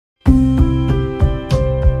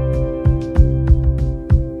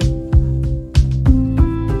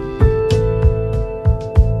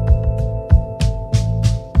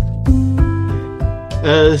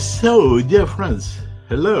So, dear friends,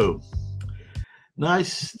 hello.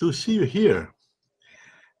 Nice to see you here.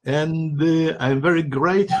 And I'm very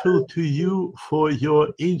grateful to you for your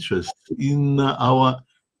interest in our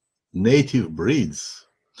native breeds.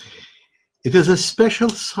 It is a special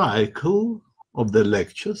cycle of the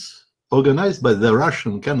lectures organized by the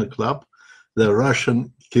Russian Kennel Club, the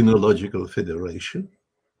Russian Kinological Federation,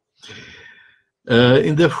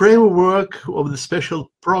 in the framework of the special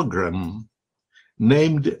program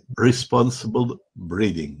named Responsible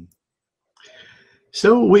Breeding.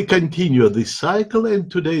 So we continue this cycle,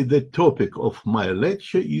 and today the topic of my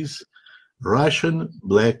lecture is Russian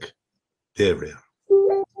Black Terrier.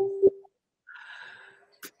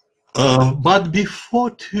 But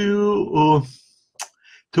before to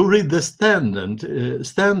read the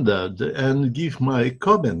standard and give my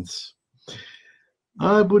comments,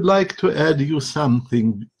 I would like to add you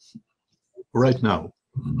something right now.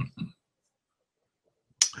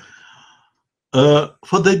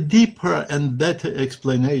 For the deeper and better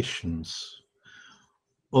explanations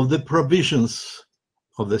of the provisions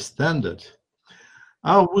of the standard,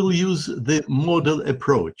 I will use the model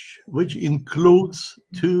approach, which includes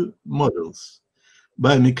two models: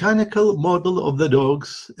 biomechanical model of the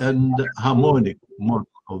dogs and harmonic model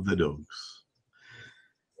of the dogs.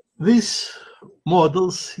 These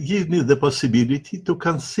models give me the possibility to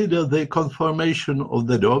consider the conformation of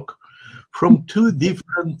the dog from two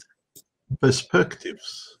different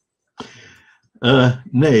perspectives,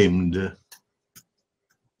 named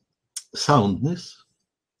soundness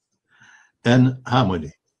and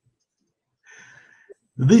harmony.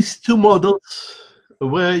 These two models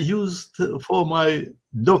were used for my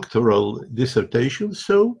doctoral dissertation,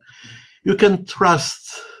 so you can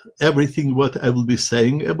trust everything what I will be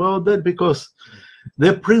saying about that, because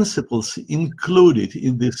the principles included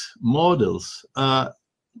in these models are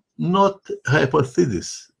not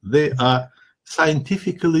hypotheses. They are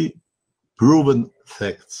scientifically proven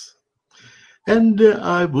facts, and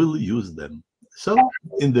I will use them. So,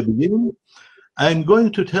 in the beginning, I'm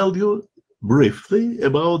going to tell you briefly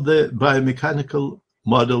about the biomechanical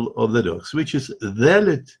model of the dogs, which is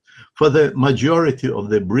valid for the majority of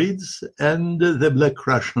the breeds, and the Black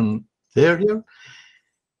Russian Terrier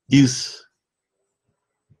is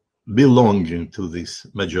belonging to this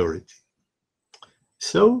majority.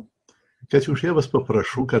 So, Катюш, я вас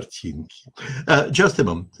попрошу картинки. Just a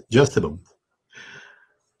moment, just a moment.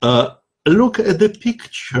 Look at the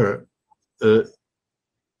picture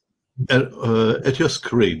at your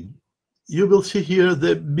screen. You will see here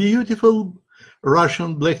the beautiful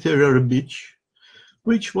Russian Black Terrier bitch,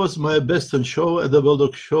 which was my best in show at the World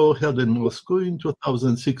Dog Show held in Moscow in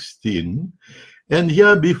 2016. And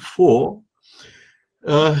year before,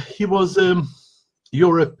 he was a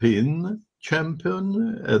European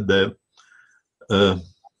champion at the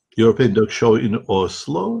European Dog Show in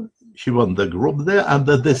Oslo. She won the group there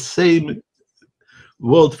under the same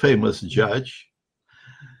world-famous judge.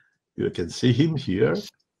 You can see him here,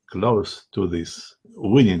 close to this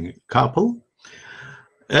winning couple.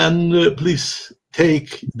 And please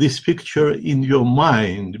take this picture in your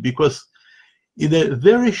mind, because in a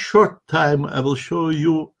very short time I will show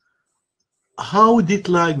you how did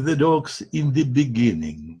like the dogs in the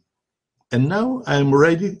beginning. And now I'm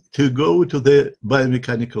ready to go to the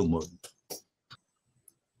biomechanical model.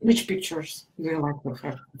 Which pictures do you like to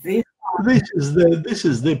have? This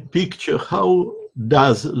is the picture. How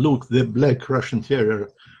does look the Black Russian Terrier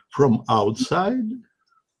from outside?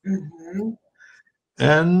 Mm-hmm.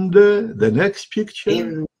 And the next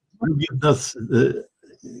picture, this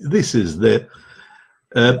is the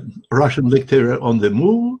Russian Black Terrier on the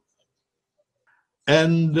move.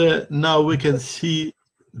 And now we can see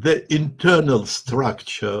the internal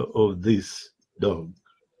structure of this dog.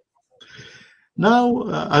 Now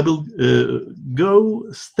I will go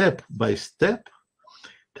step by step,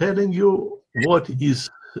 telling you what is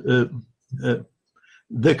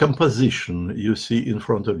the composition you see in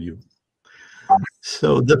front of you.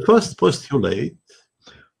 So the first postulate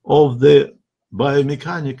of the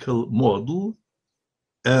biomechanical model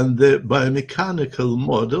and the biomechanical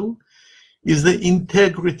model is the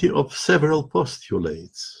integrity of several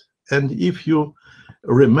postulates. And if you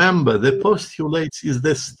remember, the postulates is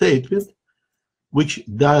the statement which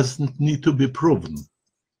doesn't need to be proven.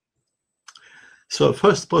 So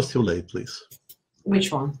first postulate, please.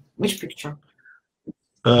 Which one? Which picture?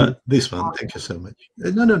 This one. Thank you so much.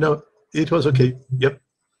 No. It was okay. Yep.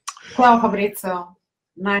 Hello, Fabrizio.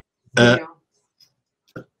 Nice to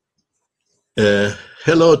see you.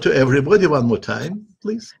 Hello to everybody one more time,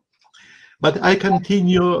 please. But I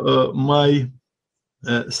continue my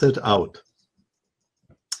set out.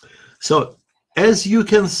 So As you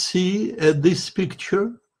can see at this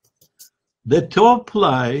picture, the top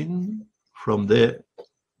line from the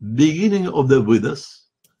beginning of the withers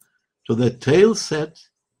to the tail set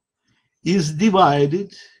is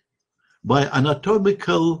divided by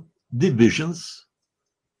anatomical divisions: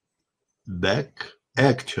 back,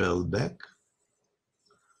 actual back,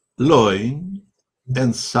 loin,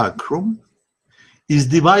 and sacrum, is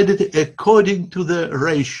divided according to the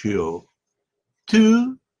ratio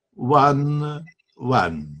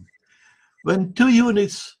 2:1:1. When 2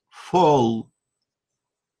 units fall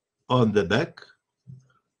on the back,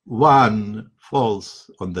 1 falls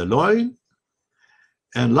on the loin,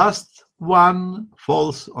 and last 1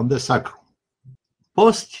 falls on the sacrum.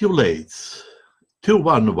 Postulates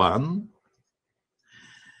 2:1:1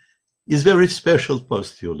 is very special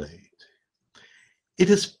postulate. It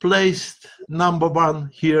is placed number 1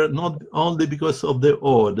 here not only because of the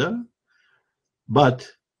order, but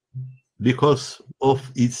because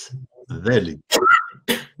of its value,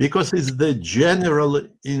 because it's the general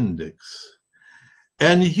index.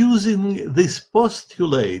 And using this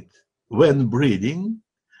postulate when breeding,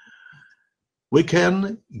 we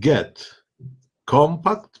can get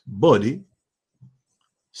compact body,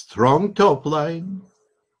 strong top line,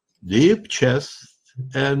 deep chest,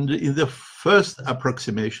 and in the first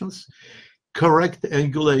approximations, correct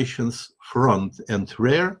angulations front and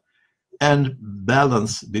rear, and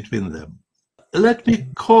balance between them. Let me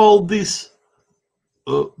call these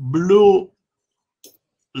blue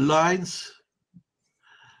lines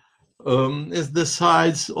as the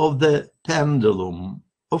sides of the pendulum.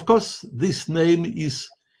 Of course, this name is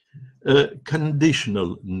a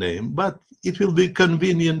conditional name, but it will be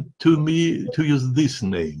convenient to me to use this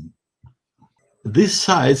name. These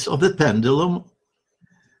sides of the pendulum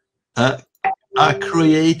are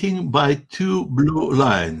creating by 2 blue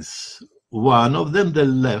lines. One of them, the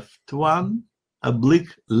left one,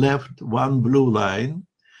 oblique left one blue line,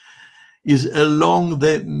 is along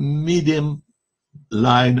the medium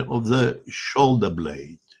line of the shoulder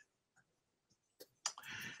blade.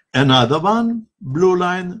 Another one, blue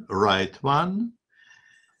line, right one,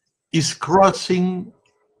 is crossing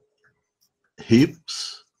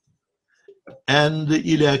hips and the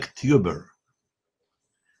iliac tuber.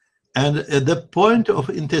 And at the point of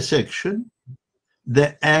intersection,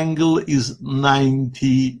 the angle is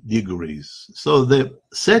 90 degrees. So the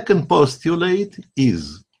second postulate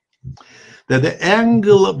is that the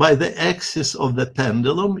angle by the axis of the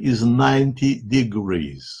pendulum is 90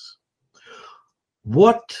 degrees.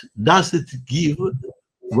 What does it give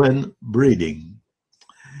when breeding?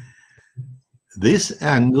 This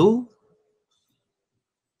angle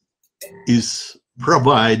is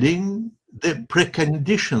providing the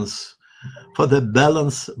preconditions for the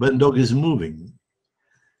balance when dog is moving.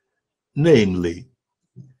 Namely,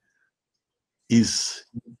 is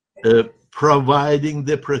providing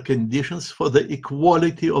the preconditions for the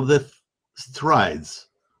equality of the strides,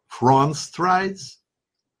 front strides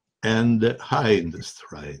and hind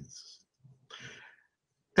strides.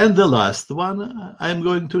 And the last one I'm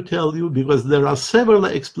going to tell you, because there are several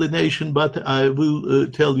explanations, but I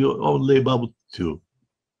will tell you only about 2.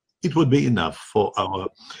 It would be enough for our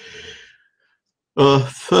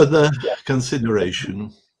further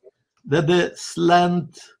consideration. That the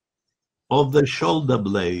slant of the shoulder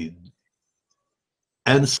blade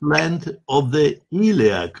and slant of the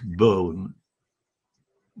iliac bone,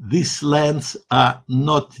 these slants are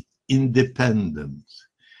not independent,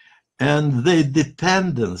 and the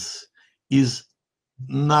dependence is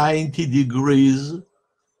 90 degrees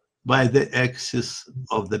by the axis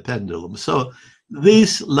of the pendulum. So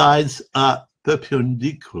these lines are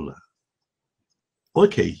perpendicular.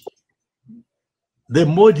 Okay. The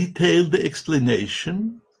more detailed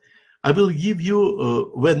explanation I will give you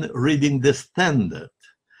when reading the standard.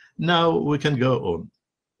 Now we can go on.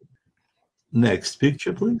 Next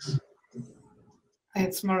picture, please.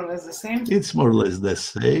 It's more or less the same. It's more or less the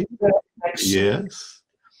same. Yes.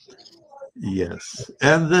 Yes.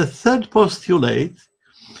 And the third postulate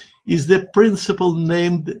is the principle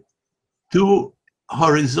named 2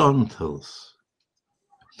 horizontals.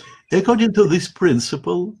 According to this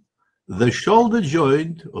principle, the shoulder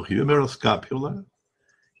joint or humeral scapula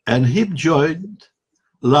and hip joint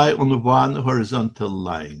lie on one horizontal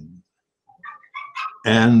line,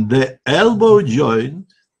 and the elbow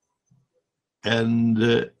joint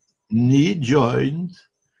and knee joint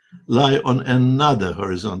lie on another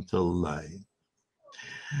horizontal line.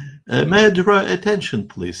 May I draw attention,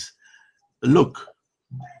 please? Look,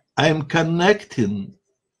 I'm connecting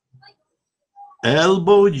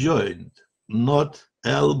elbow joint, not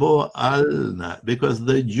elbow ulna, because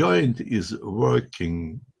the joint is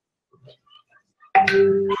working.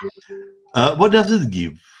 What does it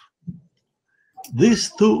give?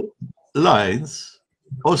 These two lines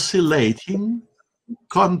oscillating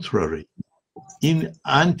contrary in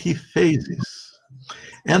antiphases,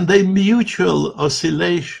 and the mutual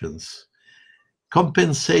oscillations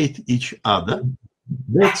compensate each other.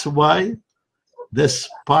 That's why the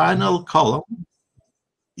spinal column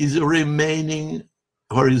is remaining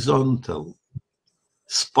horizontal.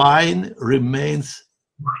 Spine remains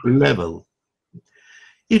level.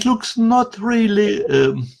 It looks not really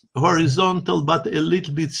horizontal, but a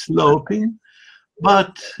little bit sloping,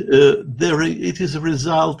 but it is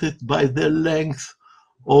resulted by the length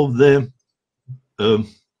of the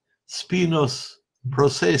spinous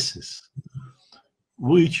processes,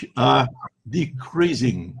 which are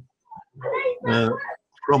decreasing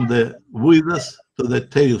from the withers to the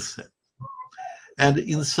tail set. And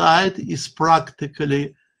inside is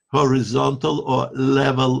practically horizontal or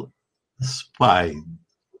level spine.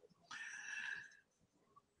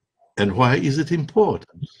 And why is it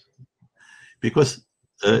important? Because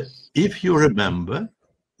if you remember,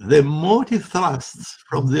 the motive thrusts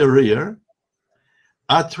from the rear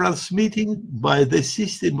are transmitting by the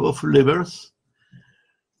system of levers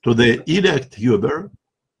to the iliac tuber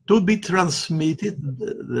to be transmitted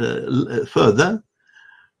further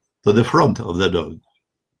to the front of the dog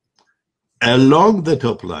along the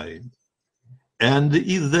top line. And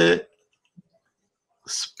if the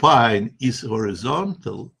spine is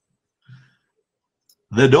horizontal,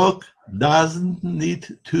 the dog doesn't need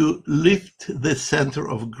to lift the center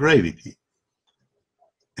of gravity.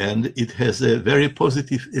 And it has a very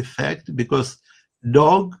positive effect because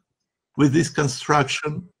dog with this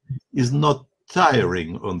construction is not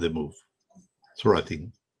tiring on the move,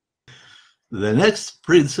 trotting. The next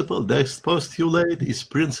principle, next postulate is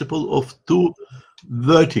principle of two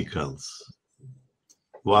verticals.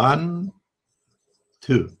 1,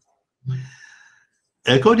 2.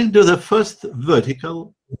 According to the first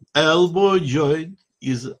vertical, elbow joint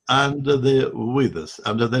is under the withers,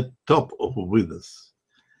 under the top of withers.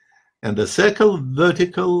 And the second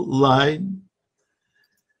vertical line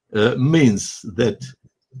means that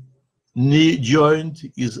knee joint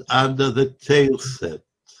is under the tail set.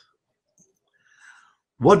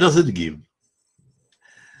 What does it give?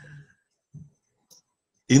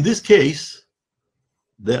 In this case,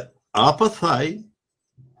 the upper thigh,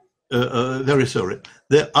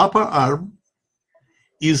 the upper arm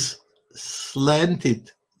is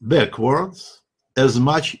slanted backwards as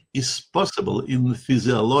much as possible in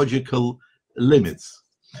physiological limits.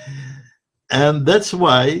 And that's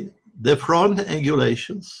why the front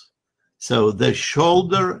angulations, so the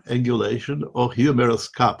shoulder angulation or humerus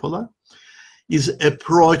scapula, is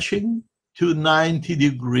approaching to 90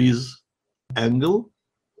 degrees angle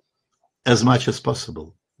as much as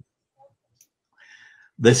possible.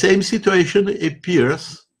 The same situation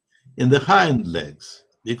appears in the hind legs,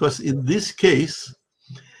 because in this case,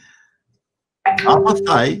 upper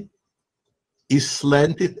thigh is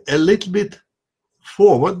slanted a little bit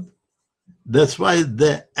forward. That's why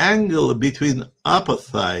the angle between upper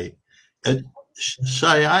thigh and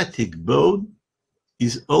sciatic bone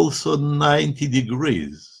is also 90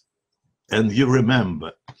 degrees. And you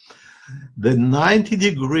remember, the 90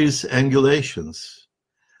 degrees angulations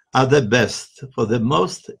are the best for the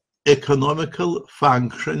most economical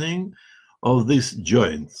functioning of these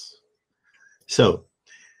joints. So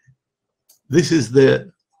this is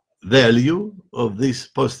the value of this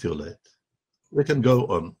postulate. We can go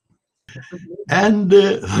on. And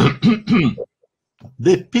the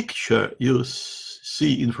picture you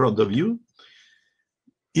see in front of you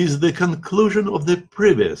is the conclusion of the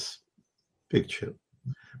previous picture.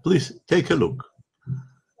 Please take a look.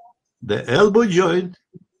 The elbow joint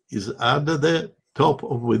is under the top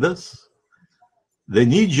of withers. The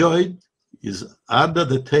knee joint is under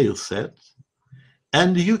the tail set.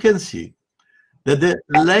 And you can see that the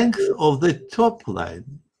length of the top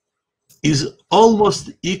line is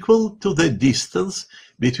almost equal to the distance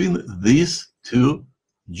between these two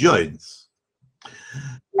joints.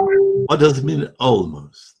 What does it mean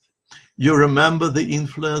almost? You remember the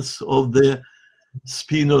influence of the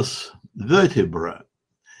spinous vertebra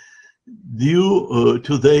due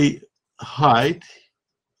to the height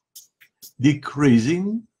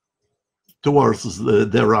decreasing towards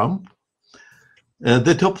the rump.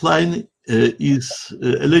 The top line is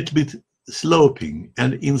a little bit sloping,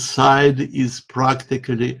 and inside is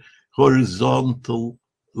practically horizontal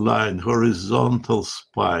line, horizontal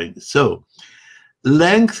spine. So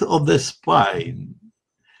length of the spine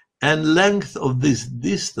and length of this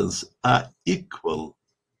distance are equal.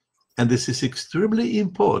 And this is extremely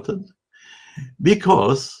important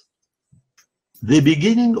because the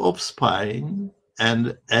beginning of spine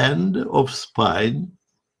and end of spine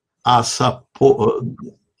are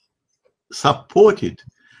supported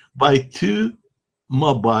by two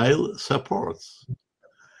mobile supports: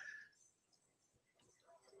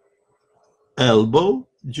 elbow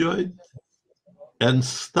joint and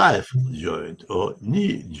stifle joint or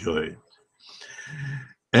knee joint.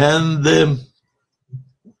 And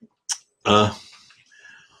how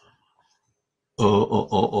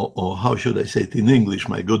should I say it in English?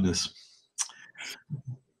 My goodness.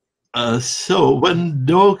 So when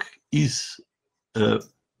dog is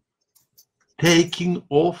taking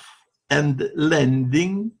off and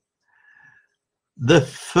landing, the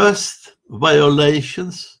first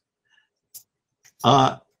violations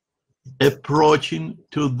are approaching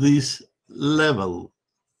to this level,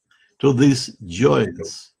 to these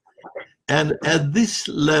joints. And at this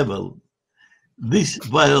level, this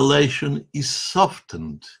violation is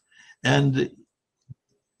softened. And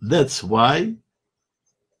that's why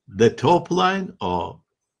the top line or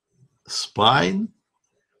spine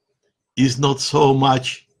is not so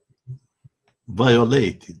much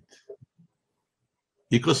violated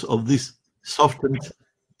because of this softened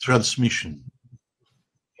transmission.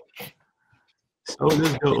 So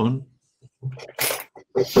let's go on.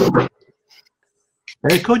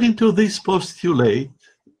 According to this postulate,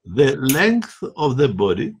 the length of the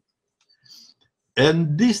body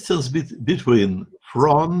and distance between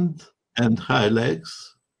front and hind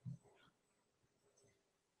legs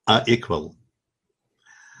are equal.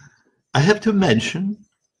 I have to mention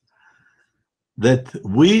that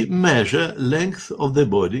we measure length of the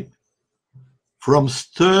body from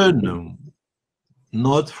sternum,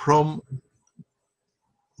 not from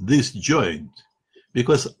this joint,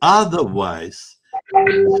 because otherwise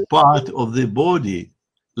part of the body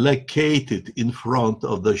located in front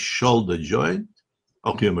of the shoulder joint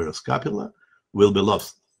or humerus scapula will be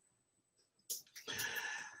lost.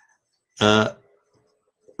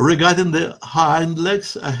 Regarding the hind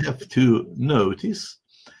legs, I have to notice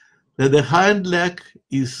that the hind leg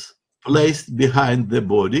is placed behind the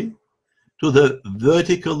body to the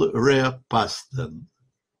vertical rear pastern.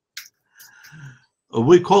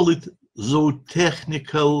 We call it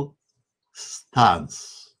zootechnical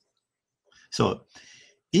stance. So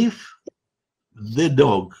if the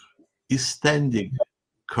dog is standing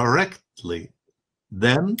correctly,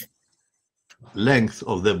 then length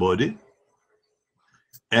of the body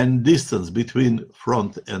and distance between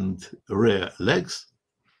front and rear legs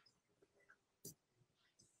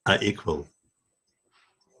are equal.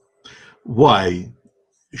 Why?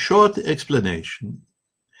 Short explanation.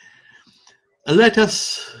 Let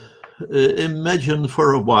us imagine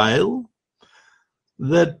for a while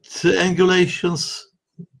that angulations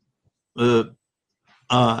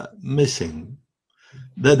are missing,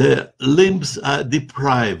 that the limbs are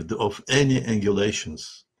deprived of any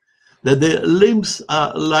angulations, that the limbs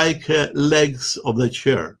are like legs of the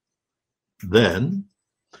chair. Then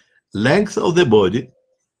length of the body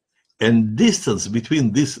and distance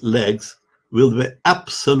between these legs will be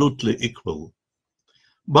absolutely equal.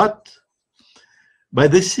 But by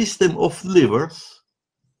the system of levers,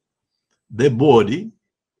 the body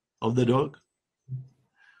of the dog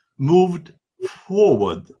moved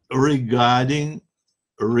forward regarding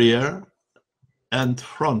rear and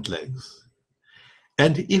front legs.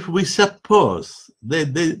 And if we suppose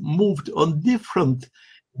that they moved on different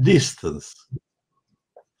distance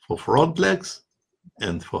for front legs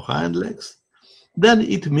and for hind legs, then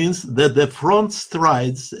it means that the front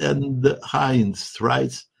strides and the hind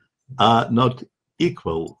strides are not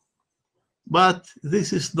equal. But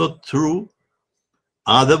this is not true.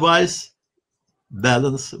 Otherwise,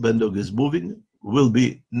 balance when dog is moving will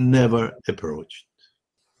be never approached.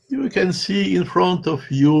 You can see in front of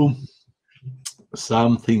you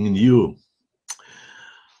something new.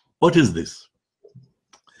 What is this?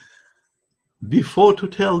 Before to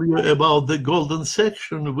tell you about the golden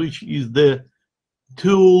section, which is the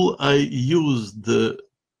tool I used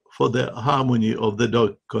for the harmony of the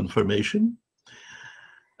dog conformation,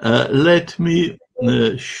 let me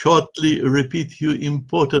shortly repeat you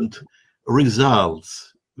important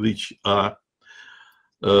results which are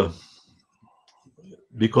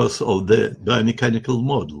because of the biomechanical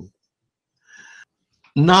model.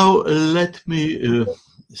 Now let me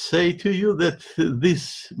say to you that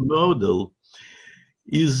this model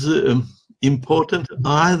is important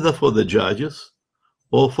either for the judges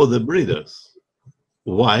or for the breeders.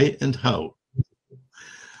 Why and how?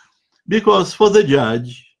 Because for the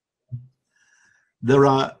judge, there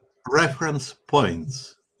are reference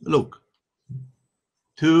points. Look,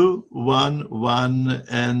 2, 1, 1,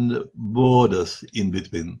 and borders in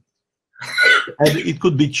between. and it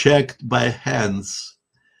could be checked by hands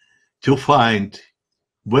to find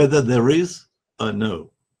whether there is or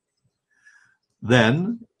no.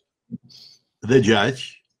 Then the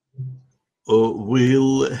judge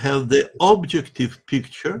will have the objective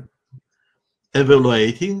picture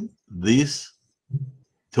evaluating these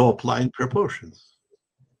top line proportions.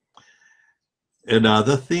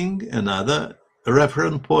 Another thing, another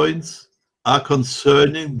reference points are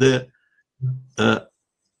concerning the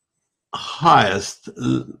highest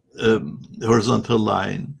horizontal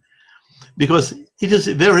line, because it is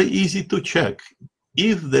very easy to check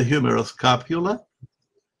if the humeral scapula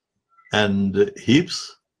and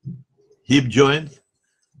hips, hip joint,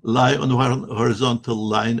 lie on one horizontal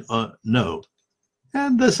line or no.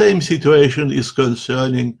 And the same situation is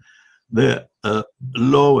concerning the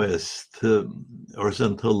lowest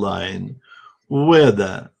horizontal line,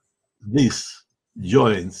 whether these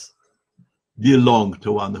joints belong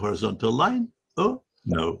to one horizontal line or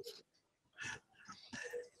no.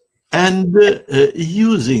 And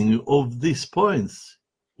using of these points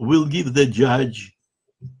will give the judge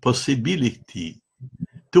possibility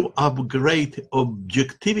to upgrade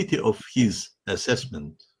objectivity of his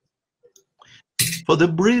assessment. For the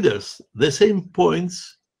breeders, the same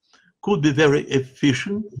points could be very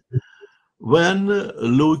efficient when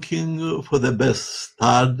looking for the best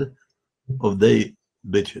stud of their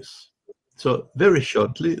bitches. So very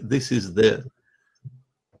shortly, this is the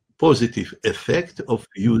positive effect of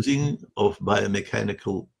using of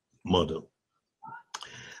biomechanical model.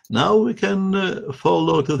 Now we can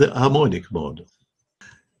follow to the harmonic model.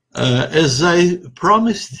 As I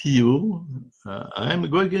promised you,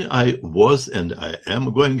 I was and I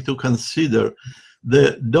am going to consider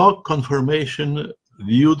the dog conformation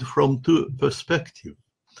viewed from two perspectives.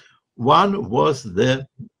 One was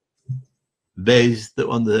based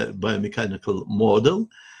on the biomechanical model,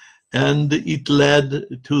 and it led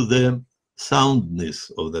to the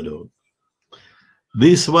soundness of the dog.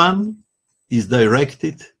 This one is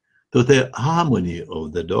directed to the harmony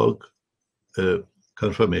of the dog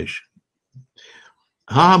conformation.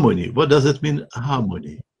 Harmony, what does it mean,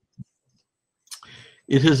 harmony?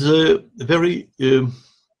 It is a very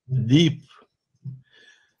deep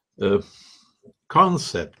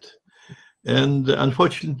concept, and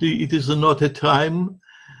unfortunately it is not a time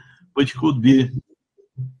which could be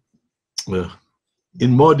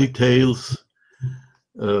in more details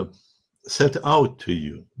set out to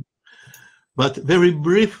you. But very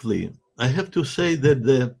briefly, I have to say that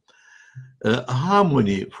the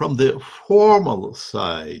harmony from the formal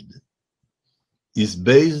side is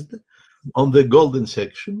based on the golden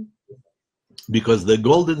section, because the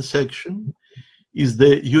golden section is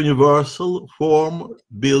the universal form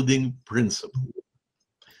building principle.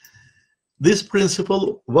 This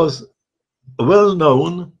principle was well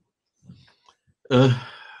known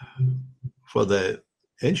for the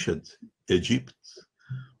ancient Egypt,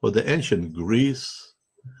 for the ancient Greece,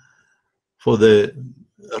 for the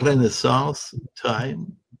Renaissance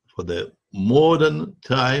time, for the modern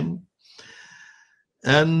time,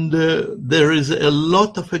 and there is a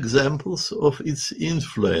lot of examples of its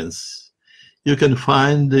influence. You can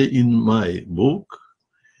find in my book.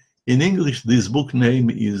 In English, this book name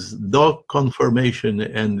is Dog Conformation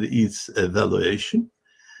and Its Evaluation,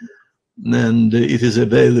 and it is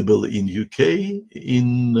available in UK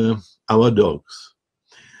in Our Dogs.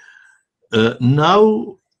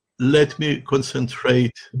 Now, let me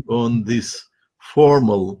concentrate on this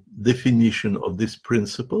formal definition of this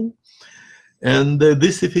principle. And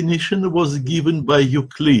this definition was given by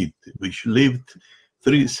Euclid, which lived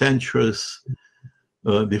 3 centuries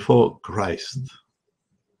before Christ.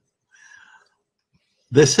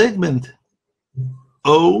 The segment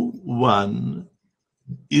O1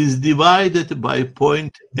 is divided by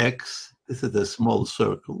point X, this is a small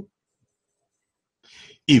circle,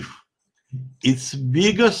 if its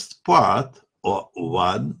biggest part, or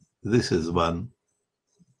 1, this is 1,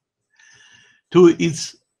 to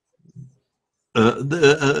its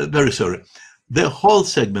the whole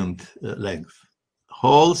segment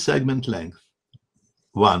length,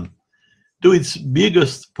 1, to its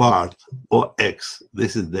biggest part, or X,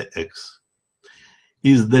 this is the X,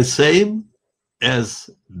 is the same as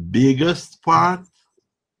biggest part,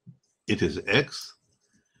 it is X,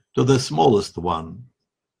 to the smallest one.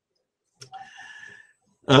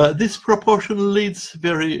 This proportion leads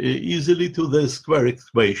very easily to the square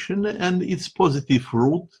equation, and its positive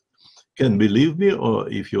root, can believe me, or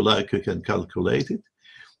if you like, you can calculate it,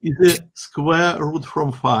 is the square root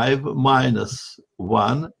from 5 minus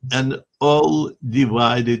 1, and all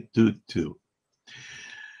divided to 2.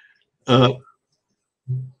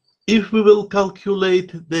 If we will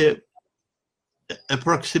calculate the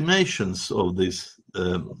approximations of this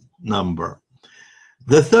number.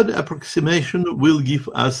 The third approximation will give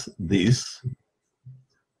us this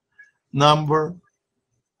number,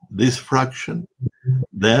 this fraction.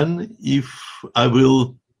 Then if I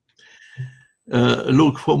will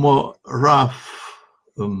look for more rough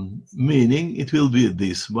meaning, it will be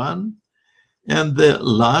this one. And the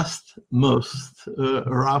last, most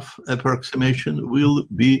rough approximation will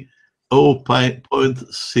be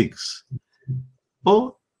 0.6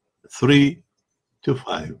 or 3 to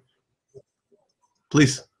 5.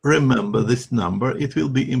 Please remember this number. It will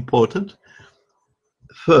be important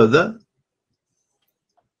further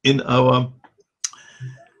in our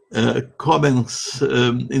comments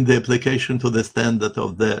in the application to the standard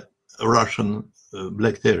of the Russian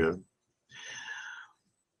Black Terrier.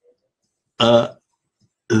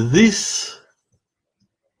 This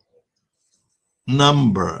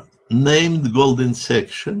number named golden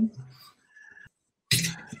section,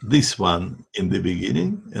 this one in the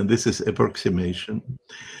beginning, and this is approximation,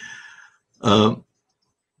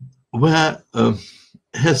 where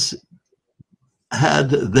has had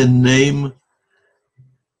the name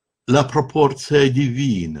La Proportia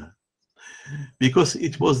Divina, because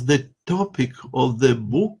it was the topic of the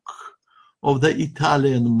book of the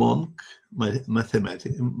Italian monk,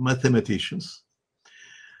 mathematicians,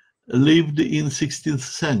 lived in 16th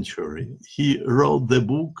century. He wrote the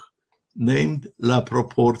book named La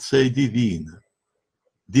Proportia Divina,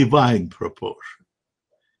 divine proportion,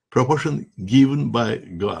 proportion given by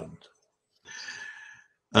God.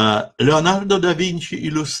 Leonardo da Vinci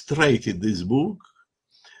illustrated this book,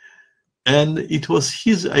 and it was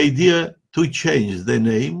his idea to change the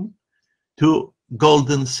name to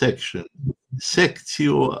golden section,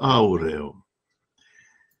 sectio aureo.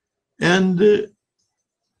 And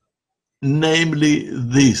namely,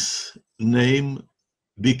 this name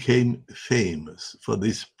became famous for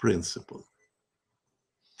this principle.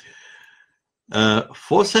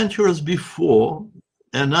 4 centuries before,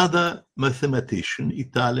 another mathematician,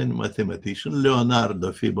 Italian mathematician,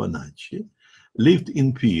 Leonardo Fibonacci, lived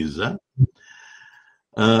in Pisa,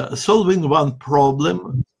 solving one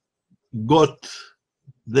problem, got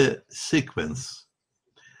the sequence.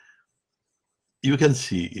 You can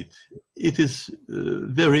see it. It is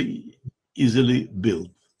very easily built.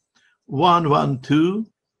 1, 1, 2.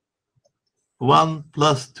 1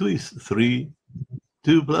 plus 2 is 3.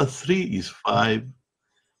 2 plus 3 is 5.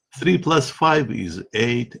 3 plus 5 is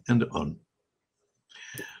 8, and on.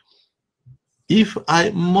 If I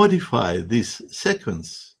modify this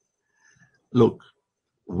sequence, look,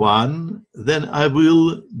 1, then I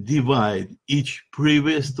will divide each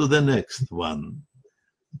previous to the next one.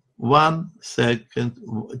 1, second,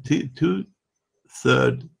 2,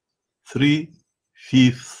 third, 3,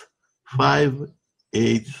 5th, 5,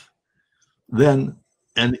 8th. Then,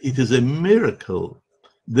 and it is a miracle,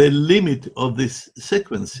 the limit of this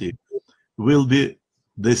sequence will be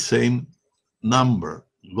the same number,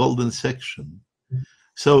 golden section.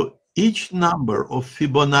 So each number of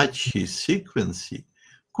Fibonacci sequence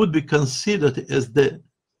could be considered as the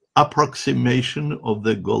approximation of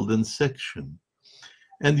the golden section.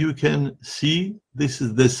 And you can see this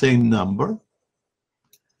is the same number.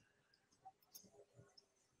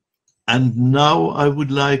 And now I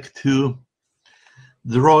would like to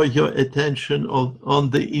draw your attention on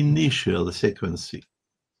the initial sequence.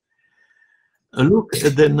 Look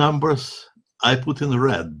at the numbers I put in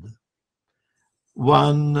red.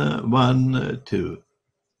 1, 1, 2.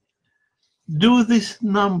 Do these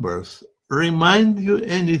numbers remind you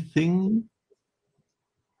anything?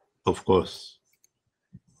 Of course.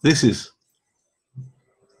 This is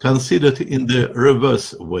considered in the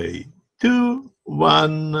reverse way. 2,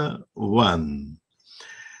 1, 1.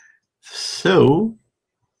 So,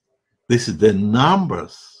 this is the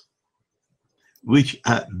numbers which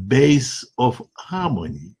are base of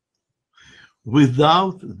harmony.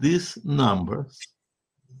 Without these numbers,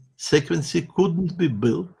 sequence couldn't be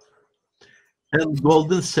built, and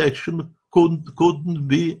golden section couldn't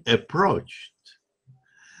be approached.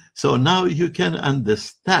 So now you can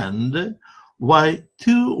understand why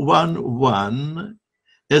 2, 1, 1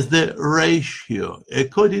 is the ratio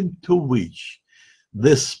according to which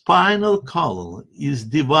the spinal column is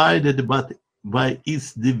divided by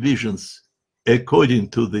its divisions according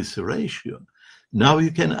to this ratio. Now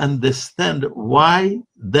you can understand why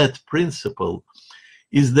that principle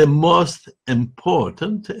is the most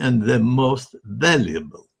important and the most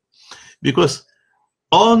valuable. Because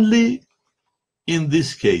only in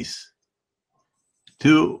this case,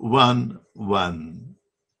 2, 1, 1,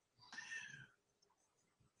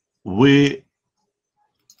 we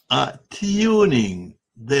are tuning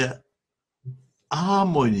the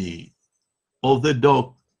harmony of the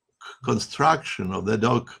dog construction, of the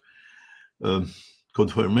dog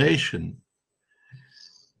conformation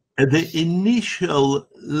at the initial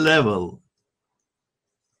level,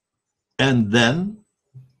 and then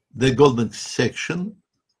the golden section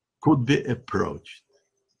could be approached.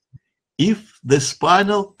 If the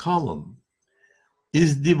spinal column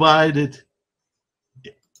is divided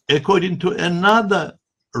according to another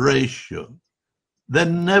ratio,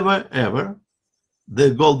 then never ever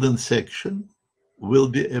the golden section will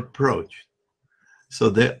be approached. So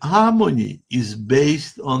the harmony is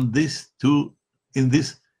based on these two,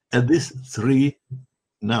 at these three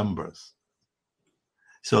numbers.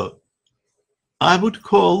 So I would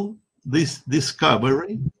call this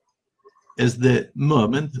discovery as the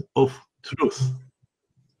moment of truth.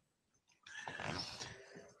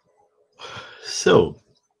 So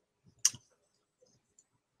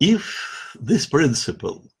if this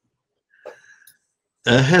principle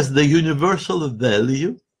has the universal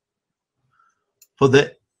value for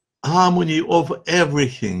the harmony of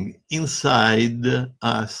everything inside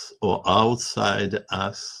us or outside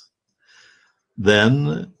us,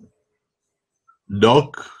 then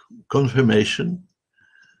dog conformation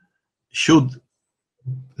should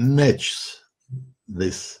match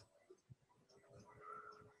this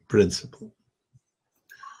principle.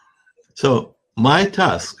 So my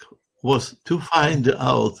task was to find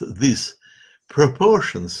out these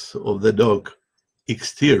proportions of the dog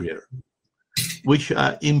exterior, which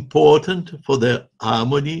are important for the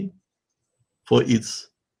harmony for its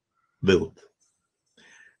build.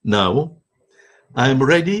 Now, I'm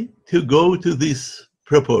ready to go to these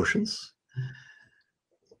proportions,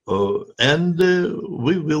 and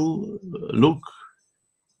we will look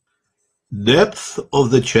depth of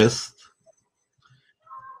the chest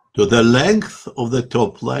to the length of the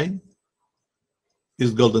top line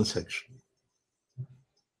is golden section.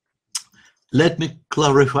 Let me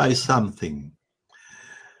clarify something.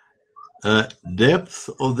 Depth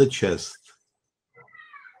of the chest.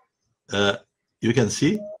 You can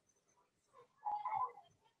see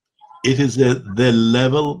it is the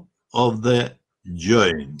level of the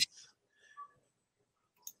joint,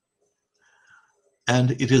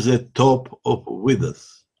 and it is a top of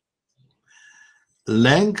width.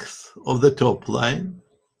 Length of the top line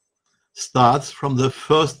starts from the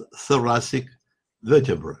first thoracic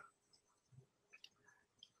vertebra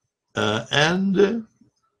and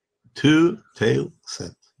to tail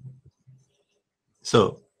set.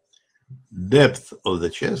 So depth of the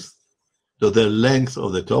chest to the length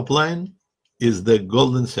of the top line is the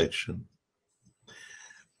golden section.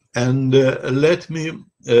 And let me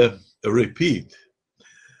repeat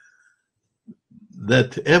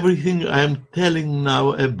that everything I'm telling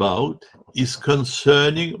now about is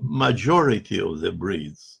concerning majority of the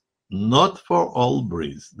breeds, not for all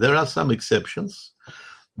breeds. There are some exceptions,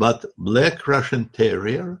 but Black Russian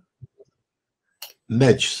Terrier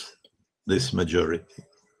matches this majority,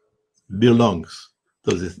 belongs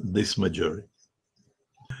to this majority.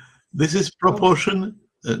 This is proportion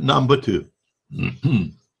number 2.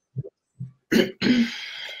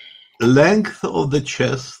 Length of the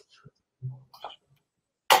chest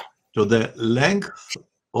to the length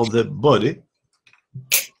of the body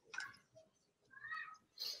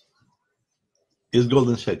is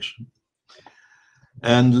golden section.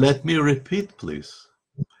 And let me repeat, please,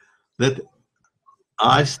 that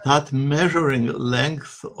I start measuring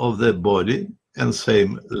length of the body and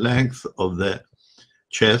same length of the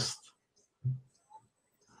chest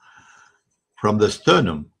from the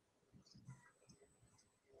sternum,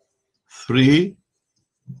 3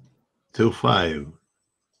 to 5.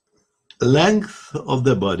 Length of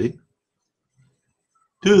the body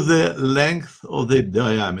to the length of the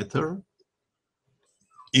diameter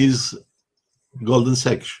is golden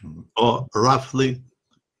section, or roughly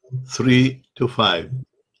 3 to 5.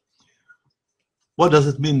 What does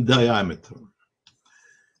it mean, diameter?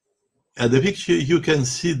 At the picture you can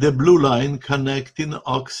see the blue line connecting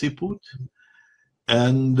occiput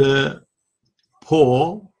and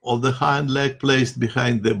paw of the hind leg placed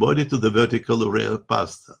behind the body to the vertical rear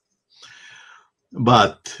pasta.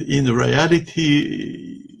 But in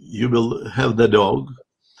reality, you will have the dog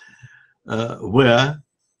where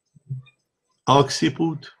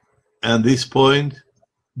occiput and this point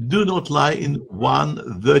do not lie in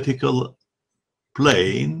one vertical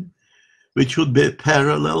plane, which should be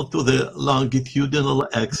parallel to the longitudinal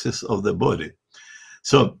axis of the body.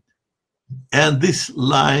 So, and this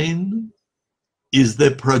line is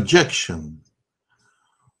the projection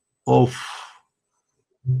of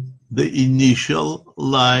the initial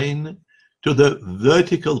line to the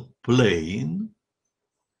vertical plane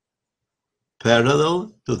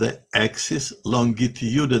parallel to the axis,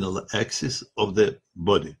 longitudinal axis of the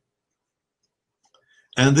body.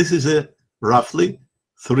 And this is a roughly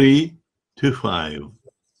 3 to 5.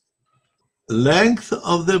 Length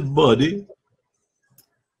of the body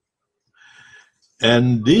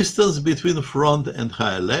and distance between front and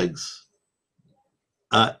hind legs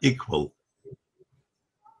are equal.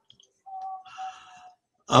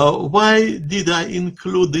 Why did I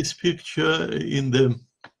include this picture in the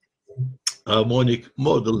harmonic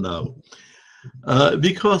model now?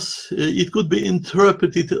 Because it could be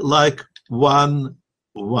interpreted like 1,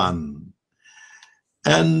 1.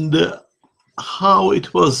 And how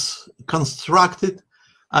it was constructed,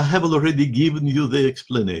 I have already given you the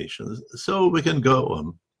explanations, so we can go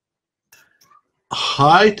on.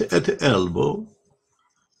 Height at elbow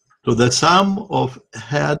to the sum of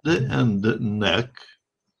head and neck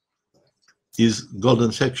is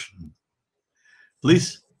golden section.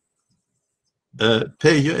 Please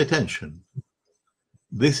pay your attention.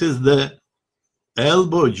 This is the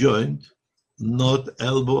elbow joint, not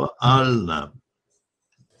elbow ulna.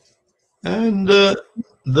 And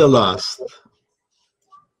the last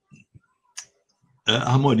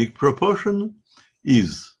harmonic proportion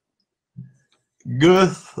is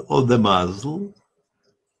girth of the muzzle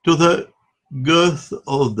to the girth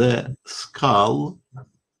of the skull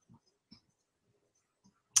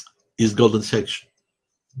is golden section.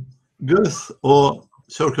 Girth or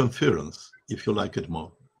circumference, if you like it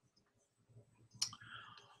more.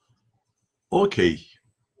 Okay.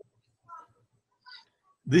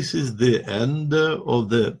 This is the end of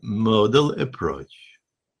the model approach.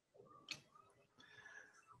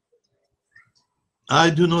 I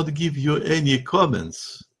do not give you any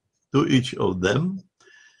comments to each of them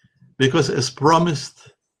because, as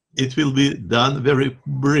promised, it will be done very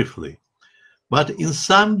briefly. But in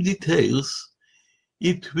some details,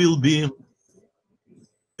 it will be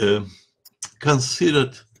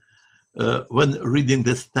considered when reading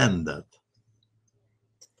the standard,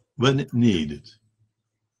 when needed.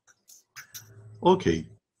 Okay,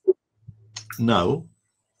 now,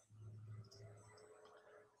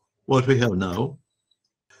 what we have now?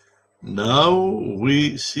 Now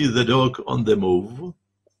we see the dog on the move.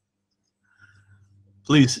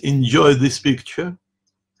 Please enjoy this picture.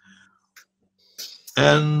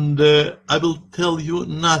 And I will tell you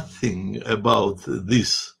nothing about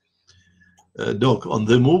this dog on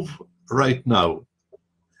the move right now.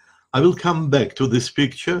 I will come back to this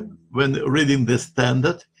picture when reading the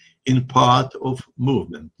standard in part of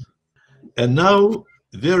movement. And now,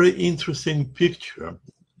 very interesting picture.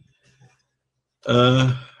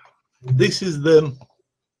 This is the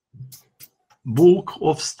book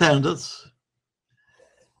of standards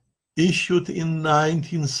issued in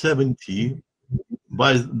 1970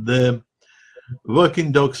 by the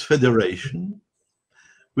Working Dogs Federation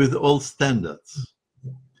with all standards.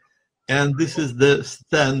 And this is the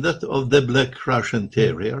standard of the Black Russian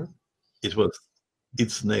Terrier. It was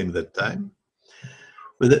its name that time.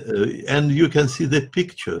 And you can see the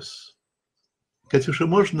pictures. Катюша,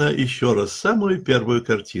 можно еще раз самую первую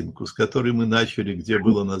картинку, с которой мы начали, где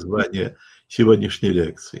было название сегодняшней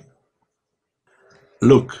лекции?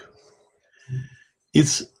 Look,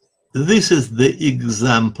 this is the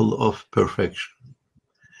example of perfection.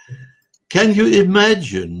 Can you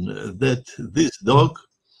imagine that this dog,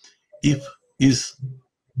 if is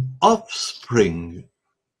offspring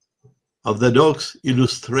of the dogs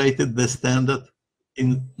illustrated the standard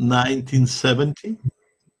in 1970?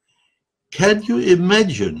 Can you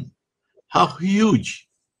imagine how huge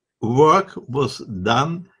work was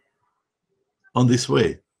done on this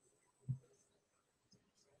way?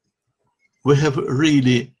 We have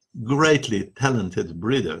really greatly talented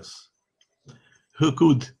breeders who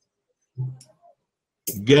could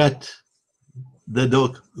get the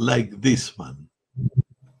dog like this one.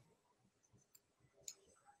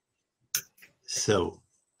 So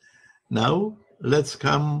now let's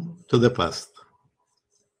come to the past.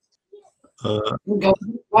 I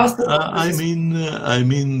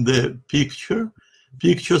mean the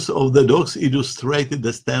pictures of the dogs illustrated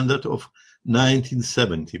the standard of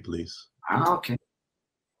 1970, please. Okay.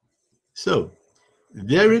 So,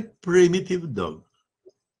 very primitive dog,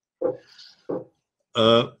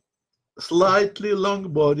 slightly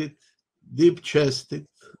long-bodied, deep-chested,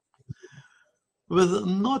 with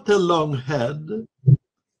not a long head,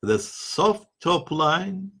 the soft top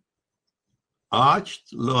line,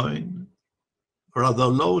 arched loin, rather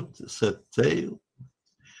low set tail.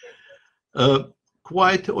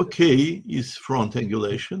 Quite okay is front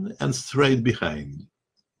angulation and straight behind.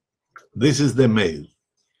 This is the male.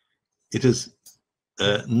 It is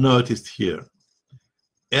noticed here.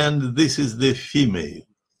 and this is the female.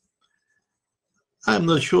 I'm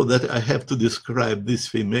not sure that I have to describe this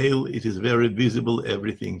female. It is very visible,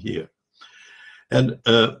 everything here. And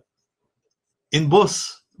in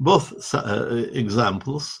both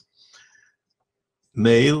examples,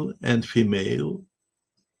 male and female,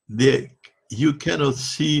 you cannot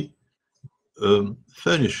see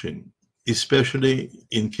furnishing, especially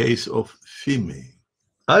in case of female.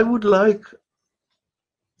 I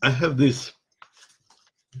have this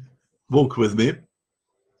book with me,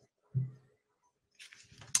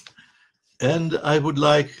 and I would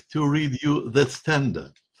like to read you the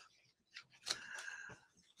standard.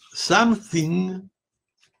 Something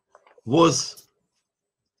was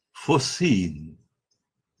foreseen,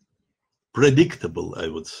 predictable, I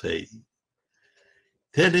would say.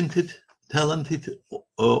 Talented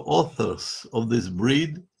authors of this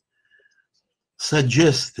breed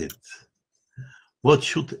suggested what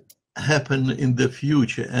should happen in the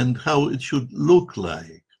future and how it should look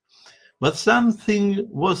like. But something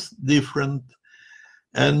was different,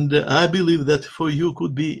 and I believe that for you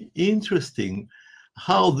could be interesting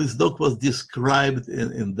how this dog was described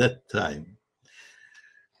in that time.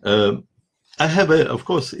 I have of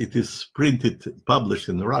course, it is printed, published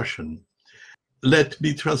in Russian. Let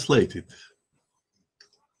me translate it.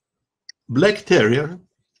 Black Terrier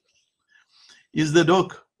is the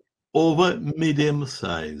dog over medium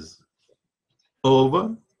size,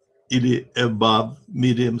 over или above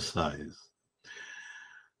medium size,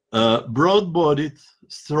 broad-bodied,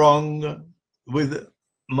 strong, with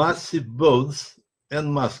massive bones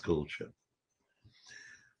and musculature,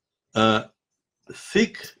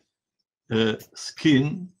 thick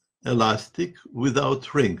skin, elastic,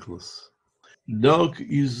 without wrinkles. Dog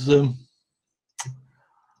is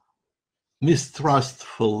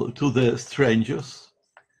mistrustful to the strangers,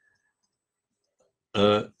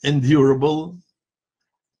 endurable,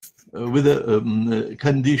 with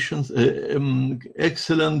conditions,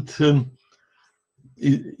 excellent,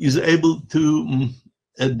 is able to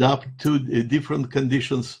adapt to different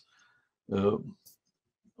conditions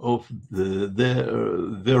of the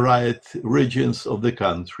varied regions of the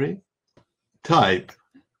country. Type,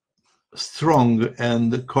 strong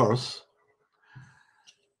and coarse.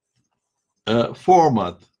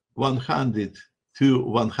 Format, 100 to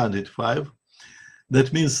 105.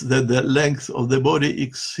 That means that the length of the body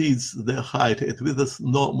exceeds the height at width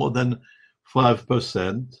no more than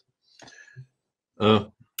 5%.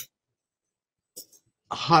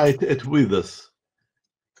 Height at width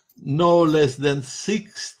no less than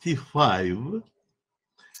 65.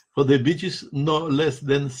 For the bitches, no less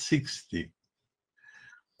than 60.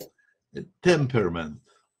 Temperament,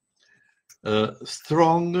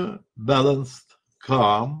 strong, balanced,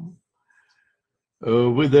 calm,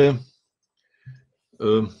 with a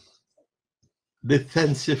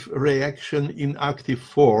defensive reaction in active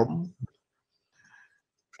form.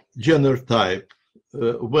 Genotype,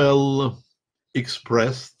 well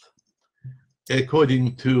expressed.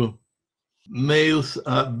 According to males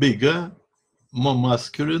are bigger, more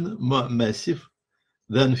masculine, more massive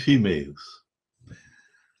than females.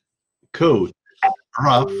 Coat,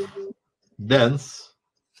 rough, dense,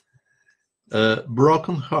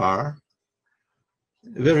 broken hair,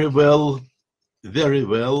 very well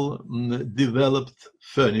developed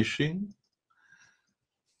furnishing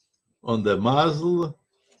on the muzzle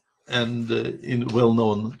and in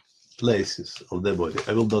well-known places of the body.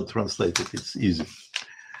 I will not translate it, it's easy.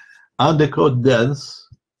 Undercoat dense,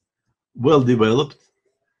 well developed,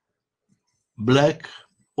 black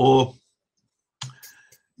or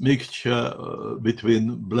mixture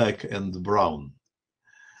between black and brown.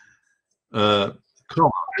 Color,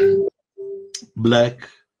 black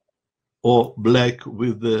or black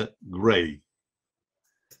with the gray.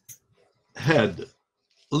 Head,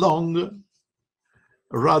 long,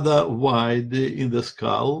 rather wide in the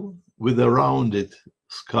skull, with a rounded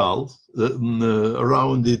skull,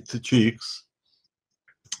 rounded cheeks.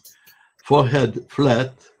 Forehead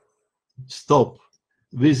flat, stop,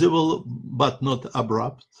 visible but not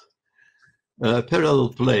abrupt. Parallel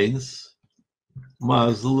planes,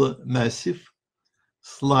 muzzle massive,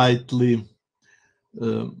 slightly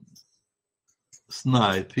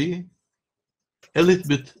snipey, a little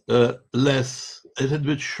bit less, a little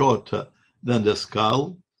bit shorter than the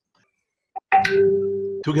skull.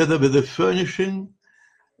 Together with the furnishing,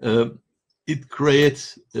 it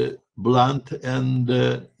creates a blunt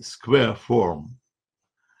and square form.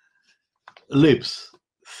 Lips,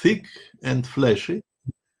 thick and fleshy.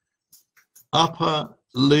 Upper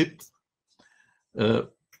lip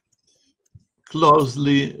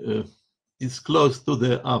closely, is close to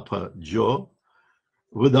the upper jaw,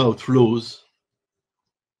 without flaws.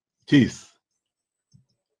 teeth,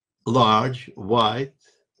 large, white,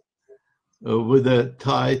 with a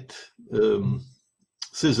tight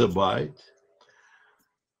scissor bite,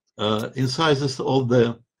 incisors of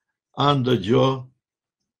the underjaw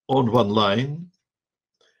on one line,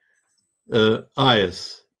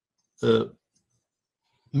 eyes,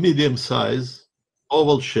 medium size,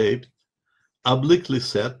 oval shaped, obliquely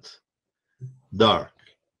set, dark.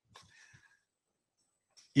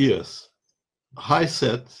 Ears, high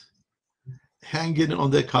set, hanging on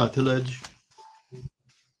the cartilage,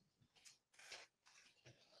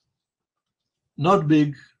 not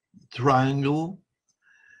big, triangle,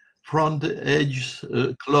 front edge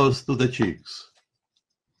close to the cheeks.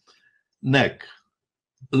 Neck,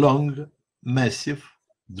 long, massive,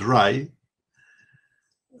 dry,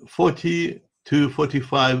 40 to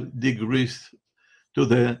 45 degrees to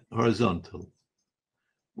the horizontal.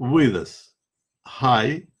 Withers,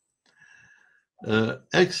 high,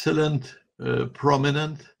 excellent,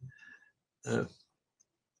 prominent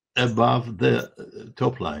above the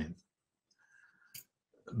top line.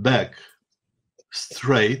 Back,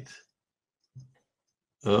 straight,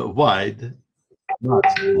 wide,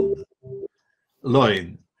 muscled.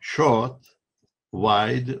 Loin, short,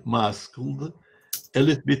 wide, muscled, a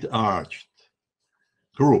little bit arched.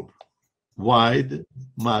 Croup, wide,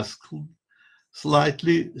 muscled,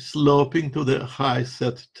 slightly sloping to the high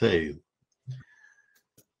set tail.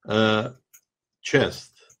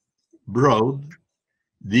 Chest, broad,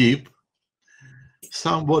 deep,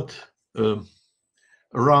 somewhat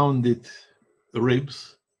rounded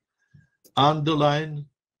ribs, underline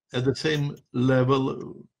at the same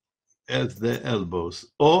level as the elbows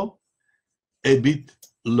or a bit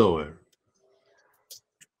lower.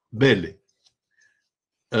 Belly,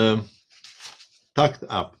 tucked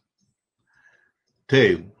up.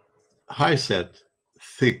 Tail, high set,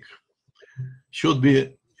 thick, should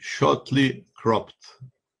be shortly cropped,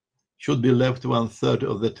 should be left 1/3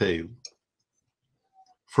 of the tail.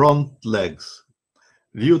 Front legs,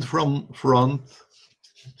 viewed from front,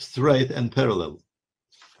 straight and parallel.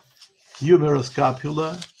 Humerus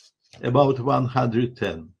scapula, about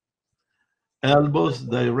 110. Elbows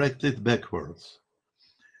directed backwards.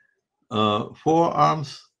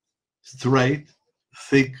 Forearms straight,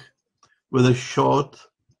 thick, with a short,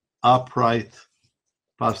 upright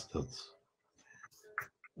pasterns.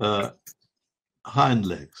 Hind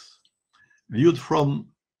legs, viewed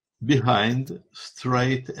from behind,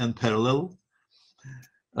 straight and parallel,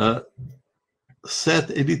 set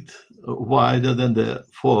a bit wider than the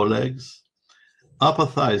forelegs. Upper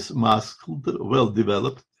thighs muscled, well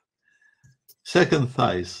developed. Second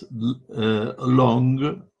thighs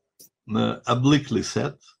long, obliquely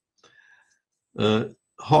set.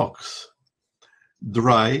 Hocks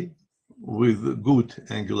dry with good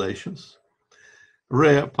angulations.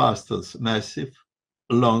 Rear pasterns massive,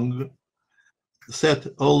 long, set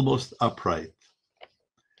almost upright.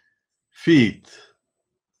 Feet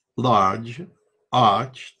large,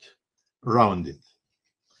 arched, rounded.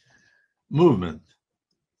 Movement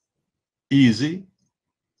easy,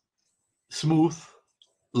 smooth,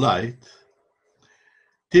 light.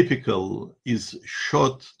 Typical is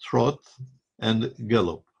short trot and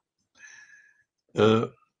gallop.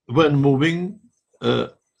 When moving,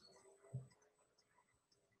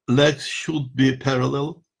 legs should be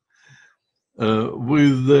parallel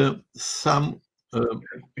with some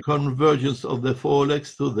convergence of the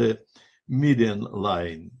forelegs to the median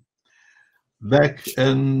line. Back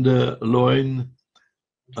and loin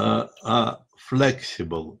are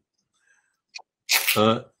flexible.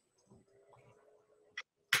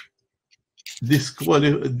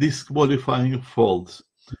 Disqualifying folds,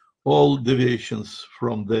 all deviations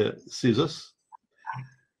from the scissors,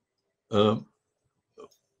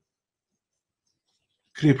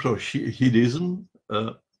 cryptorchidism,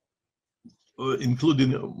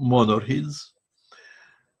 including monorchids,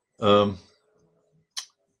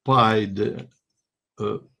 pied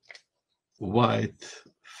white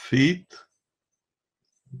feet,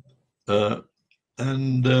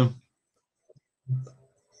 and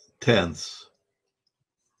tans,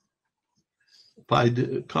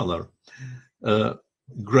 pied color,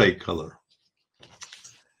 gray color.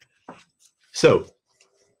 So,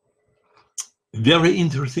 very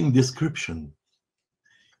interesting description.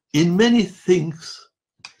 In many things,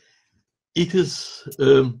 it is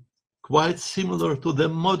quite similar to the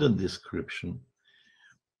modern description,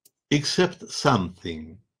 except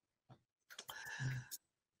something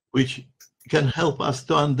which can help us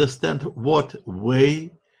to understand what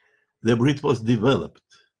way the breed was developed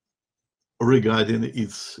regarding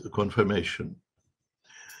its conformation.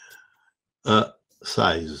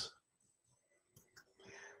 Size.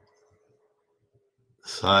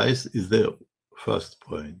 Size is the first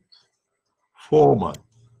point. Format.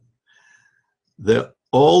 The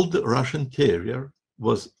old Russian Terrier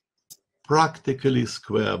was practically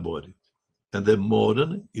square-bodied, and the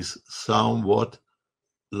modern is somewhat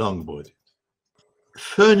long-bodied.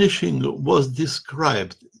 Furnishing was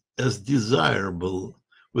described as desirable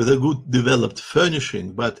with a good developed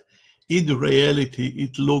furnishing, but in reality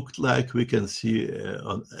it looked like we can see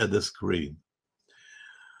at the screen.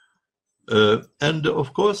 And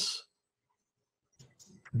of course,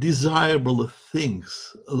 desirable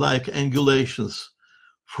things like angulations,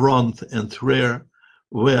 front and rear,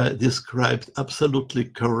 were described absolutely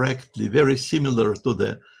correctly, very similar to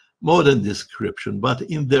the modern description, but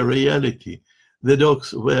in the reality, the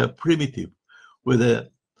dogs were primitive with the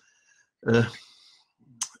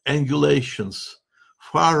angulations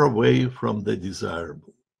far away from the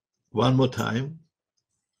desirable. One more time,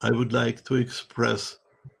 I would like to express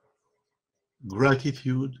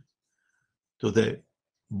gratitude to the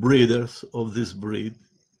breeders of this breed,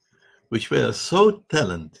 which were so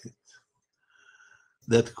talented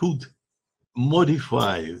that could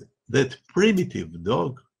modify that primitive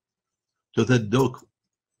dog to the dog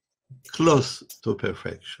close to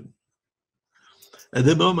perfection. At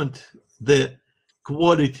the moment, the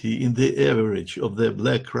quality in the average of the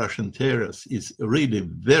black Russian Terriers is really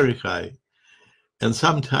very high, and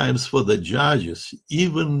sometimes for the judges,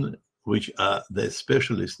 even which are the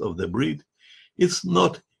specialists of the breed, it's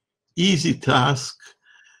not easy task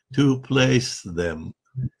to place them,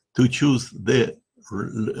 to choose the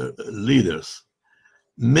leaders.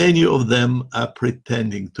 Many of them are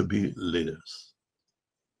pretending to be leaders.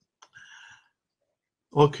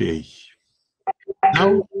 Okay.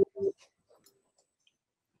 Now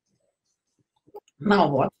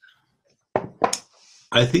what?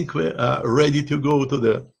 I think we are ready to go to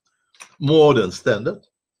the modern standard,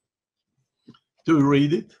 to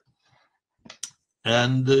read it,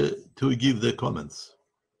 and to give the comments.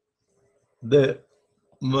 The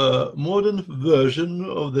modern version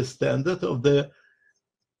of the standard of the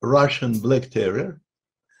Russian Black Terrier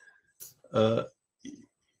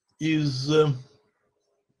is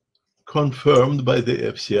confirmed by the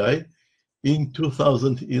FCI in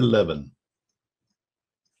 2011.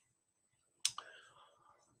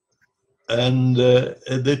 And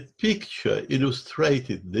the picture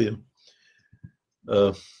illustrated the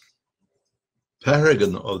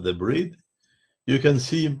paragon of the breed. You can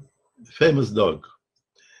see famous dog.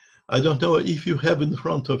 I don't know if you have in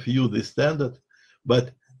front of you the standard,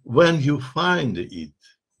 but when you find it,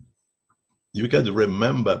 you can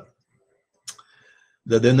remember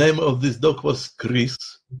that the name of this dog was Chris.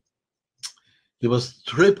 He was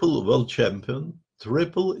triple world champion,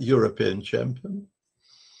 triple European champion.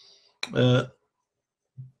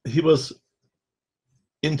 He was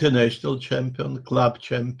international champion, club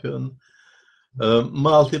champion,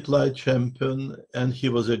 multiply champion, and he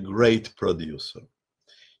was a great producer.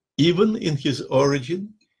 Even in his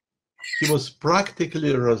origin, he was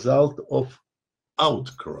practically a result of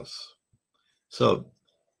outcross. So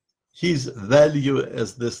his value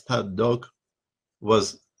as the stud dog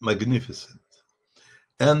was magnificent.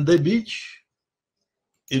 And the beach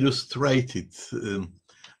illustrated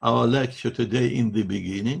our lecture today in the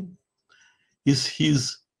beginning is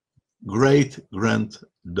his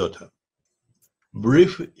great-granddaughter.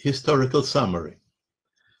 Brief historical summary.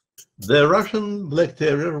 The Russian Black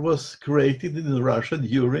Terrier was created in Russia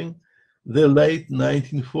during the late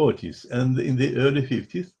 1940s and in the early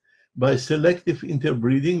 50s by selective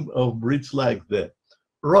interbreeding of breeds like the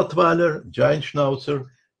Rottweiler, Giant Schnauzer,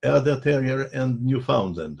 Elder Terrier, and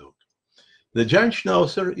Newfoundland dog. The Giant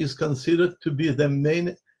Schnauzer is considered to be the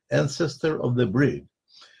main ancestor of the breed.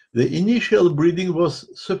 The initial breeding was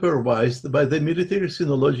supervised by the military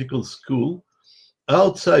sinological school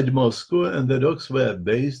outside Moscow, and the dogs were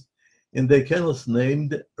based in the kennels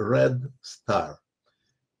named Red Star.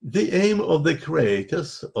 The aim of the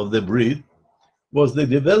creators of the breed was the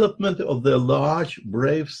development of the large,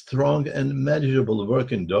 brave, strong, and manageable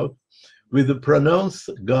working dog with a pronounced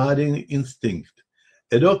guarding instinct,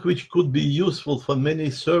 a dog which could be useful for many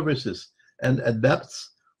services and adapts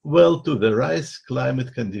well to various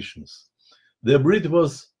climate conditions. The breed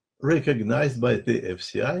was recognized by the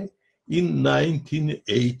FCI in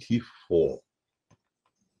 1984.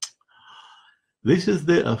 This is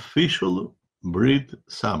the official breed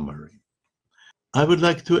summary. I would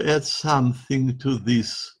like to add something to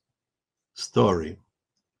this story.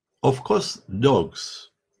 Of course, dogs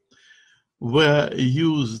were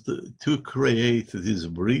used to create this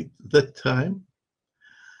breed that time,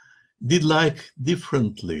 did like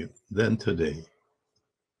differently than today.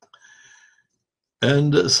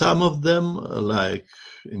 And some of them, like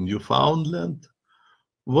in Newfoundland,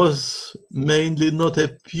 was mainly not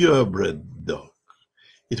a purebred dog.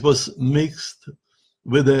 It was mixed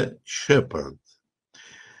with a shepherd.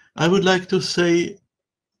 I would like to say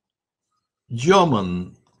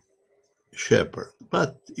German shepherd,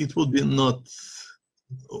 but it would be not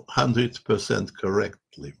 100%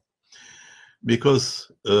 correctly,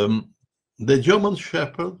 because the German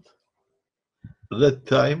shepherd at that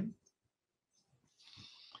time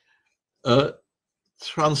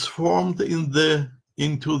transformed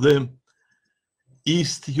into the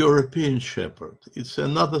East European shepherd. It's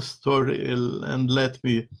another story, and let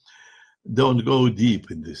me don't go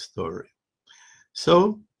deep in this story.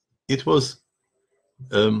 So it was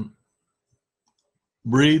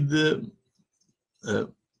breed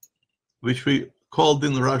which we called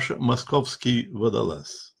in Russia Moskovsky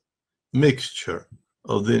Водолаз, mixture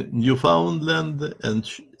of the Newfoundland and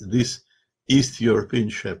this East European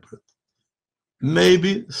shepherd.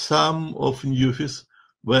 Maybe some of Newfies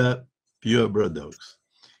were purebred dogs.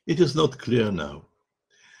 It is not clear now.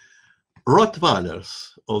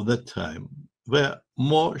 Rottweilers of that time were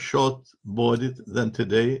more short-bodied than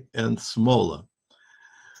today and smaller,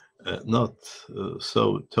 not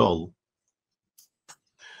so tall.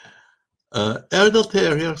 Elder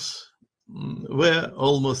terriers were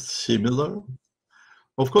almost similar,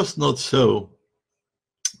 of course not so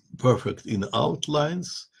perfect in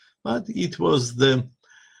outlines, but it was the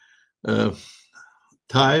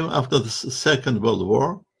time after the Second World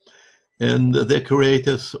War, and the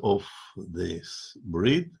creators of this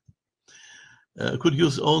breed could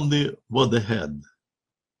use only what they had.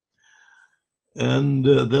 And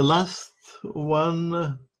the last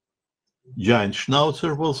one, giant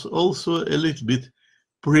schnauzer, was also a little bit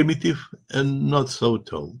primitive and not so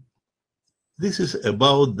tall. This is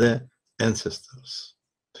about the ancestors.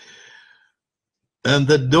 And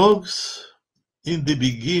the dogs in the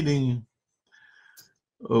beginning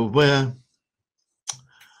were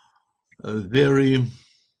very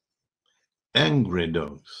angry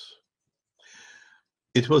dogs.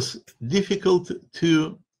 It was difficult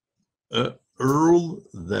to rule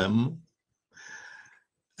them,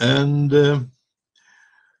 and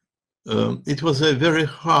it was a very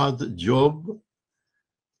hard job,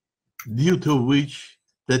 due to which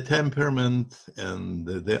the temperament and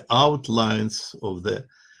the outlines of the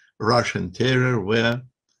Russian Terrier were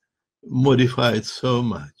modified so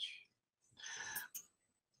much.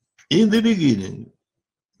 In the beginning,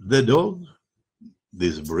 the dog,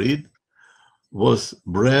 this breed, was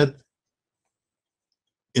bred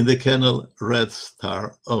in the kennel Red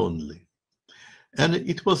Star only, and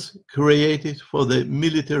it was created for the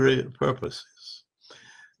military purposes.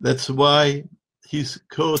 That's why his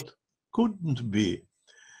coat couldn't be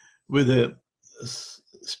with the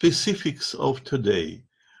specifics of today,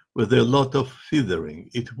 with a lot of feathering.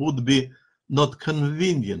 It would be not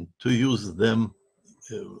convenient to use them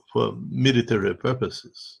for military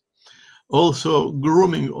purposes. Also,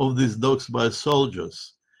 grooming of these dogs by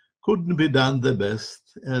soldiers couldn't be done the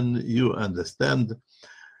best, and you understand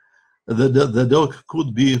that the dog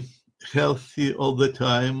could be healthy all the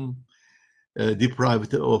time,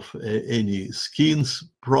 deprived of any skin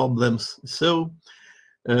problems. So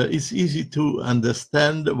it's easy to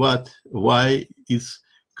understand why its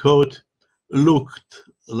coat looked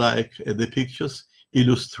like the pictures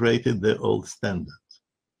illustrated the old standard.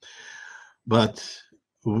 But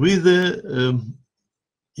with the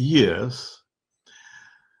years,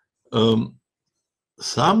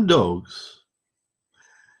 some dogs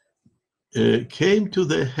came to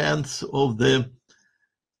the hands of the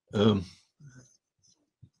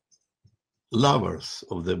lovers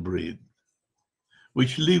of the breed,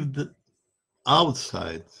 which lived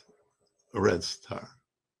outside Red Star.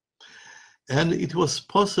 And it was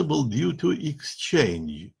possible due to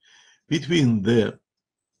exchange between the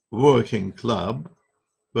working clubs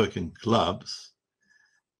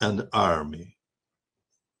and army.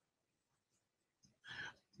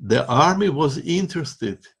 The army was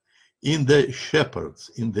interested in the shepherds,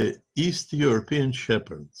 in the East European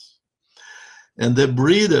shepherds. And the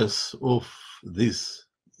breeders of these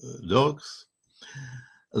dogs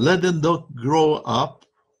let the dog grow up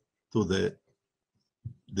to the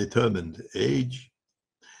determined age.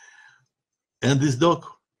 And this dog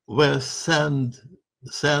were sent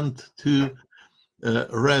to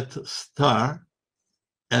Red Star,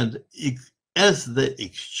 and as they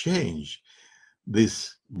exchange,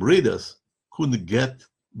 these breeders could get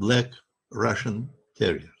black Russian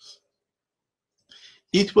terriers.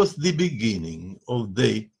 It was the beginning of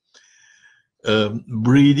the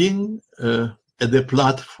breeding at the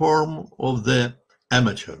platform of the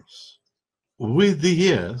amateurs, with the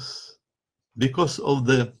years, because of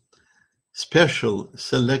the special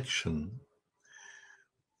selection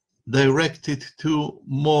directed to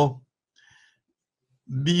more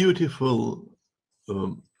beautiful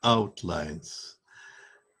outlines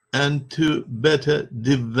and to better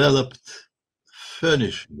developed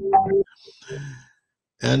furnishing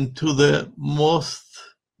and to the more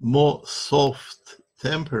soft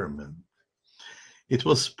temperament, it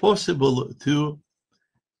was possible to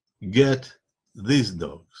get these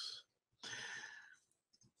dogs.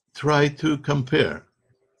 Try to compare.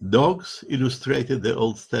 Dogs illustrated the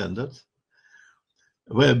old standard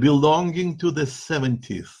were belonging to the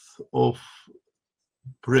 70th of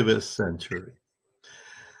previous century.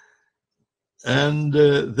 And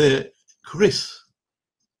the Chris,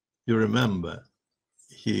 you remember,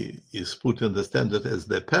 he is put in the standard as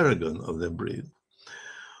the paragon of the breed,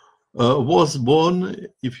 was born,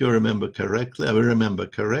 if you remember correctly, I remember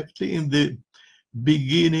correctly, in the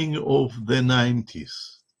beginning of the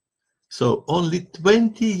 90s. So only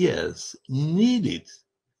 20 years needed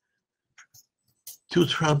to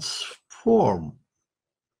transform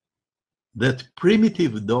that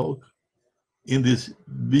primitive dog in this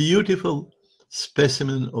beautiful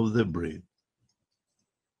specimen of the breed.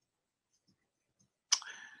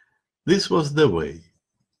 This was the way.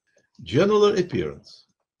 General appearance.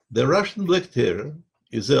 The Russian Black Terrier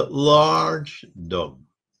is a large dog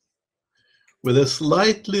with a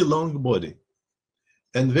slightly long body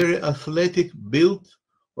and very athletic build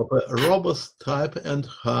of a robust type and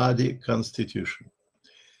hardy constitution.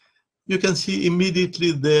 You can see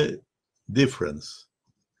immediately the difference.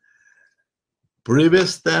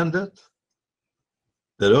 Previous standard,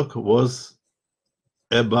 the dog was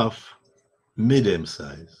above medium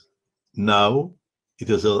size. Now it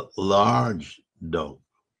is a large dog.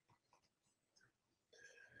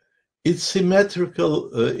 It is symmetrical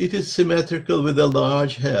with a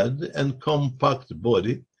large head and compact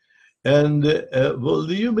body and a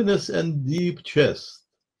voluminous and deep chest.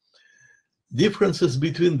 Differences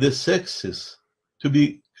between the sexes to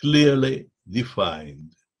be clearly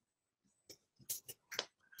defined.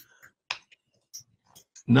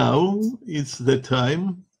 Now it's the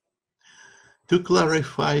time to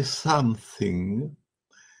clarify something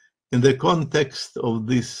in the context of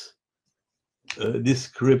this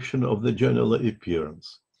description of the general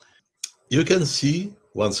appearance. You can see,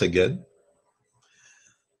 once again,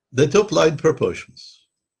 the top line proportions.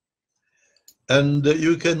 And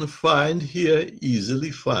you can find here,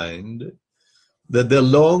 easily find, that the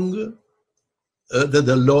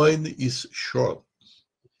loin is short.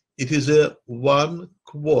 It is a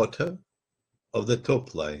 1/4 of the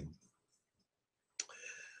top line.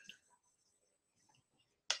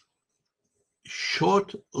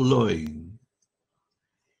 Short loin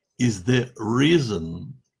is the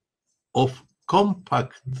reason of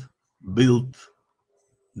compact built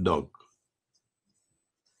dog.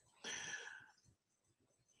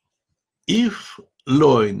 If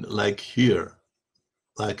loin, like here,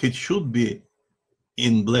 like it should be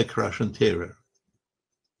in Black Russian Terrier,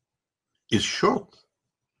 is short,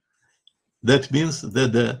 that means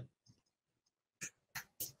that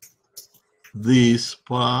this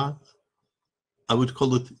part, I would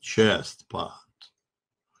call it chest part,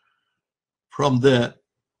 from the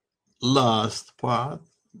last part,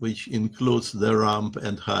 which includes the rump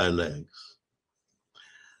and high legs,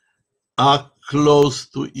 are close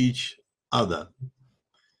to each other.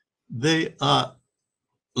 They are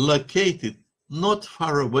located not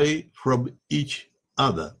far away from each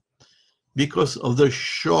other because of the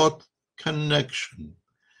short connection.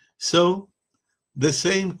 So the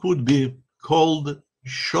same could be called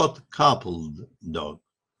short coupled dog.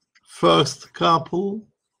 First couple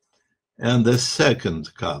and the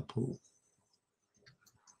second couple.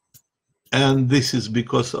 And this is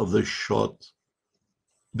because of the short.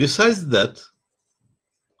 Besides that,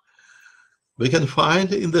 we can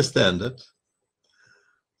find in the standard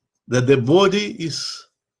that the body is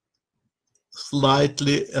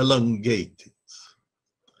slightly elongated.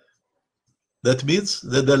 That means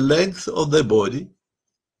that the length of the body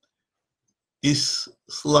is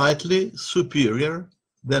slightly superior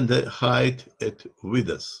than the height at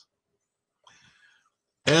withers.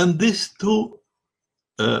 And these two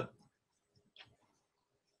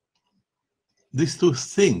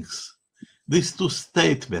things, these two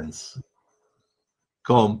statements,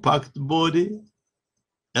 compact body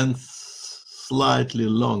and slightly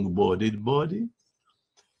long-bodied body,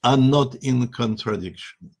 are not in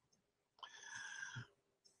contradiction.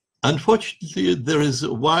 Unfortunately, there is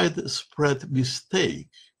a widespread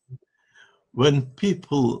mistake when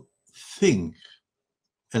people think,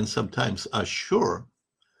 and sometimes are sure,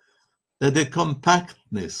 that the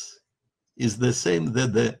compactness is the same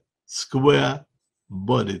as the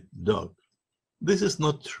square-bodied dog. This is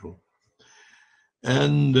not true.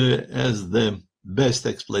 And as the best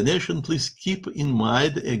explanation, please keep in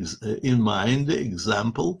mind the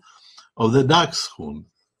example of the dachshund,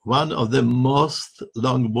 one of the most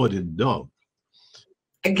long-bodied dogs.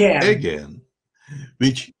 Again,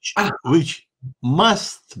 which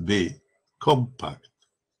must be compact.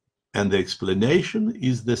 And the explanation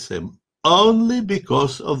is the same, only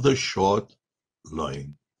because of the short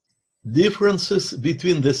loin. Differences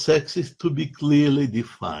between the sexes to be clearly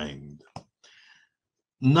defined.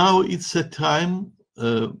 Now it's a time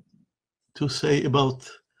to say about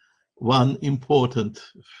one important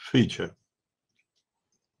feature.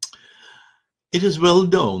 It is well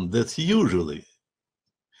known that usually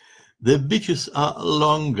the bitches are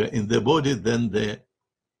longer in the body than the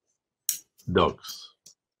dogs.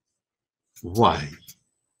 Why?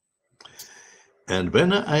 And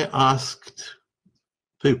when I asked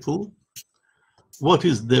people what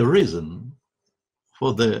is the reason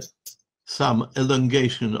for some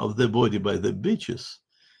elongation of the body by the bitches,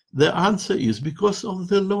 the answer is because of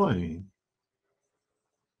the loin.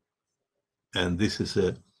 And this is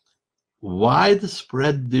a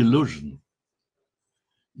widespread delusion,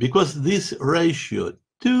 because this ratio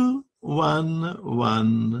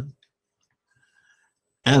 2:1:1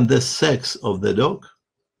 and the sex of the dog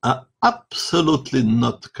are absolutely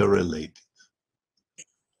not correlated.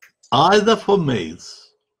 Either for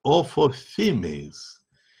males or for females,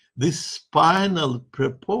 this spinal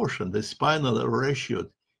proportion, the spinal ratio,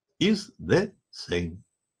 is the same,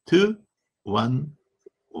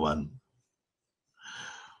 2:1:1.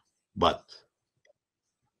 But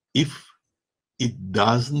if it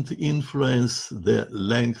doesn't influence the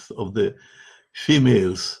length of the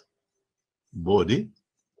female's body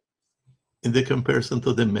in the comparison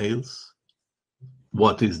to the males,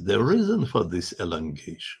 what is the reason for this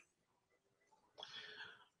elongation?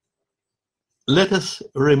 Let us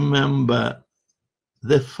remember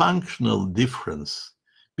the functional difference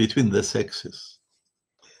between the sexes.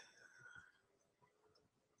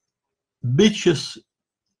 Bitches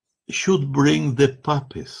should bring the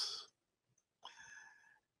puppies.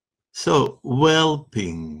 So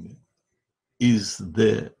whelping is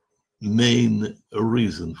the main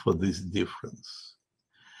reason for this difference.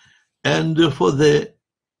 And for the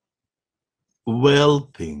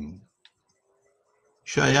whelping,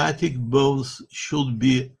 sciatic bones should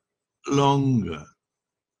be longer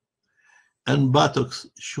and buttocks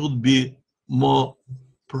should be more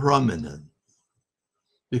prominent,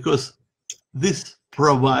 because this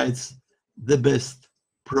provides the best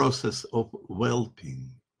process of whelping.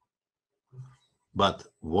 But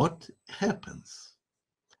what happens?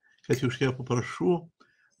 Катюш, я попрошу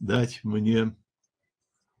дать мне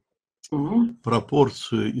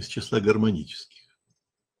пропорцию из числа гармонических.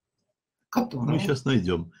 Мы сейчас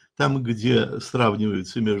найдем. Там, где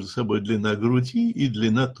сравниваются между собой длина груди и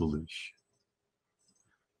длина туловища.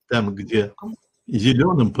 Там, где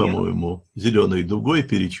зеленым, по-моему, зеленой дугой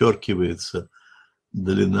перечеркивается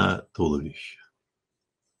длина туловища.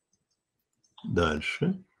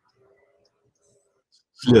 Дальше.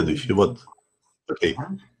 Следующий. Вот. Okay.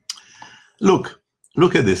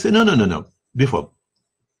 Look at this. No. Before.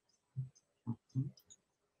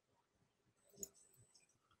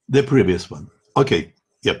 The previous one. Okay.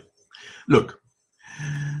 Yep. Look.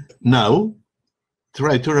 Now,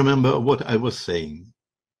 try to remember what I was saying.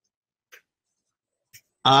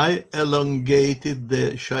 I elongated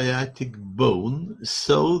the sciatic bone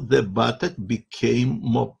so the buttock became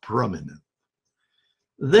more prominent.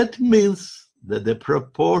 That means that the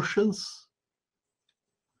proportions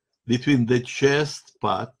between the chest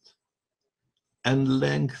part and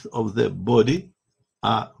length of the body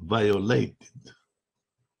are violated.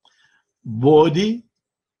 Body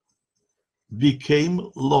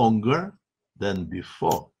became longer than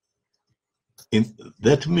before.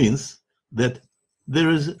 That means that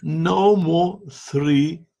there is no more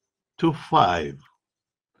 3 to 5.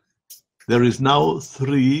 There is now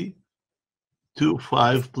 3 to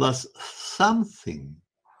 5 plus something,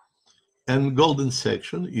 and golden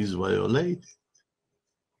section is violated.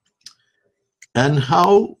 And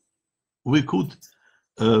how we could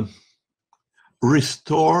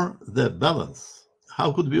restore the balance?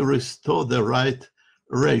 How could we restore the right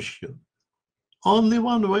ratio? Only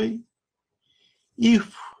one way.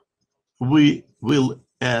 If we will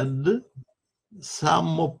add some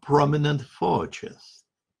more prominent forechest,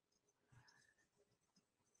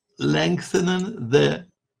 lengthening the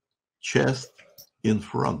chest in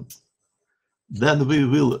front, then we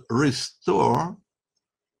will restore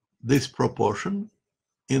this proportion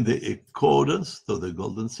in the accordance to the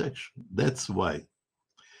golden section. That's why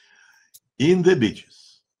in the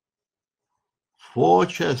bitches,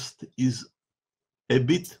 forechest is a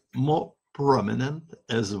bit more prominent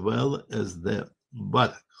as well as the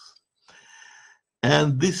buttocks.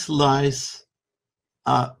 And these lies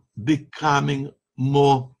are becoming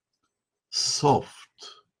more soft,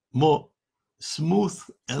 more smooth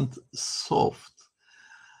and soft,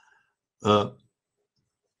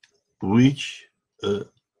 which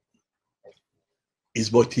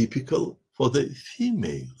is more typical for the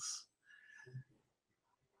females.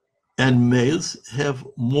 And males have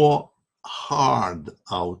more hard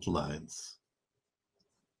outlines,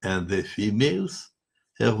 and the females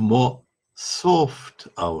have more soft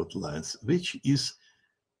outlines, which is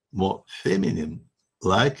more feminine,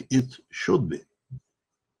 like it should be.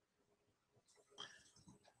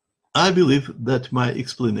 I believe that my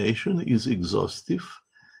explanation is exhaustive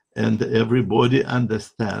and everybody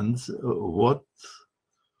understands what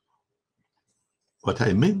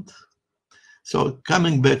I meant. So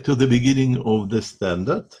coming back to the beginning of the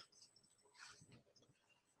standard,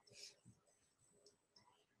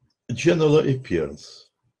 general appearance.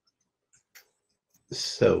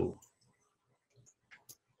 So,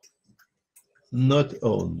 not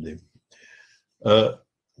only.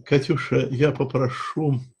 Катюша, я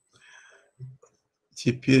попрошу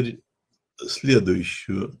теперь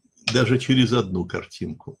следующую, даже через одну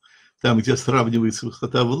картинку. Там, где сравнивается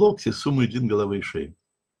высота в локте с суммой длин головы и шеи.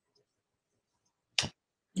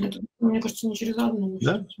 Это, мне кажется, не через одну.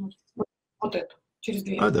 Да? Вот это, через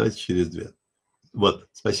две. Давайте через две. Вот,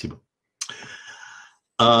 спасибо.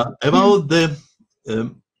 About the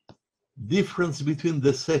difference between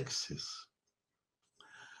the sexes.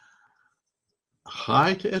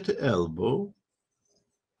 Height at elbow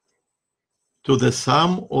to the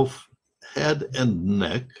sum of head and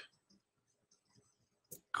neck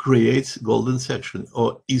creates golden section,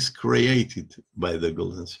 or is created by the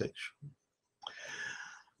golden section.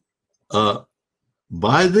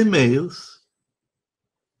 By the males,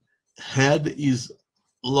 head is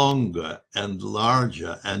longer and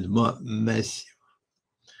larger and more massive.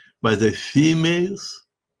 By the females,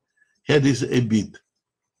 head is a bit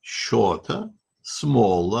shorter,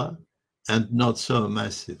 smaller, and not so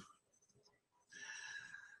massive.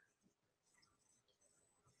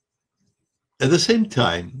 At the same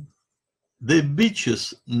time, the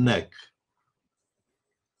bitch's neck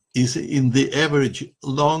is in the average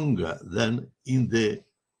longer than in the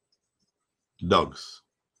dogs.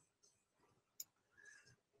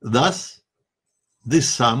 Thus, the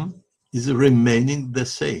sum is remaining the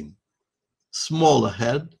same. Smaller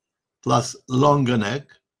head plus longer neck,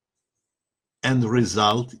 and the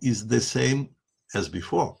result is the same as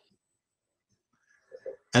before.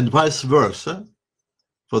 And vice versa,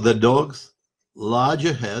 for the dogs,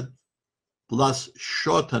 larger head plus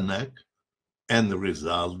shorter neck, and the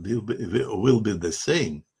result will be the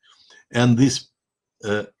same. And this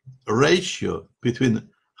ratio between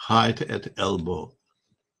height at elbow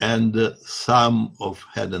and sum of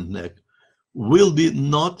head and neck will be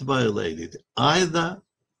not violated either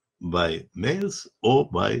by males or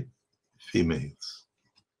by females.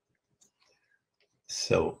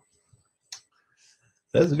 So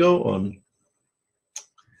let's go on.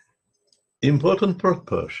 Important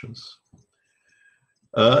proportions.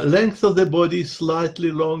 Length of the body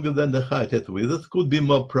slightly longer than the height at width could be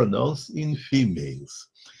more pronounced in females.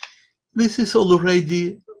 This is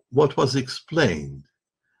already what was explained.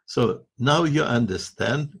 So now you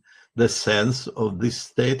understand the sense of this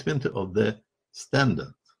statement of the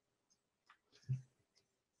standard.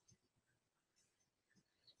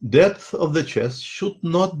 Depth of the chest should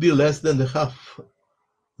not be less than half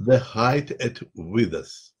the height at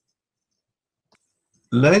width.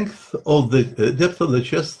 Length of the depth of the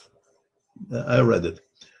chest, I read it.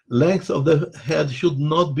 Length of the head should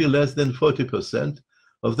not be less than 40%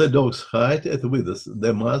 of the dog's height at width.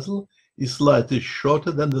 The muzzle is slightly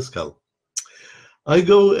shorter than the skull. I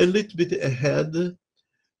go a little bit ahead to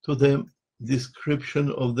the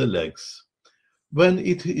description of the legs. When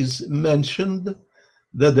it is mentioned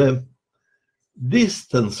that the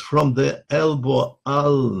distance from the elbow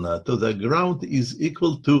ulna to the ground is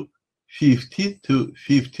equal to 50 to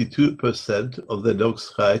 52% of the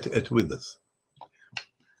dog's height at width.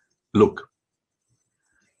 Look,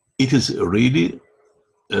 it is really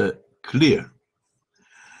clear,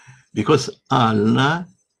 because ulna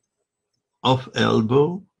of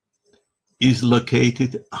elbow is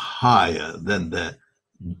located higher than the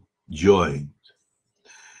joint,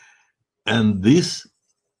 and this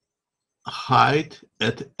height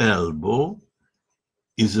at elbow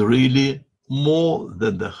is really more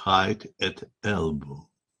than the height at elbow.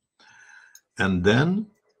 And then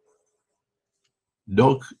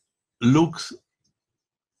dog looks,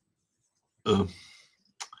 no,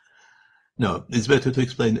 it's better to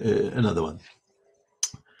explain another one.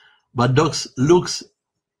 But dogs looks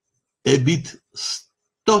a bit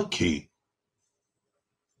stocky.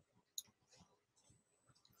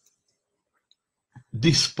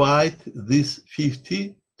 Despite this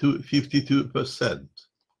 50 to 52%.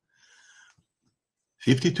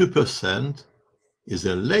 52% is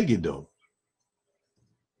a leggy dog.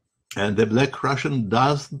 And the Black Russian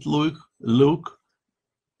doesn't look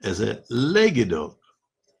as a leggy dog.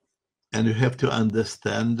 And you have to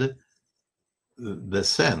understand the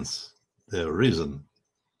sense, the reason.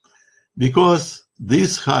 Because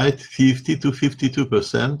this height, 50 to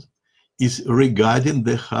 52%, is regarding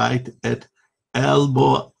the height at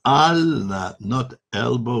elbow ulna, not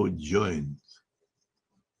elbow joint.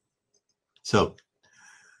 So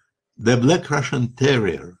the Black Russian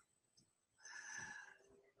Terrier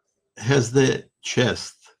has the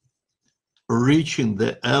chest reaching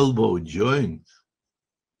the elbow joint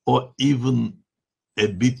or even a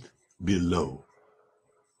bit below.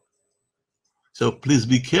 So please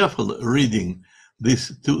be careful reading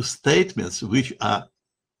these two statements, which are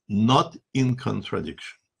not in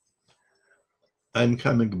contradiction. I'm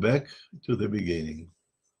coming back to the beginning.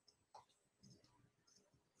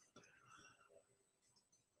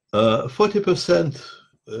 40%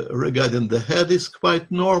 regarding the head is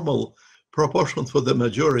quite normal proportion for the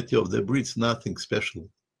majority of the breeds, nothing special.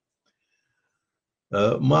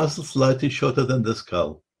 Muzzle slightly shorter than the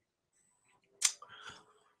skull.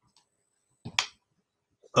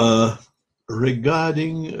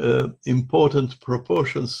 Regarding important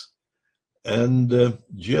proportions and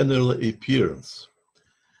general appearance,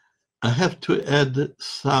 I have to add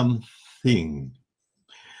something.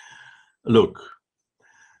 Look,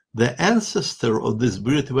 the ancestor of this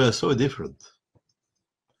breed were so different.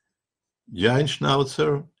 Giant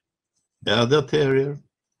Schnauzer, Elder Terrier,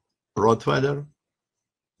 Rottweiler,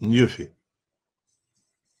 Newfie.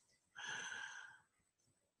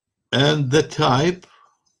 And the type,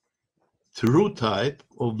 true type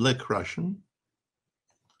of Black Russian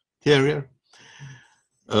Terrier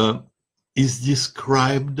is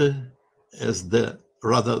described as the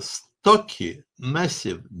rather stocky,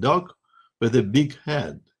 massive dog with a big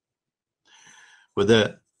head. With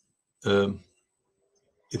a,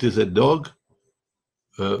 it is a dog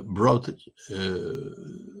broad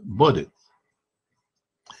bodied.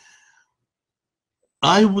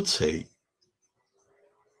 I would say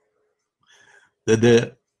that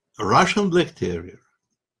the Russian Black Terrier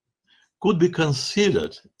could be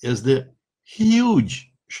considered as the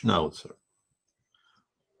huge Schnauzer,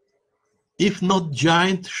 if not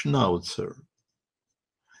giant Schnauzer.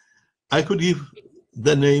 I could give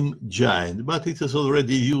the name giant, but it is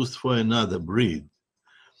already used for another breed.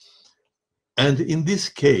 And in this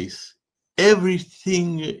case,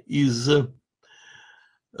 everything is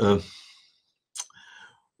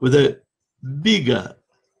with a bigger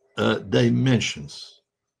dimensions,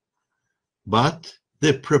 but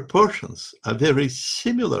the proportions are very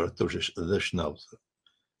similar to the Schnauzer.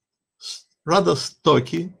 Rather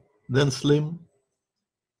stocky than slim,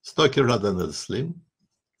 stocky rather than slim.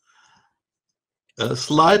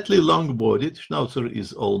 Slightly long-bodied, Schnauzer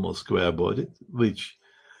is almost square-bodied, which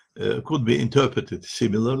could be interpreted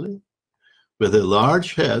similarly, with a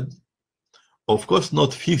large head, of course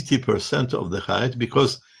not 50% of the height,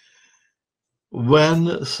 because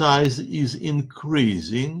when size is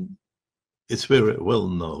increasing, it's very well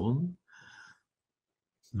known,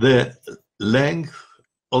 the length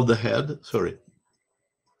of the head,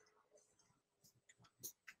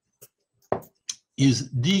 is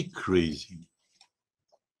decreasing.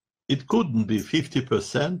 It couldn't be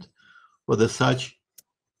 50% for such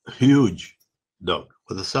huge dog,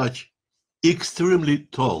 for such extremely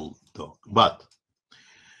tall dog. But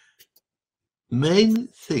main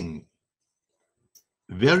thing,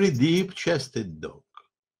 very deep-chested dog,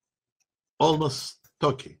 almost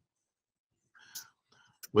stocky,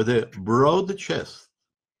 with a broad chest,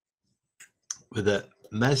 with a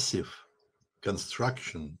massive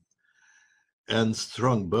construction and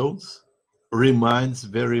strong bones, reminds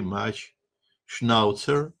very much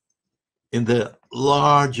Schnauzer in the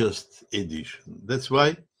largest edition. That's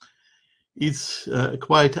why it's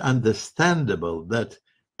quite understandable that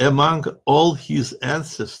among all his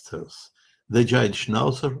ancestors, the giant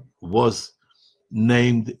Schnauzer was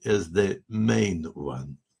named as the main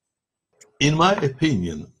one. In my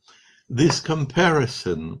opinion, this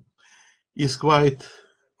comparison is quite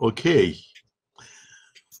okay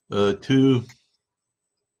to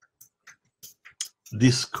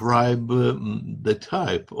describe the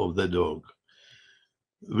type of the dog.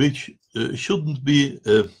 which shouldn't be,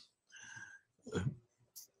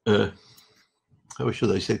 how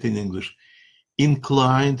should I say it in English,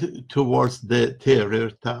 inclined towards the terrier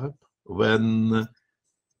type when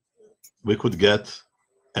we could get,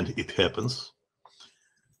 and it happens,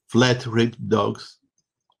 flat-ribbed dogs,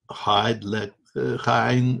 high-legged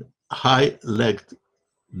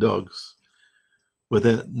dogs with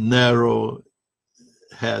a narrow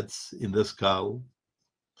heads in the skull,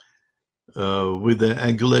 with the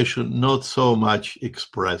angulation not so much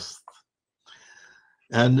expressed.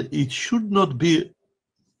 And it should not be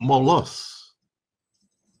molosse.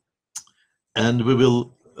 And we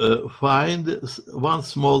will find one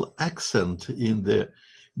small accent in the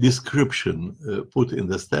description put in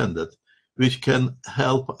the standard, which can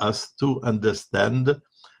help us to understand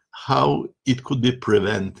how it could be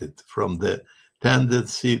prevented from the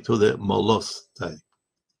tendency to the molosse type.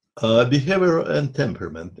 Behavior and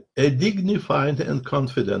temperament. A dignified and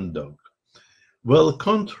confident dog, well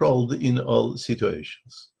controlled in all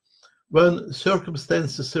situations. When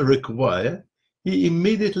circumstances require, he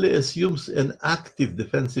immediately assumes an active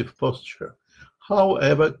defensive posture,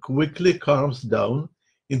 however quickly calms down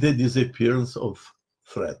in the disappearance of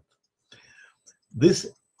threat. This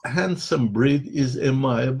handsome breed is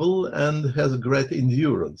amiable and has great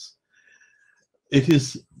endurance. It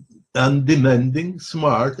is undemanding,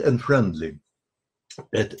 smart, and friendly.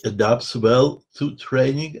 It adapts well to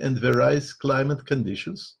training and various climate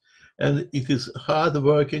conditions, and it is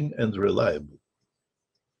hardworking and reliable.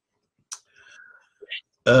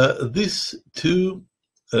 These two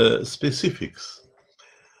specifics,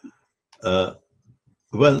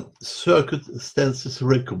 when circumstances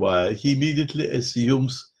require, he immediately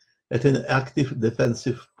assumes an active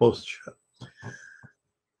defensive posture,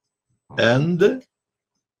 and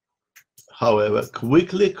however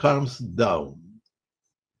quickly calms down.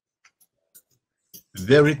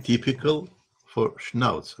 Very typical for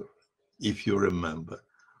Schnauzer, if you remember.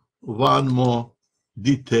 One more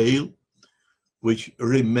detail which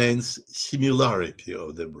remains similarity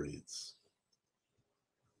of the breeds.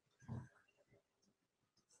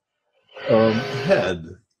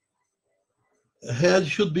 Head. Head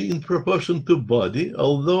should be in proportion to body,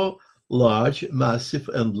 although large, massive,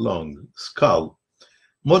 and long. Skull.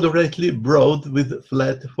 Moderately broad with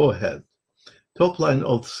flat forehead. Top line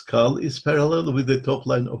of skull is parallel with the top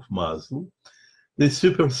line of muzzle. The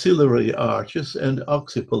superciliary arches and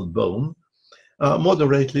occipital bone are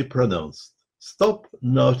moderately pronounced. Stop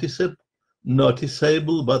noticeable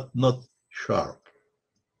but not sharp.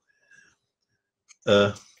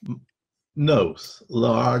 Nose,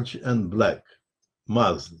 large and black.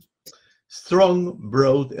 Muzzle, strong,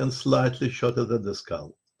 broad, and slightly shorter than the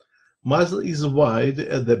skull. Muzzle is wide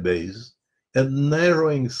at the base and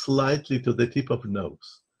narrowing slightly to the tip of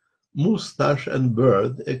nose. Moustache and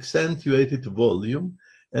beard accentuated volume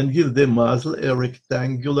and give the muzzle a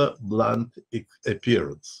rectangular, blunt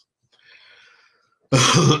appearance.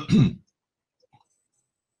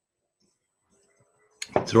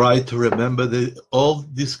 Try to remember the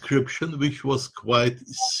old description, which was quite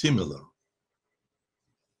similar.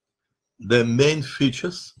 The main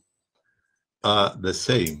features are the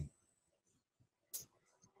same.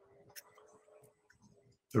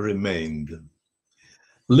 Remained.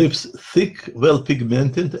 Lips thick, well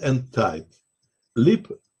pigmented and tight. Lip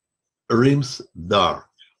rims dark.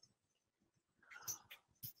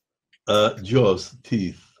 Jaws,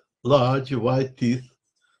 teeth. Large white teeth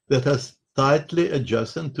that are tightly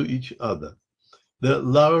adjacent to each other. The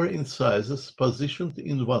lower incisors positioned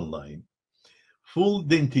in one line. Full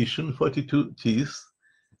dentition, 42 teeth.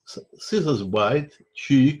 Scissors white,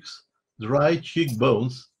 cheeks, dry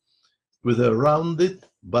cheekbones with a rounded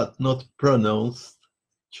but not pronounced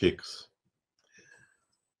cheeks.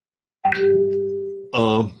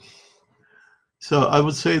 So I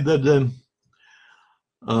would say that the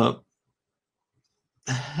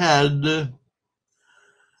head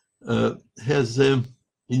has,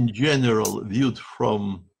 in general, viewed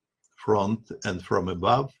from front and from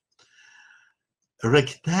above, a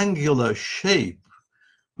rectangular shape,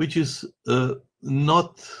 which is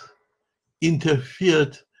not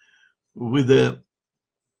interfered with the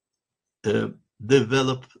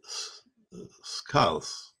developed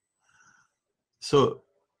skulls. So,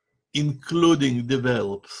 including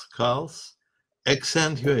developed skulls,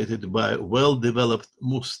 accentuated by well-developed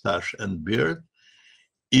moustache and beard,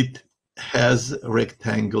 it has a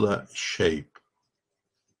rectangular shape.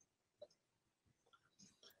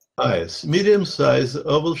 Eyes, medium-sized,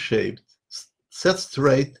 oval-shaped, set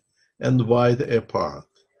straight and wide apart.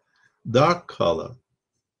 Dark color,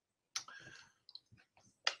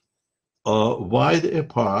 wide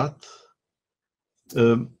apart,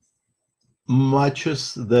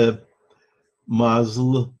 matches the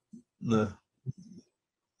muzzle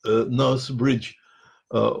nose bridge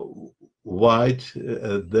white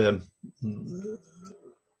at the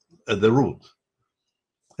root,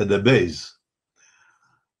 at the base.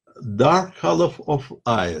 Dark color of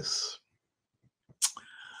eyes.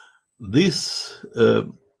 This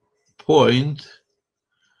point,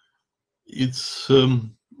 it's a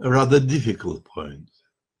rather difficult point.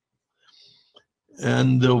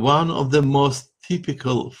 And one of the most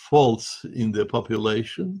typical faults in the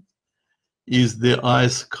population is the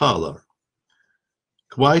eyes color.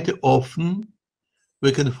 Quite often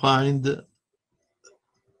we can find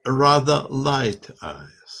rather light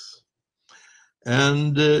eyes.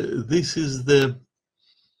 And this is the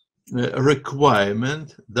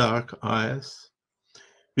requirement, dark eyes,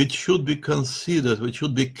 which should be considered, which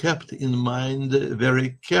should be kept in mind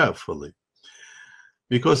very carefully.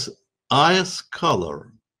 Because eyes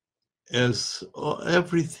color, as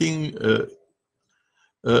everything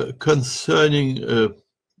concerning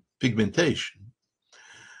pigmentation,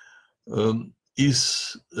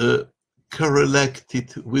 is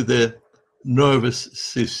correlated with the nervous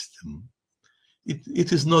system.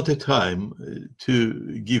 It is not a time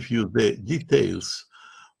to give you the details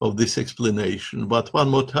of this explanation, but one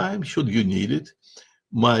more time, should you need it,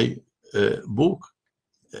 my book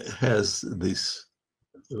has this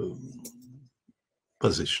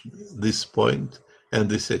position, this point, and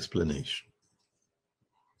this explanation.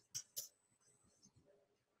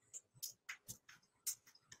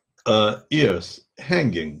 Ears,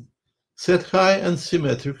 hanging, set high and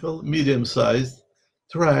symmetrical, medium-sized,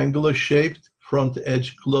 triangular-shaped, front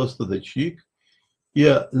edge close to the cheek.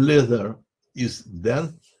 Ear leather is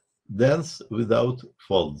dense without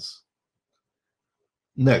folds.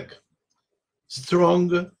 Neck,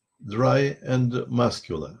 strong, dry, and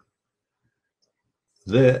muscular.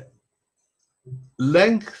 The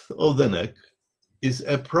length of the neck is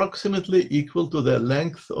approximately equal to the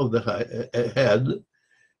length of the head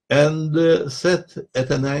and set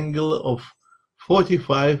at an angle of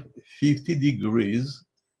 45-50 degrees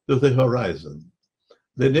to the horizon.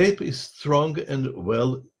 The nape is strong and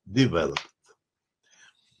well developed.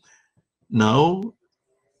 Now,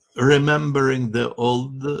 remembering the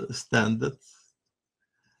old standards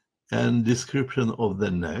and description of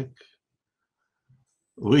the neck,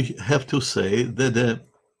 we have to say that the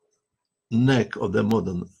neck of the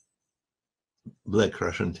modern Black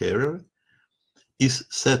Russian Terrier is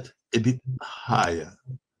set a bit higher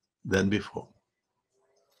than before.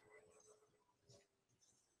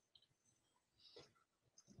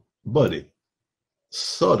 Body,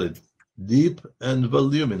 solid, deep, and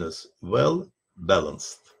voluminous, well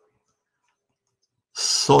balanced.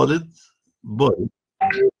 Solid body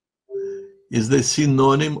is the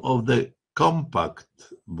synonym of the compact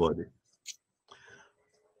body.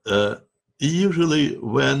 Usually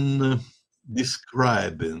when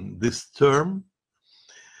describing this term,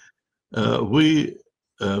 we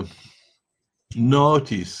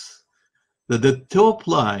notice that the top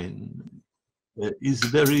line is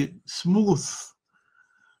very smooth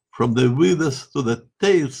from the withers to the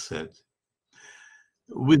tail set,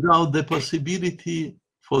 without the possibility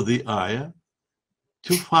for the eye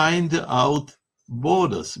to find out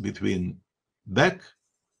borders between back,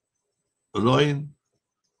 loin,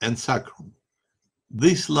 and sacrum.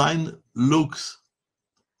 This line looks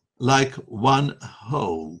like one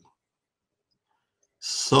whole.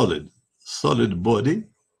 Solid body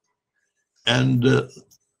and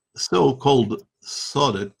so-called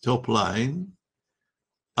solid top line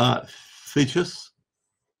features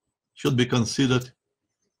should be considered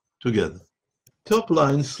together. Top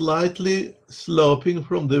line slightly sloping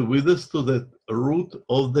from the withers to the root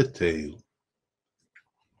of the tail.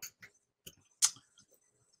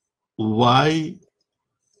 Why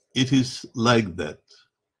it is like that?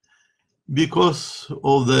 Because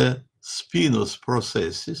of the spinous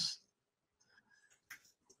processes,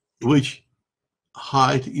 which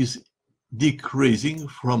height is decreasing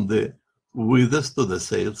from the withers to the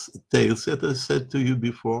tail set, as I said to you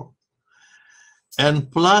before.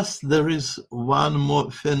 And plus there is one more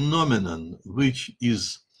phenomenon, which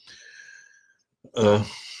is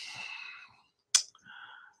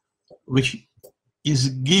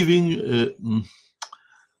giving,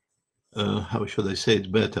 how should I say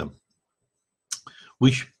it better,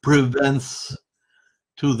 which prevents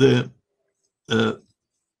to the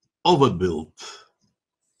overbuilt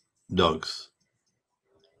dogs,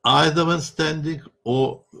 either when standing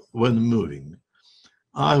or when moving.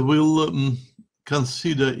 I will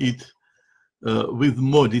consider it with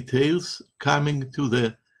more details coming to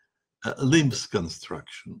the limbs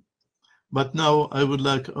construction. But now I would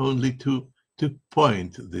like only to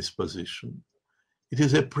point this position. It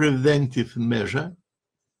is a preventive measure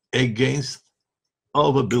against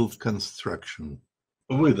overbuilt construction.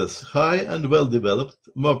 Withers, high and well developed,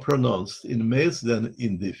 more pronounced in males than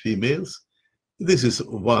in the females. This is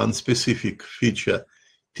one specific feature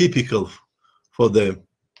typical for the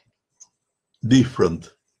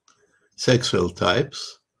different sexual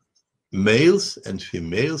types, males and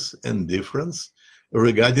females, and difference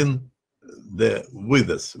regarding the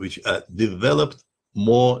withers, which are developed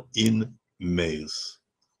more in males.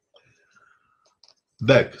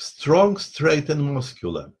 Back, strong, straight, and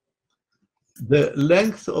muscular. The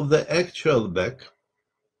length of the actual back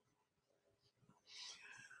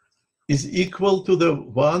is equal to the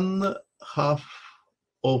 1/2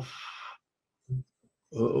 of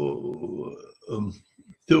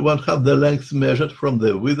the length measured from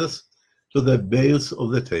the withers to the base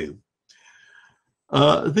of the tail.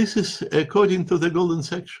 This is according to the golden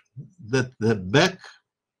section, that the back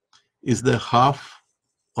is the half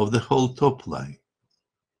of the whole top line.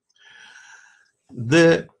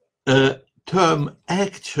 The term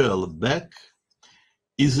actual back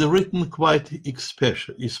is written quite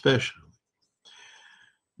especially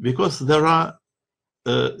because there are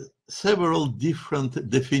several different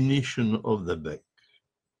definitions of the back.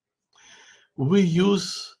 We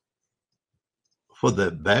use for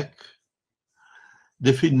the back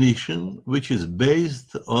definition which is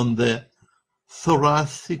based on the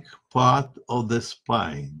thoracic part of the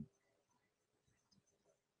spine,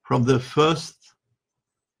 from the first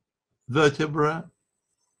vertebra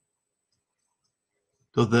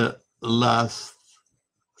to the last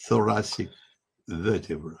thoracic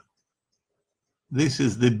vertebra. This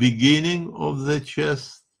is the beginning of the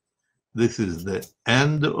chest. This is the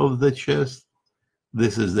end of the chest.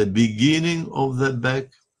 This is the beginning of the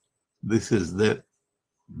back. This is the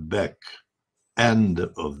back end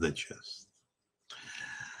of the chest.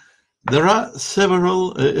 There are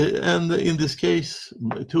several, and in this case,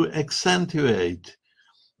 to accentuate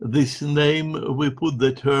this name, we put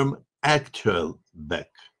the term actual back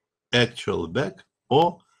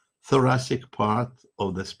or thoracic part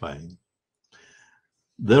of the spine.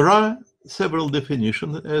 There are several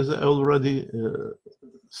definitions, as I already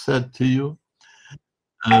said to you.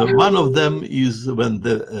 One of them is when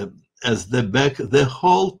as the back, the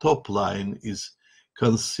whole top line is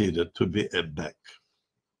considered to be a back.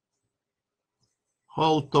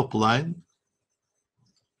 Whole top line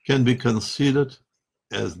can be considered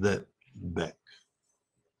as the back.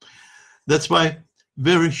 That's why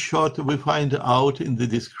very short we find out in the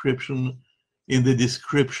description, in the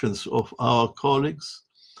descriptions of our colleagues,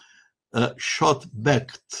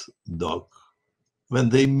 short-backed dog, when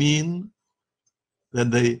they mean that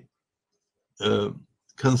they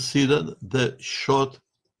consider the short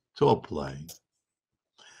top line.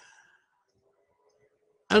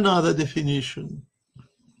 Another definition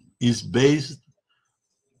is based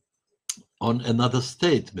on another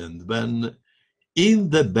statement, when in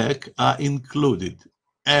the back are included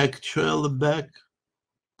actual back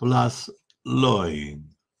plus loin.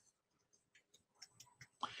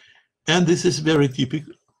 And this is very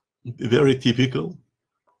typical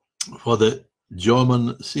for the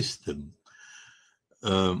German system,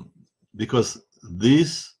 because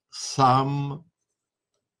this sum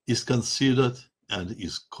is considered and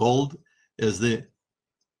is called as the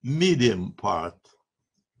medium part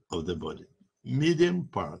of the body. Medium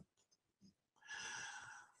part.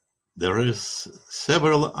 There is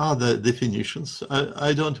several other definitions.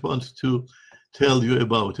 I don't want to tell you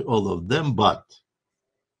about all of them, but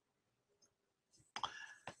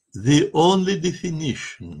the only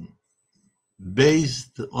definition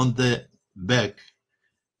based on the back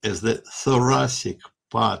as the thoracic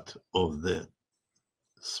part of the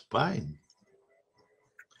spine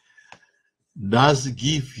does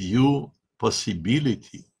give you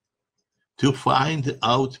possibility to find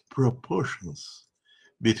out proportions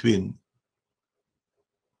between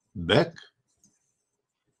back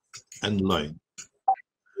and loin.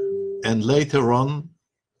 And later on,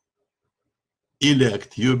 iliac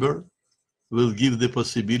tuber will give the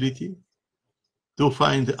possibility to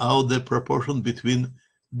find out the proportion between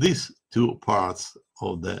these two parts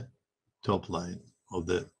of the top line of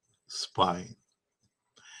the spine.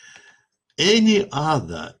 Any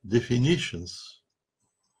other definitions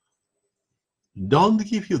don't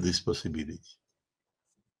give you this possibility.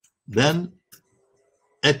 Then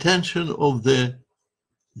attention of the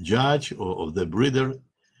judge or of the breeder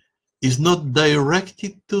is not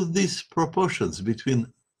directed to these proportions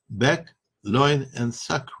between back, loin, and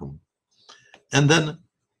sacrum. And then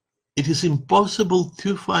it is impossible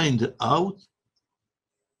to find out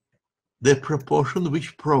the proportion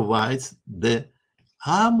which provides the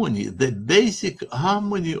harmony, the basic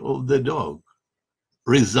harmony of the dog,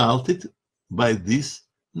 resulted by these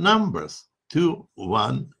numbers, 2,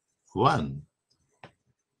 1, 1.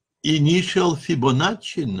 Initial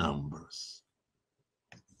Fibonacci numbers.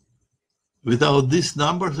 Without these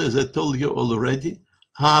numbers, as I told you already,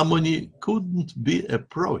 harmony couldn't be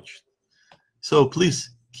approached. So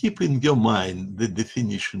please keep in your mind the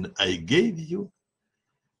definition I gave you,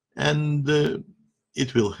 and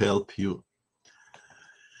it will help you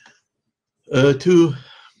to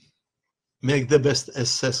make the best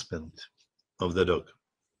assessment of the dog.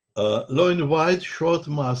 Loin wide, short,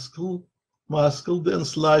 muscled and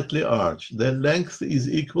slightly arched. The length is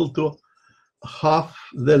equal to half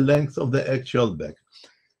the length of the actual back.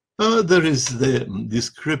 There is the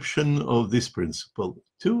description of this principle,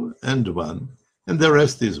 2 and 1, and the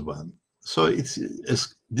rest is 1. So it's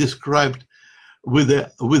described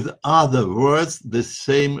with other words, the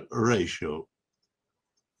same ratio.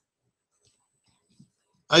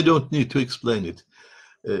 I don't need to explain it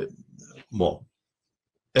more.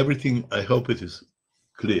 Everything, I hope it is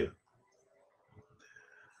clear.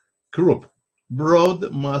 Croup, broad,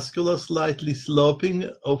 muscular, slightly sloping,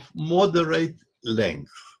 of moderate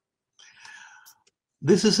length.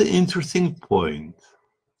 This is an interesting point.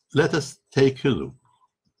 Let us take a look.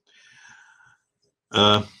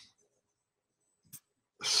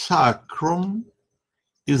 Sacrum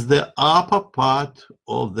is the upper part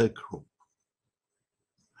of the croup.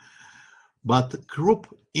 But croup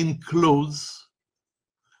includes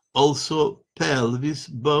also pelvis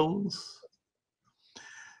bones,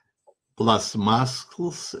 plus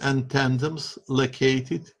muscles and tendons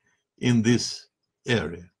located in this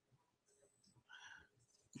area.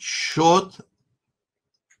 Short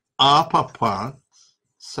upper part,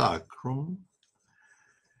 sacrum,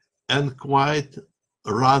 and quite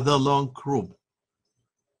rather long croup.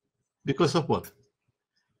 Because of what?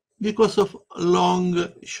 Because of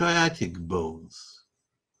long sciatic bones.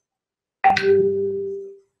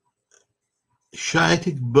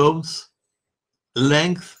 Sciatic bones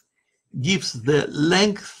length gives the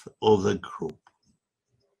length of the croup.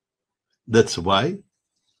 That's why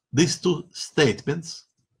these two statements,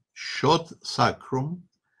 short sacrum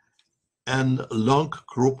and long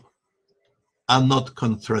croup, are not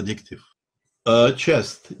contradictory.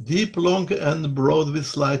 Chest, deep, long, and broad with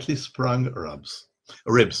slightly sprung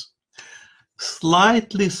ribs.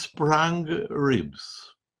 Slightly sprung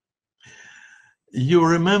ribs. You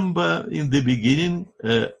remember in the beginning,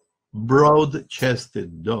 a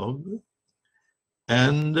broad-chested dog,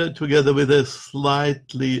 and together with a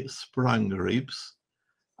slightly sprung ribs,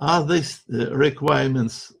 are these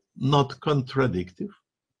requirements not contradictory?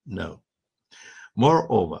 No.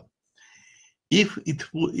 Moreover, if it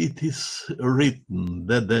is written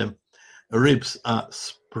that the ribs are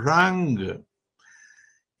sprung,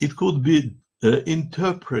 it could be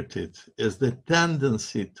interpreted as the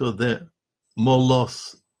tendency to the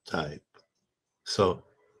molosse type. So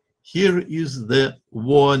here is the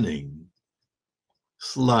warning,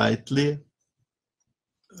 slightly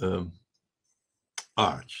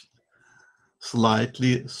arched,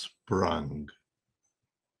 slightly sprung.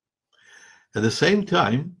 At the same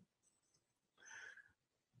time,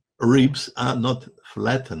 ribs are not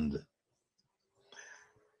flattened,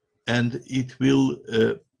 and it will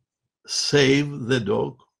save the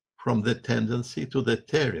dog from the tendency to the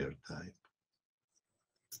terrier type.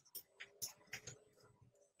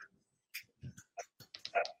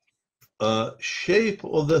 Shape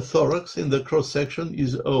of the thorax in the cross-section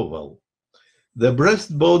is oval. The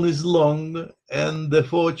breastbone is long, and the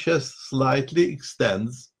forechest slightly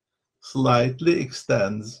extends.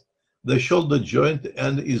 The shoulder joint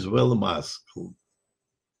and is well muscled.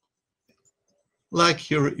 Like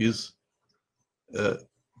here is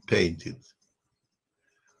painted.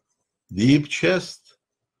 Deep chest,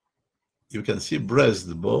 you can see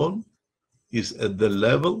breastbone is at the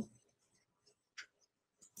level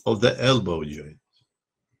of the elbow joint.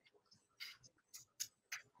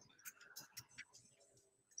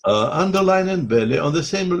 Underline and belly on the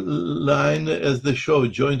same line as the show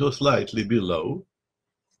joint or slightly below.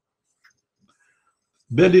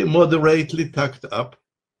 Belly moderately tucked up.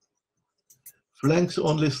 Flanks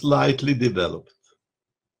only slightly developed.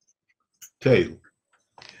 Tail.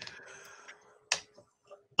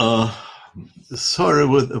 Sorry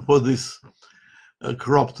for this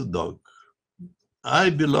cropped dog. I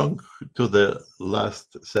belong to the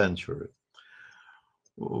last century,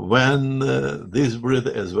 when this breed,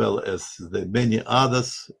 as well as the many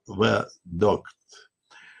others, were docked.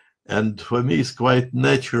 And for me, it's quite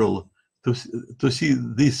natural to see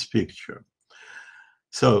this picture.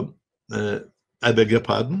 So I beg your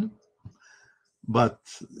pardon, but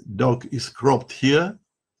dog is cropped here.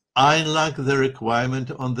 I lack the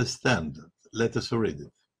requirement on the standard. Let us read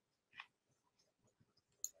it.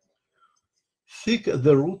 Thick at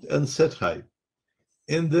the root and set high.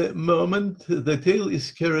 In the moment, the tail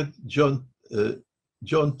is carried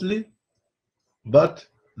gently, but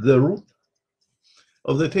the root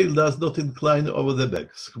of the tail does not incline over the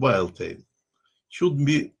back. Squirrel tail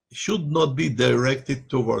should not be directed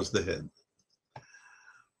towards the head.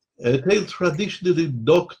 A tail traditionally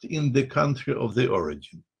docked in the country of the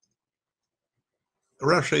origin.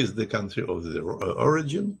 Russia is the country of the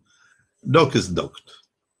origin. Dock is docked.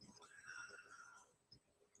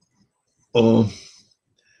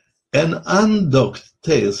 An undocked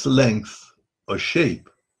tail's length or shape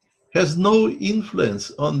has no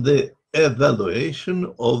influence on the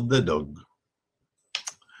evaluation of the dog.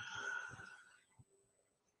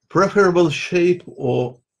 Preferable shape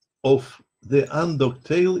of the undocked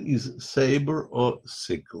tail is saber or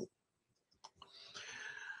sickle.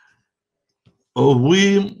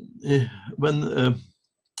 When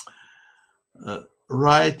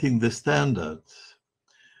writing the standard,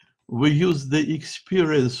 we use the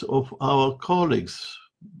experience of our colleagues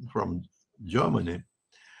from Germany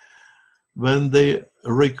when they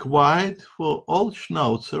required for all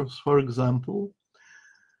schnauzers, for example,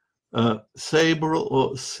 saber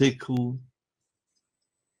or sickle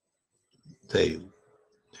tail.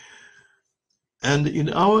 And in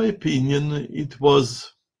our opinion, it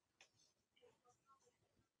was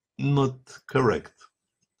not correct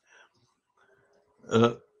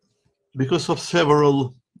because of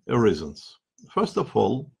several reasons. First of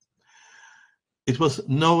all, it was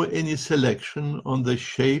no any selection on the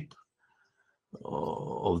shape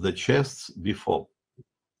of the chests before.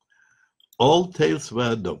 All tails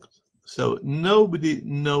were docked, so nobody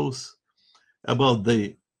knows about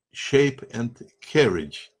the shape and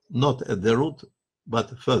carriage, not at the root,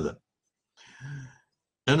 but further.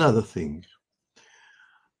 Another thing,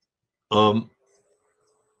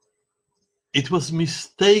 it was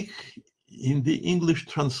mistake in the English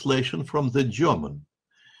translation from the German,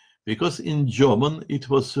 because in German it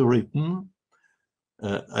was written,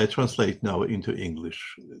 I translate now into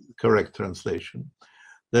English, correct translation,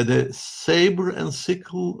 that the saber and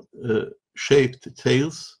sickle shaped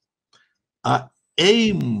tails are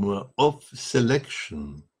aim of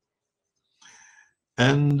selection.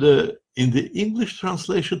 And in the English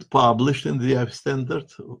translation published in the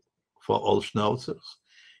standard for all schnauzers,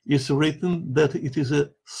 is written that it is a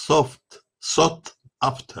sought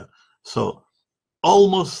after, so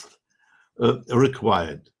almost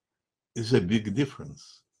required. Is a big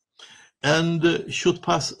difference, and should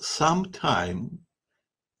pass some time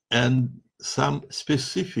and some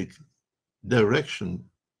specific direction,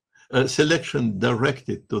 selection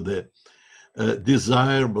directed to the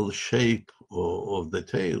desirable shape of the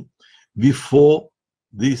tail before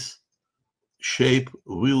this shape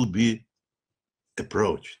will be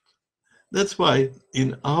approached. That's why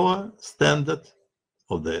in our standard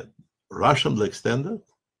of the Russian Black Standard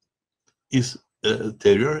is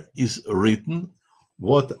terrier is written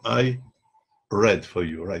what I read for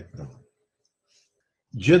you right now.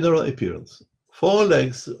 General appearance. Four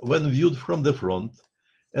legs when viewed from the front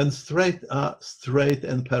and straight are straight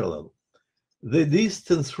and parallel. The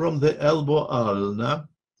distance from the elbow ulna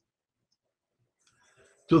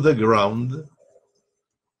to the ground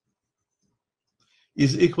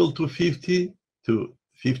is equal to 50 to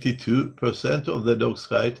 52% of the dog's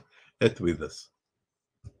height at withers.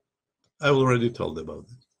 I already told about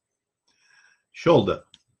it. Shoulder.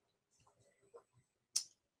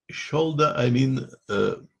 Shoulder, I mean,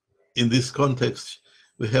 in this context,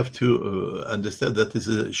 we have to understand that this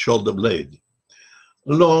is a shoulder blade.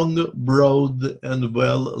 Long, broad, and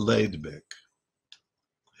well laid back.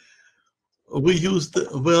 We used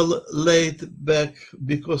well laid back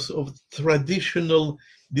because of traditional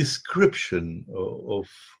description of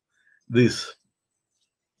this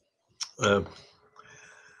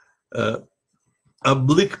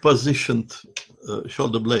oblique positioned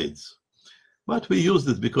shoulder blades, but we used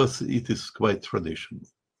it because it is quite traditional.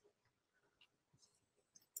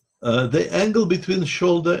 The angle between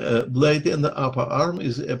shoulder blade and the upper arm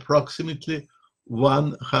is approximately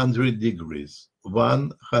 100 degrees.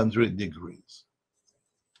 100 degrees.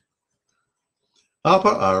 Upper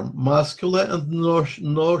arm muscular and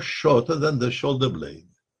no shorter than the shoulder blade.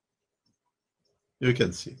 You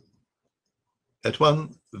can see. At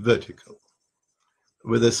one vertical,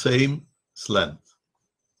 with the same slant,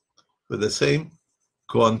 with the same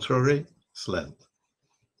contrary slant.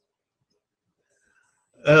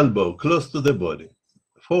 Elbow close to the body.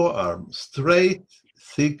 Forearm straight,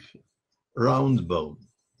 thick, round bone.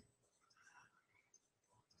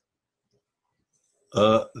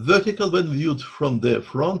 Vertical when viewed from the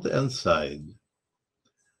front and side.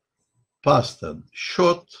 Pastern,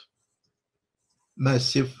 short,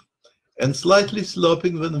 massive, and slightly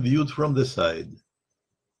sloping when viewed from the side.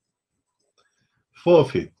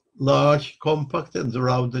 Forefeet, large, compact, and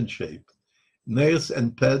round in shape. Nails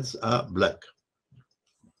and pads are black.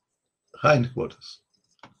 Hindquarters.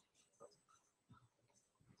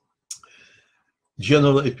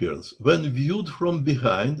 General appearance. When viewed from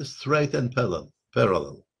behind, straight and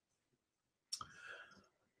parallel.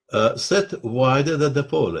 Set wider than the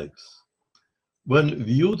forelegs. When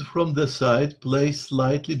viewed from the side, placed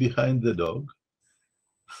slightly behind the dog.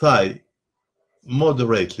 Thigh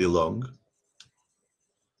moderately long.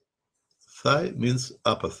 Thigh means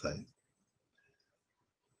upper thigh.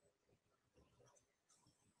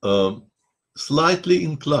 Slightly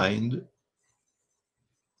inclined,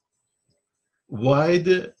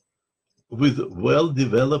 wide with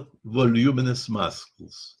well-developed voluminous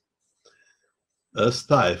muscles.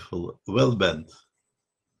 Stifle, well bent.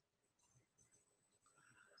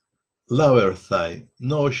 Lower thigh,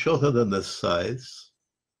 no shorter than the sides.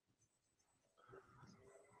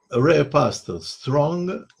 Rear pastern,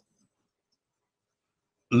 strong,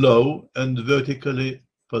 low, and vertically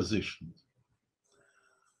positioned.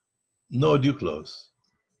 No dew claws.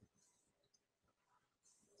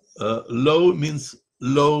 Low means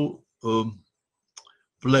low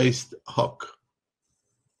placed hock.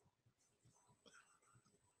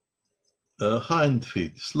 Hind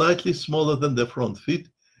feet, slightly smaller than the front feet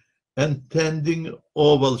and tending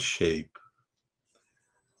oval shape.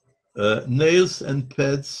 Nails and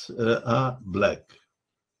pads are black.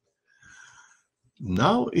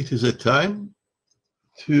 Now it is a time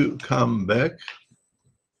to come back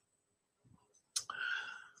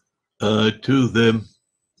to the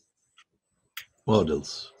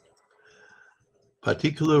models,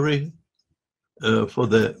 particularly for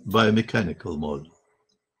the biomechanical model.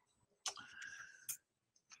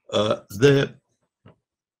 The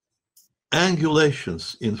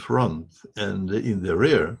angulations in front and in the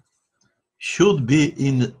rear should be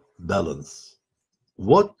in balance.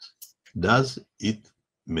 What does it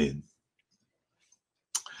mean?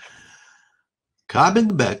 Coming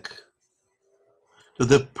back to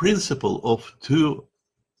the principle of two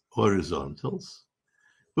horizontals,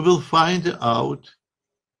 we will find out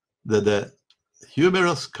that the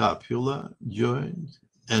humeroscapular joint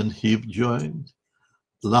and hip joint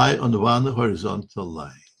lie on one horizontal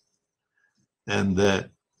line, and the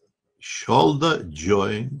shoulder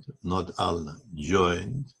joint, not ulna,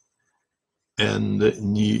 joint, and the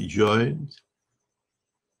knee joint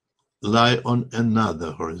lie on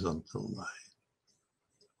another horizontal line.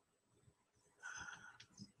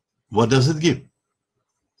 What does it give?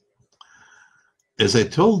 As I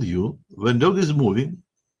told you, when dog is moving,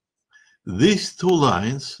 these two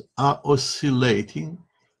lines are oscillating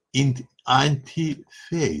in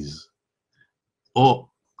anti-phase or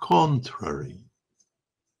contrary.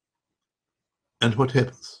 And what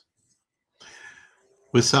happens?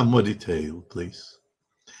 With some more detail, please.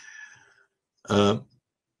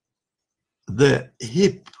 The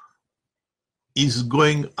hip is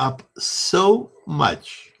going up so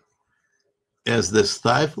much as the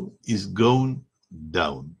stifle is going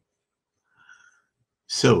down.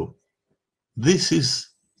 So this is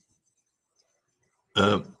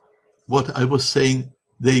what I was saying,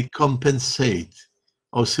 they compensate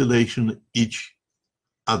oscillation each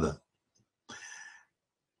other.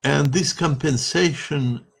 And this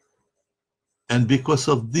compensation, and because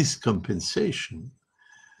of this compensation,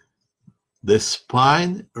 the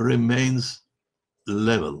spine remains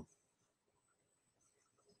level.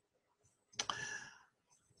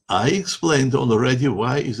 I explained already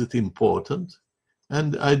why is it important,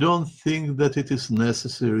 and I don't think that it is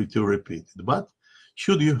necessary to repeat it. But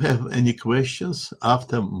should you have any questions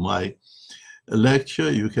after my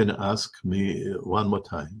lecture, you can ask me one more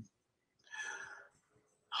time.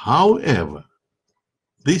 However,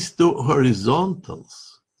 these two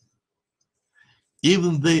horizontals,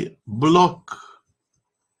 even they block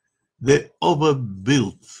the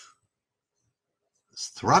overbuilt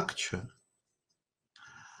structure,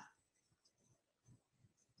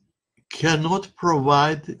 cannot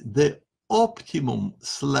provide the optimum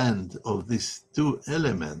slant of these two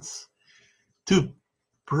elements to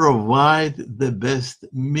provide the best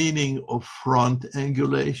meaning of front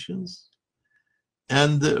angulations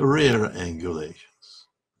and the rear angulations.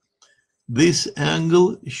 This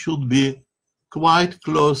angle should be quite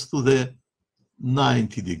close to the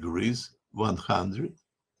 90 degrees, 100.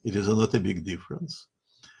 It is not a big difference.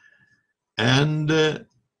 And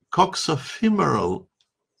coxofemoral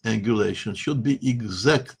angulation should be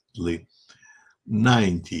exactly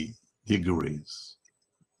 90 degrees.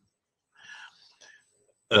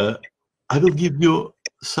 I will give you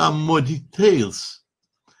some more details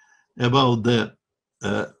about the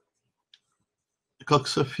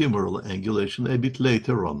coxofemoral angulation a bit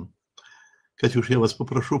later on. Катюш, я вас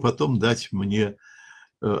попрошу потом дать мне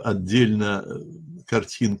отдельно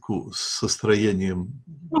картинку со строением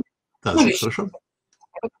таза, хорошо?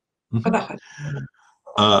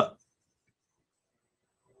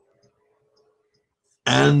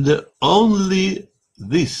 And only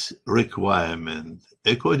this requirement,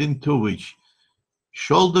 according to which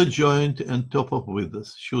shoulder joint and top of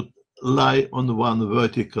withers should lie on one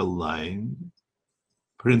vertical line,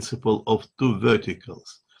 principle of two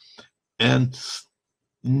verticals, and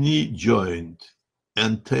knee joint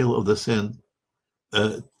and tail of the same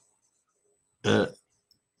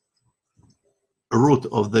root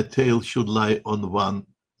of the tail should lie on one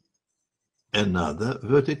another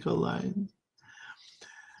vertical line.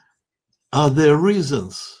 Are there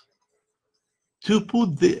reasons to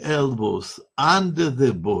put the elbows under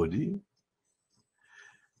the body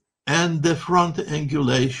and the front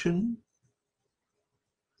angulation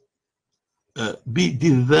be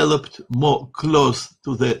developed more close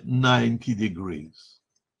to the 90 degrees,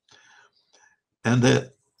 and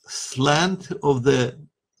the slant of the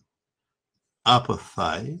upper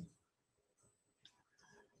thigh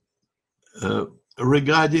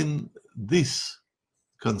regarding this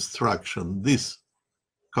construction, this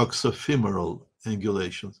coxofemoral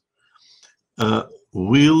angulations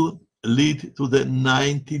will lead to the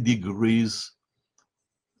 90 degrees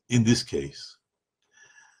in this case.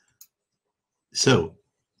 So,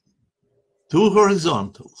 two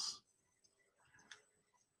horizontals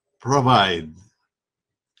provide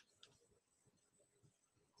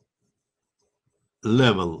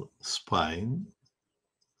level spine,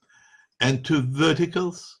 and two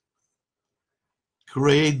verticals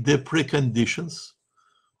create the preconditions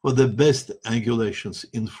for the best angulations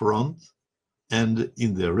in front and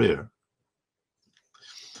in the rear.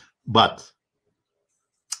 But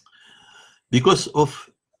because of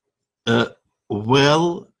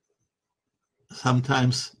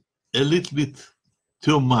sometimes a little bit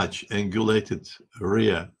too much angulated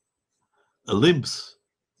rear limbs,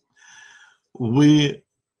 we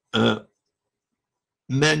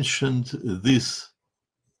mentioned this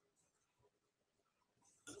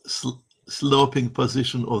sloping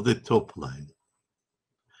position of the top line.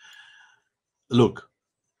 Look,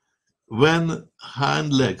 when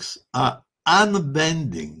hind legs are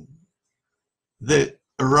unbending, the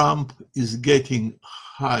rump is getting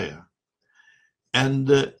higher,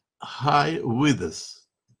 and high withers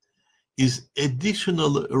is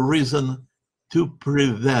additional reason to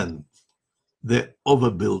prevent the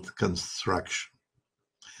overbuilt construction.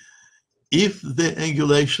 If the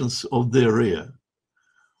angulations of the rear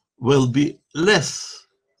will be less,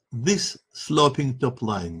 this sloping top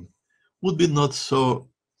line would be not so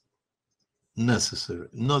necessary,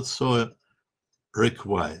 not so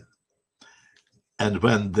required. And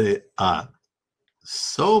when they are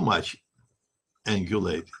so much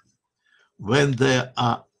angulated, when they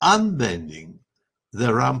are unbending,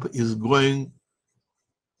 the rump is going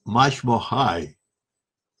much more high,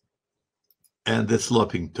 and the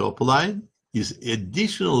sloping top line is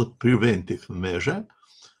additional preventive measure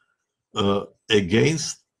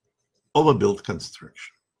against overbuilt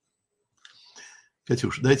construction.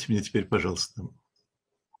 Катюш, дайте мне теперь, пожалуйста.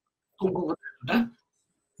 Да?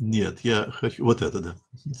 Нет, я хочу... Вот это, да.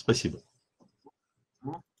 Спасибо.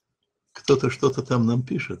 Кто-то что-то там нам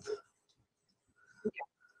пишет.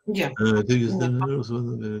 Где?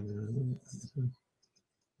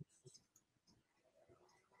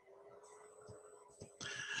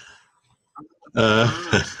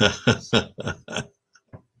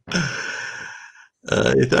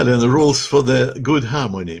 Italian rules for the good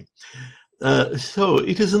harmony. So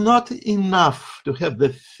it is not enough to have the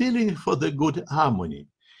feeling for the good harmony.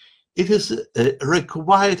 It is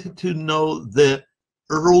required to know the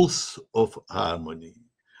rules of harmony.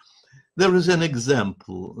 There is an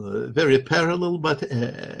example, very parallel, but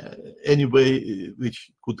anyway,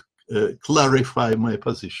 which could clarify my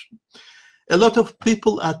position. A lot of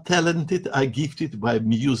people are talented, are gifted by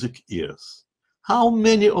music ears. How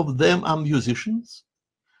many of them are musicians?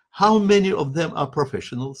 How many of them are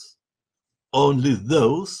professionals? Only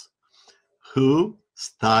those who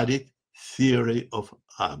studied theory of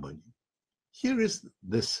harmony. Here is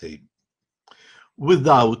the same.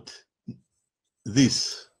 Without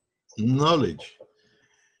this knowledge,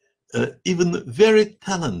 even very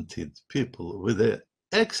talented people with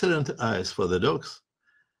excellent eyes for the dogs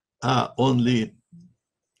are only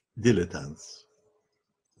dilettantes.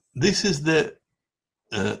 This is the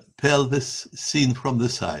pelvis seen from the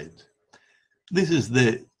side. This is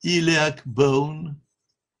the iliac bone.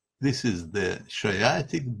 This is the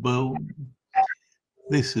sciatic bone.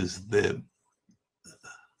 This is the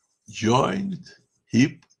joint,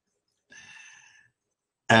 hip.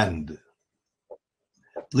 And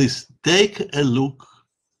please take a look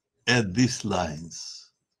at these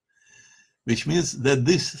lines, which means that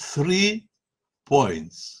these 3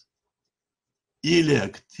 points,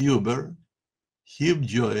 iliac tuber, hip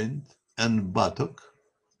joint, and buttock,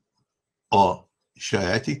 or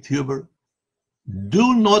sciatic tuber,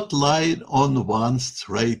 do not lie on one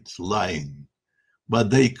straight line, but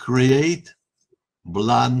they create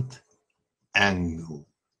blunt angle.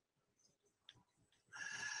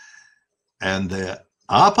 And the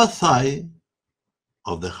upper thigh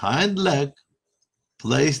of the hind leg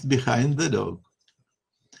placed behind the dog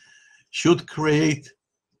should create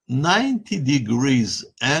 90 degrees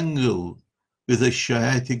angle with the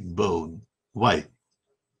sciatic bone. Why?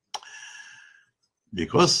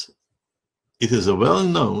 Because it is well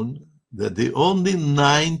known that the only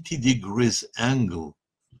 90 degrees angle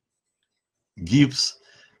gives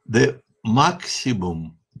the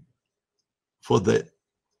maximum for the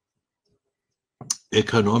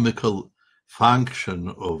economical function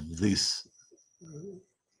of this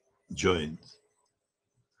joint.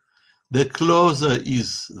 The closer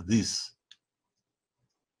is this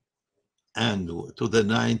angle to the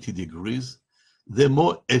 90 degrees, the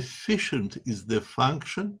more efficient is the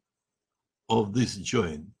function of this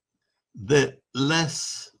joint. The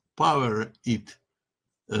less power it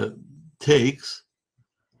takes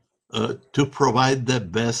to provide the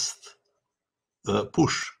best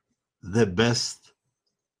push, the best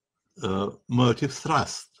motive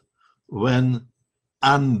thrust when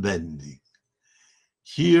unbending.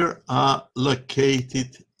 Here are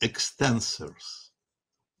located extensors.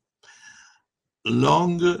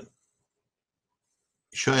 Long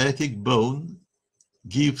sciatic bone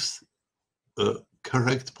gives a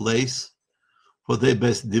correct place for the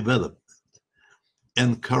best development,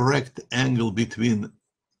 and correct angle between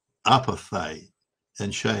upper thigh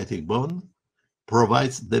and sciatic bone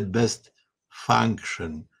provides the best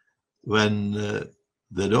function when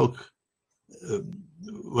the dog,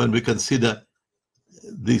 when we consider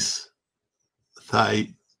this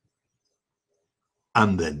thigh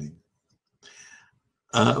unbending.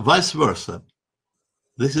 Vice versa,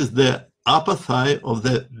 this is the upper thigh of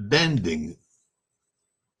the bending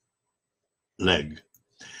leg.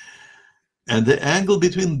 And the angle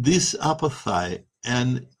between this upper thigh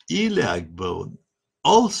and iliac bone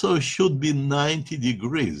also should be 90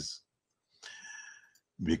 degrees,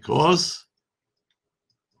 because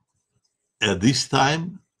at this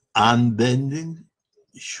time unbending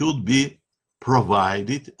should be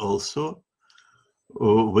provided also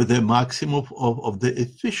with a maximum of the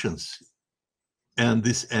efficiency, and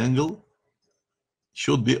this angle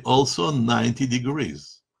should be also 90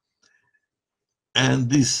 degrees, and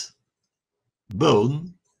this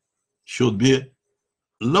bone should be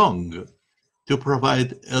long to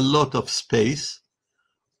provide a lot of space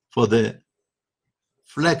for the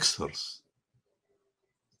flexors,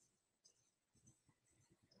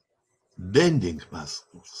 bending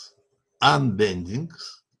muscles, unbending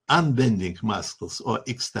muscles or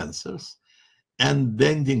extensors, and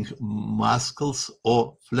bending muscles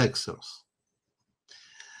or flexors.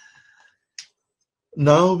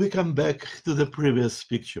 Now we come back to the previous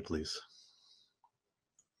picture, please.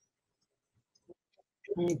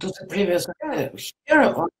 To the previous here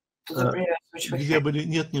or to the previous which we Где had? были...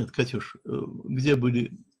 Нет, Катюш, где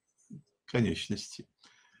были конечности?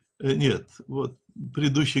 Нет, вот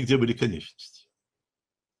предыдущие, где были конечности.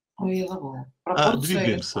 Ой, я забыла. Пропорция или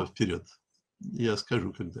Двигаемся что? вперед. Я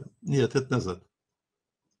скажу, когда. Нет, это назад.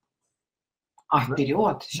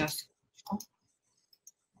 Вперед. Сейчас.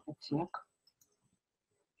 Отсек.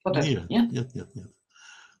 Вот это, нет? Нет.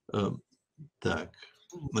 Так.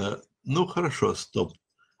 Ну, хорошо, стоп.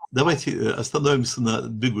 Давайте остановимся на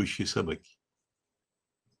бегущей собаке.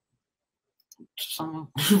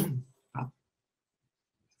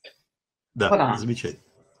 Да, замечательно.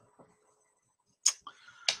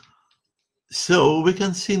 So we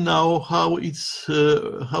can see now how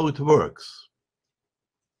it works.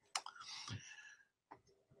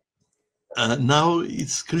 Now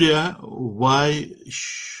it's clear why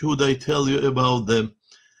should I tell you about the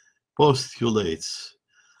postulates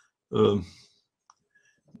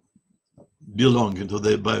belonging to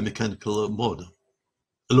the biomechanical model.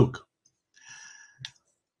 Look,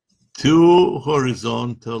 2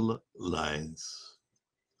 horizontal lines.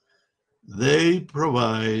 they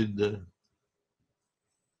provide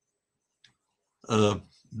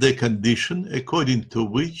the condition according to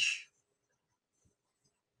which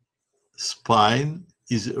spine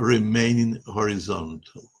is remaining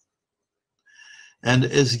horizontal. And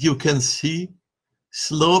as you can see,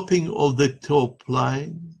 sloping of the top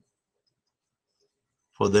line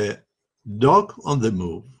for the dog on the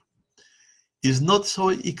move is not so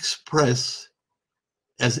express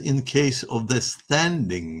as in case of the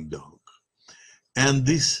standing dog. And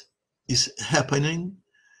this is happening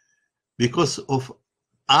because of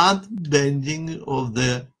unbending of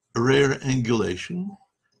the rear angulation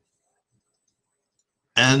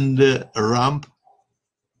and rump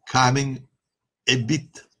coming a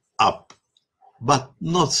bit up, but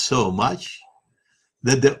not so much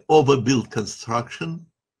that the overbuilt construction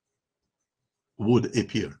would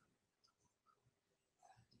appear.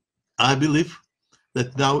 I believe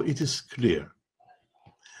that now it is clear.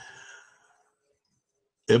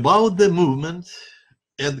 About the movement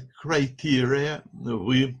and criteria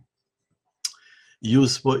we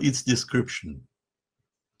use for its description.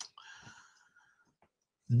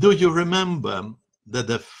 Do you remember that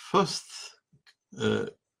the first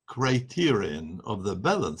criterion of the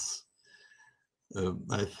balance,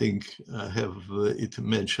 I think I have it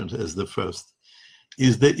mentioned as the first,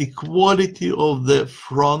 is the equality of the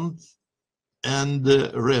front and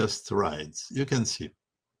the rear strides. You can see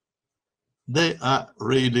they are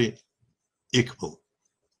really equal.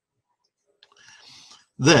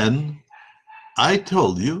 Then I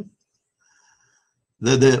told you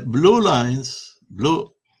that the blue lines,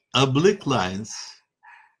 blue oblique lines,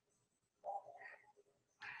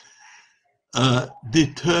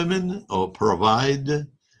 determine or provide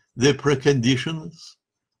the preconditions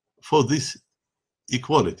for this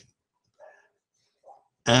equality.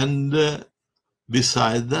 And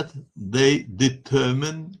beside that, they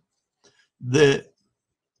determine the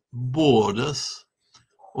borders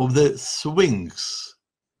of the swings,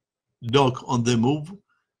 dog on the move,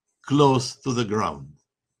 close to the ground.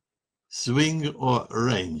 Swing or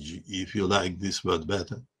range, if you like this word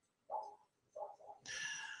better.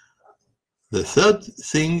 The third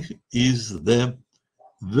thing is the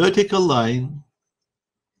vertical line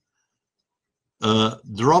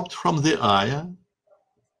dropped from the eye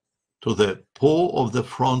to the paw of the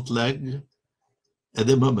front leg at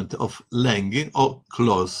the moment of landing or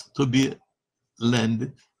close to be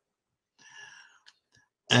landed.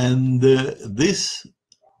 And this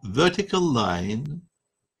vertical line,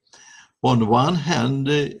 on one hand,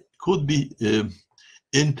 could be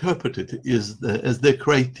interpreted as the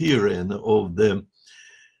criterion of the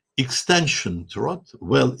extension trot,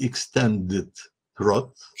 well extended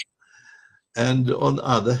trot, and on the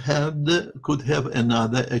other hand could have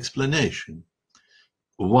another explanation.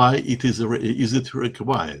 Why is it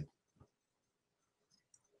required?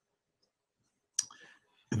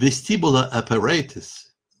 Vestibular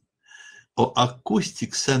apparatus or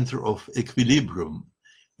acoustic center of equilibrium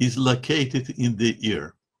is located in the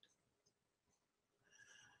ear.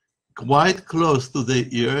 Quite close to the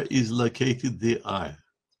ear is located the eye,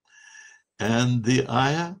 and the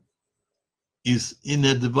eye is in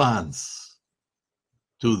advance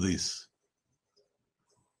to this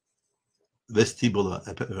vestibular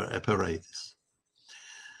apparatus.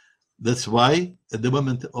 That's why at the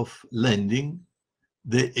moment of landing,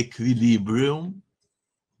 the equilibrium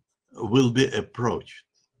will be approached.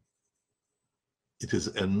 It is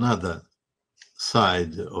another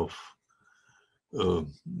side of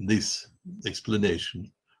this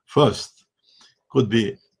explanation. First, could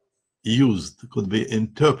be used, could be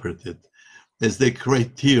interpreted as the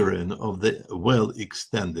criterion of the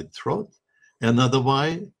well-extended trot. Another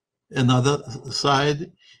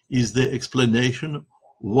side is the explanation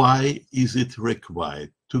why is it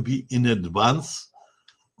required to be in advance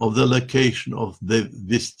of the location of the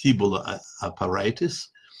vestibular apparatus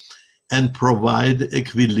and provide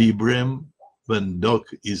equilibrium when dog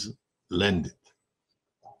is landed.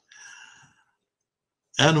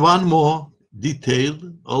 And one more detail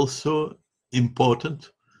also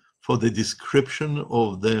important for the description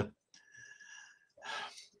of the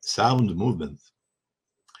sound movement.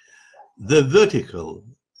 The vertical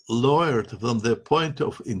lowered from the point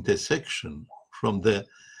of intersection, from the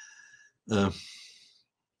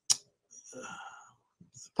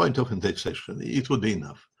point of intersection, it would be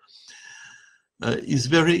enough, is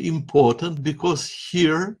very important because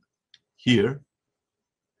here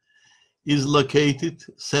is located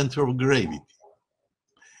center of gravity.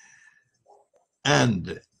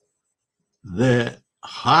 And the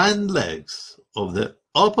hind legs of the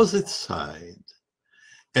opposite side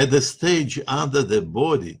at the stage under the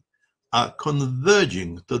body are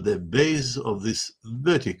converging to the base of this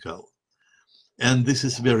vertical. And this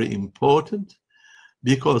is very important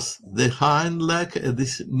because the hind leg at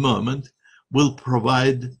this moment will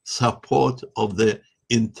provide support of the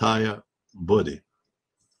entire body.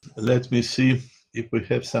 Let me see if we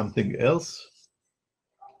have something else.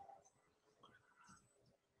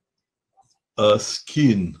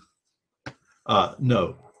 Skin.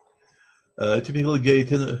 No. Typical gait.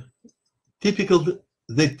 The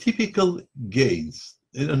typical gains.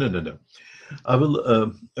 No. I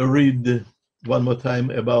will read one more time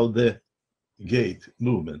about the gait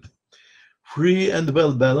movement. Free and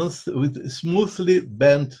well balanced with smoothly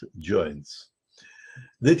bent joints.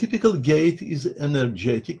 The typical gait is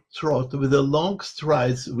energetic trot with the long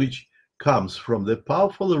strides which comes from the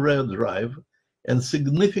powerful rear drive and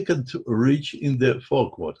significant reach in the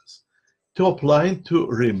forequarters. Top line to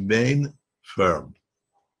remain firm.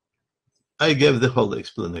 I gave the whole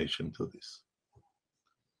explanation to this.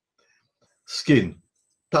 Skin.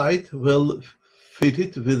 Tight, well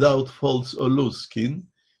fitted, without folds or loose skin,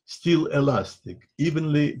 still elastic,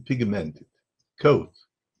 evenly pigmented. Coat.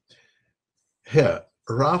 Hair.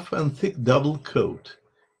 Rough and thick double coat,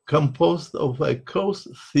 composed of a coarse,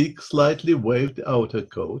 thick, slightly waved outer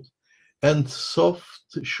coat and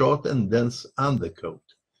soft, short and dense undercoat.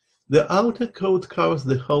 The outer coat covers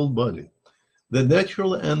the whole body. The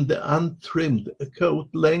natural and the untrimmed coat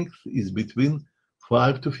length is between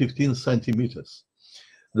 5 to 15 centimeters.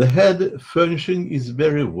 The head furnishing is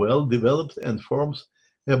very well developed and forms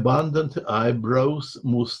abundant eyebrows,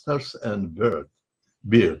 mustache and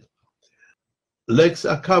beard. Legs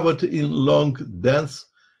are covered in long, dense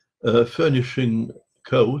furnishing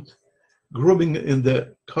coat. Grooming in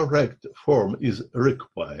the correct form is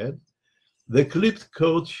required. The clipped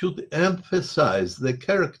coat should emphasize the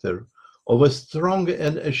character of a strong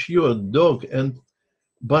and assured dog and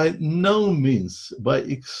by no means by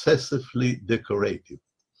excessively decorative.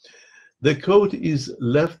 The coat is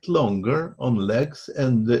left longer on legs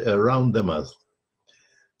and around the muzzle.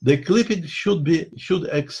 The clipping should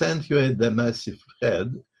accentuate the massive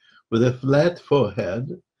head with a flat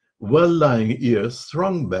forehead, well-lying ears,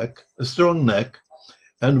 strong neck,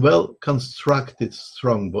 and well-constructed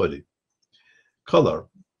strong body. Color.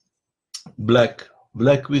 Black.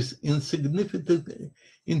 Black with insignificant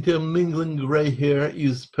intermingling gray hair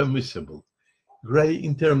is permissible. Gray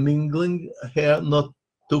intermingling hair not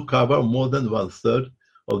to cover more than 1/3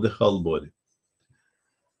 of the whole body.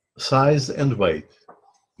 Size and weight.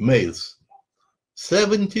 Males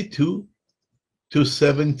 72 to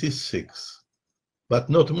 76, but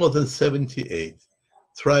not more than 78.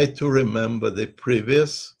 Try to remember the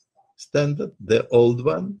previous standard, the old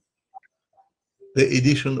one, the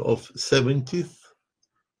edition of 70th,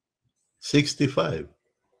 65.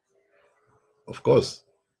 Of course,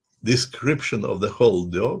 description of the whole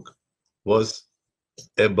dog was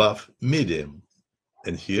above medium,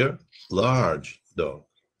 and here large dog.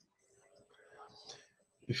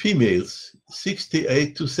 Females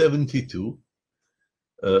 68 to 72.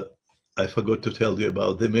 I forgot to tell you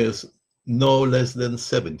about the males, no less than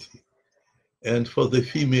 70, and for the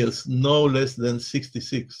females no less than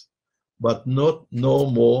 66, but no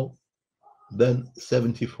more than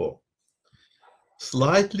 74.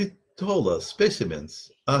 Slightly taller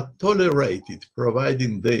specimens are tolerated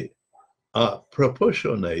providing they are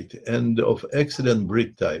proportionate and of excellent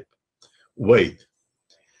breed type. Weight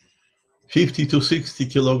 50 to 60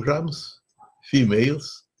 kilograms,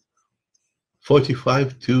 females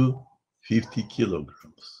 45 to 50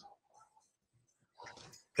 kilograms.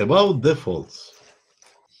 About defaults.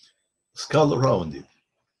 Skull rounded,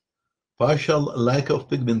 partial lack of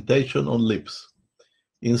pigmentation on lips,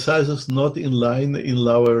 incisors not in line in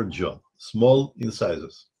lower jaw, small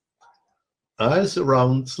incisors. Eyes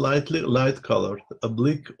round, slightly light colored,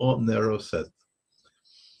 oblique or narrow set.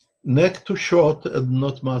 Neck too short and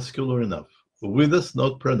not muscular enough. Withers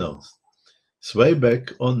not pronounced. Sway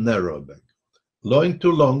back or narrow back. Loin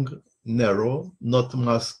too long, narrow, not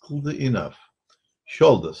muscled enough.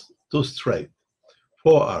 Shoulders too straight.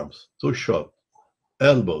 Forearms too short.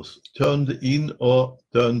 Elbows turned in or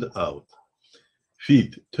turned out.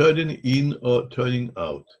 Feet turning in or turning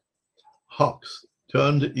out. Hocks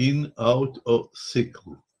turned in, out, or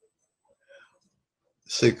sickle.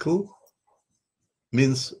 Sickle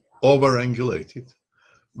means over-angulated,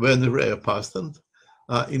 when rear pastants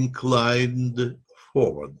are inclined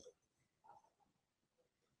forward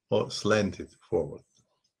or slanted forward.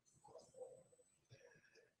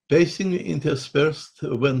 Pacing interspersed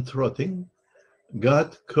when trotting,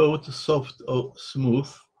 guard coat soft or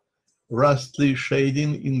smooth, rustly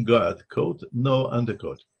shading in guard coat, no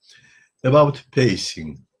undercoat. About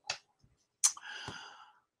pacing,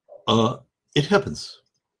 It happens.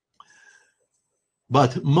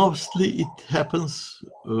 But mostly it happens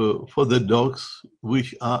for the dogs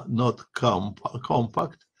which are not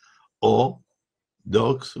compact, or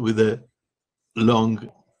dogs with a long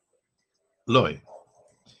loin.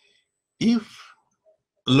 If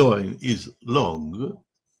loin is long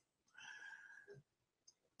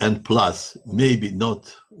and plus maybe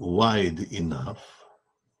not wide enough,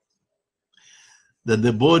 then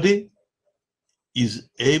the body is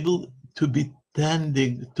able to be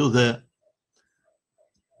tending to the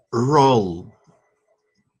roll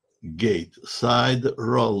gait, side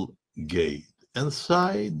roll gait. And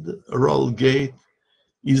side roll gait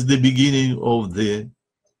is the beginning of the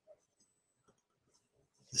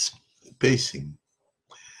pacing.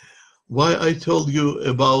 Why I told you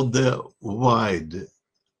about the wide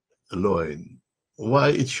loin, why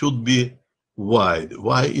it should be wide,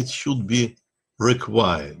 why it should be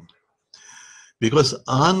required. Because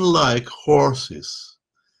unlike horses,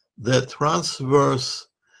 the transverse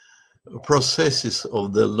processes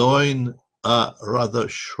of the loin are rather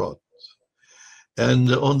short,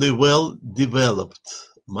 and only well-developed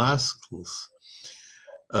muscles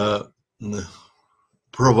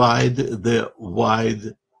provide the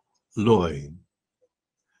wide loin.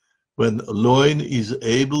 When loin is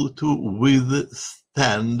able to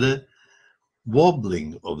withstand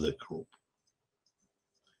wobbling of the croup,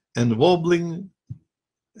 and wobbling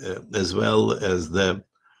as well as the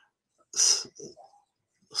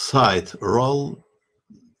side roll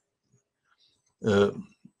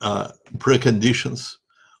are preconditions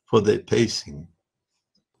for the pacing.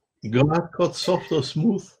 Guard coat soft or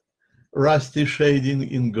smooth, rusty shading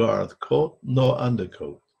in guard coat, no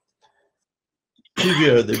undercoat.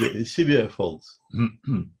 Severe faults.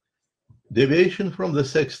 Deviation from the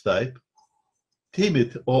sex type,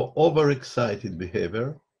 timid or overexcited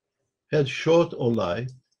behavior, head short or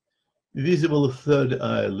light, visible third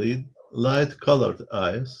eyelid, light colored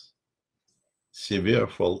eyes, severe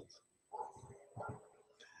fault.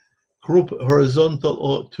 Croup horizontal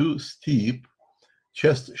or too steep,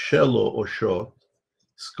 chest shallow or short,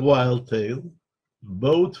 squirrel tail,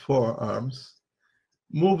 bowed forearms,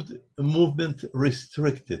 movement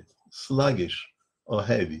restricted, sluggish or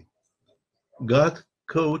heavy, guard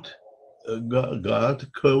coat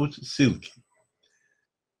silky.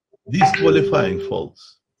 Disqualifying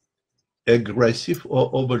faults: aggressive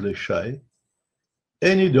or overly shy,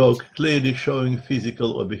 any dog clearly showing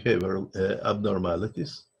physical or behavioral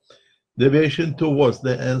abnormalities, deviation towards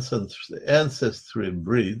the ancestry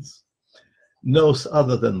breeds, nose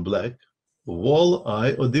other than black, wall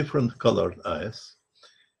eye or different colored eyes,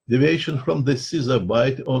 deviation from the scissor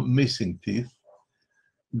bite or missing teeth,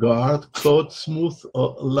 guard coat smooth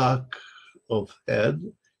or lack of head,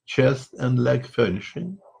 chest and leg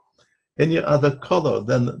furnishing, any other color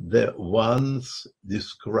than the ones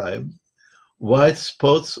described, white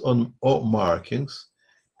spots on or markings,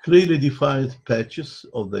 clearly defined patches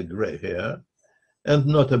of the gray hair, and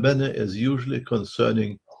nota bene as usually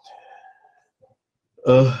concerning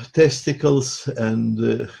testicles and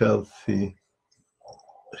health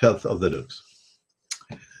of the dogs.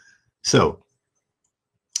 So,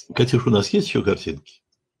 Катюш, у нас есть еще картинки?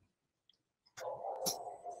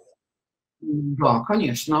 Да,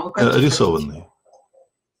 конечно. Рисованные.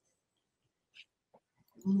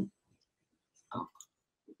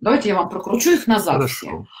 Давайте я вам прокручу их назад.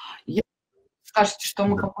 Хорошо. Если скажете, что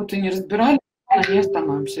мы какую-то не разбирали, не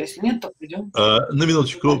остановимся. Если нет, то придем. На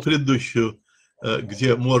минуточку предыдущую,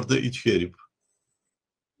 где морда и череп.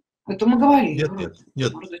 Это мы говорили.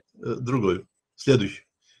 Нет, другой. Следующий.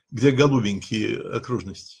 Где голубенькие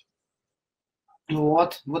окружности.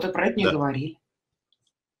 Вот и про это не говорили.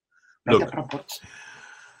 Это пропорция.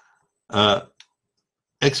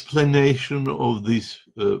 Explanation of these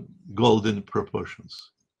golden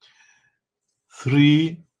proportions.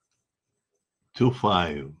 3 to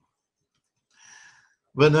 5.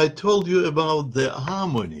 When I told you about the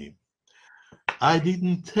harmony, I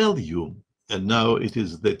didn't tell you, and now it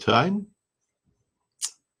is the time,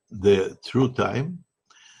 the true time,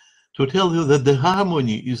 to tell you that the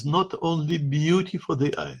harmony is not only beauty for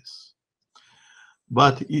the eyes,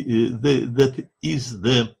 but that is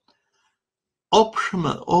the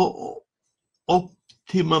optimal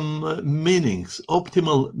meanings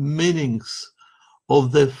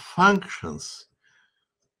of the functions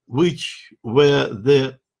which were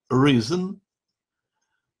the reason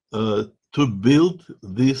to build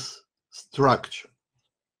this structure.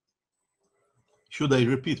 Should I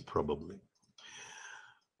repeat? Probably.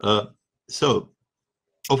 So,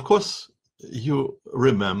 of course, you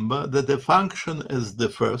remember that the function is the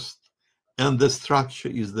first and the structure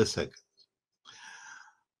is the second.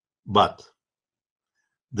 But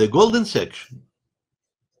the golden section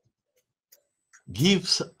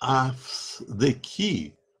gives us the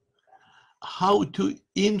key how to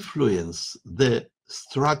influence the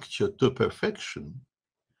structure to perfection,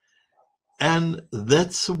 and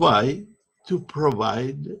that's why to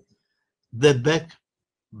provide the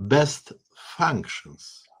best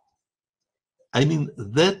functions. I mean,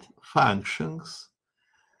 that functions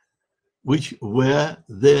which were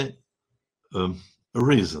the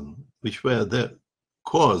reason, which were the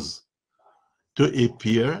cause to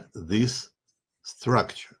appear this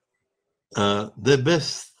structure. The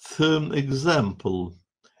best example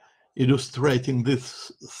illustrating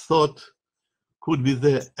this thought could be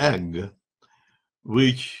the egg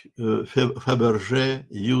which Fabergé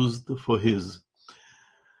used for his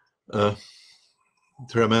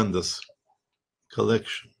tremendous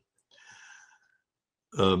collection.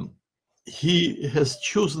 He has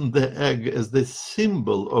chosen the egg as the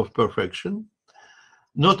symbol of perfection,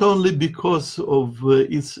 not only because of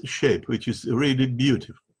its shape, which is really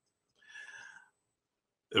beautiful,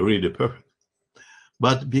 really perfect,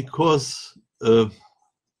 but because of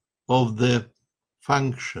the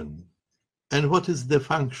function. And what is the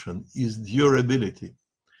function? Is durability.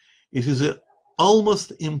 It is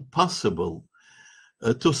almost impossible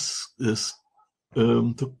to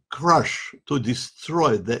crush, to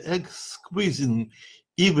destroy the egg, squeezing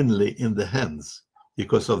evenly in the hands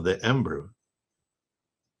because of the embryo.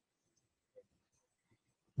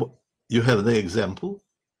 You have the example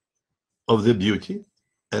of the beauty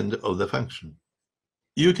and of the function.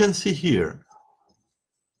 You can see here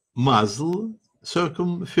muzzle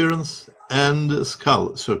circumference and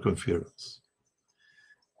skull circumference.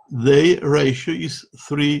 The ratio is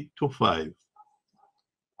 3:5.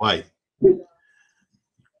 Why?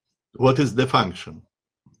 What is the function?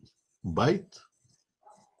 Bite.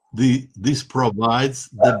 This provides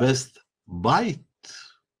the best bite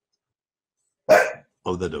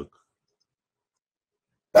of the dog.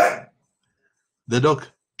 The dog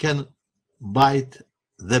can bite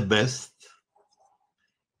the best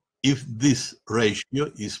if this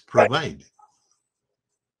ratio is provided.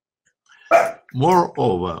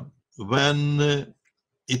 Moreover, when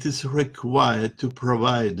it is required to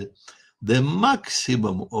provide the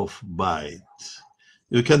maximum of bite,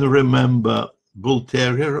 you can remember Bull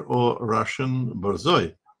Terrier or Russian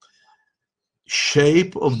Borzoi.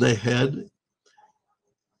 Shape of the head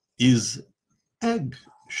is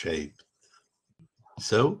egg-shaped.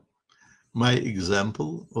 So, my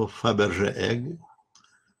example of Fabergé egg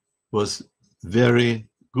was very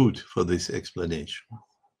good for this explanation.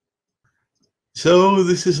 So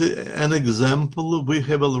this is an example we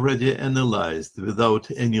have already analyzed without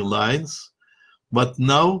any lines, but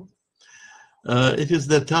now it is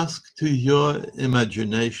the task to your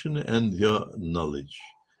imagination and your knowledge.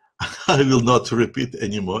 I will not repeat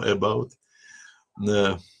anymore about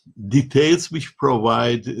the details which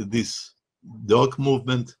provide this dog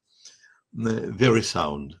movement very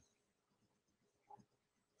sound.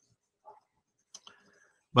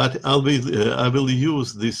 But I will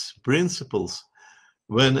use these principles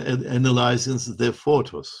when analyzing the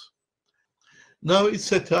photos. Now it's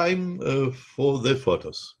a time for the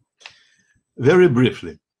photos. Very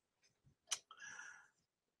briefly.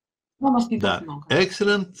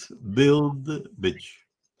 Excellent build bitch,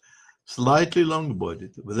 slightly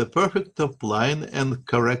long-bodied, with a perfect top line and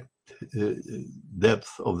correct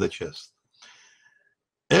depth of the chest.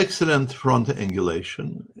 Excellent front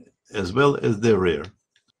angulation, as well as the rear.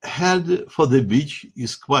 Head for the bitch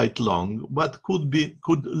is quite long, but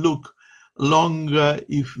could look longer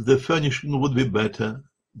if the furnishing would be better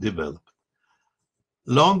developed.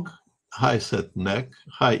 Long, high set neck,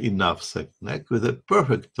 high enough set neck with a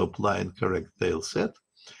perfect top line, correct tail set,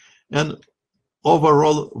 and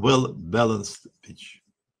overall well-balanced pitch.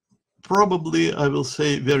 Probably I will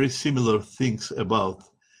say very similar things about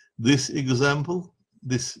this example.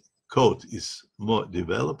 This coat is more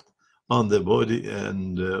developed on the body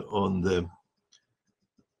and on the,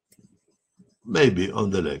 maybe on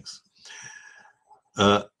the legs.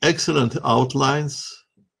 Excellent outlines,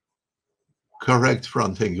 correct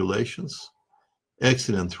front angulations,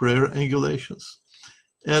 excellent rear angulations.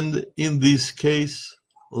 And in this case,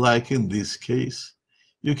 like in this case,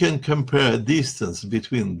 you can compare distance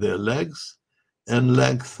between the legs and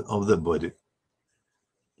length of the body.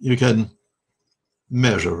 You can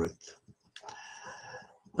measure it.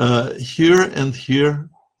 Here and here,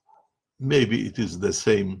 maybe it is the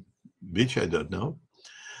same bitch, I don't know.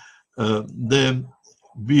 The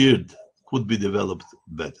beard could be developed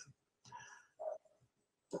better.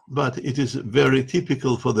 But it is very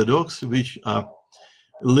typical for the dogs which are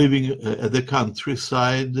living at the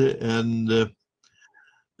countryside and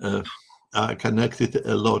are connected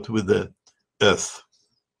a lot with the earth.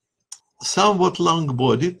 Somewhat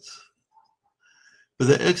long-bodied, with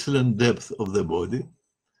the excellent depth of the body,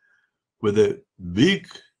 with a big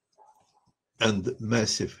and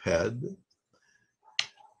massive head,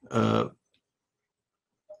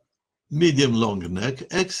 medium long neck,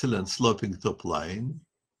 excellent sloping top line,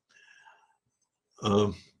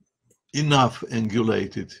 enough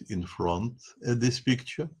angulated in front at this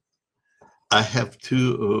picture. I have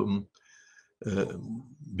to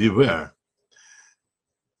beware.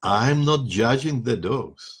 I'm not judging the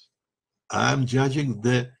dogs. I'm judging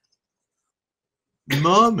the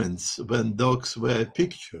moments when dogs were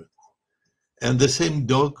pictured. And the same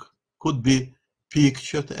dog could be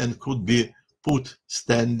pictured and could be put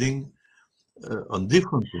standing on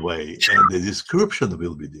different way, and the description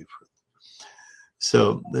will be different.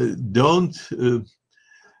 So don't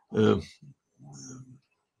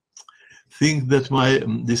think that my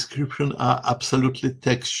description are absolutely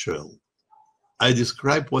textual. I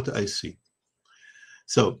describe what I see.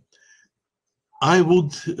 So I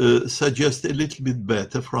would suggest a little bit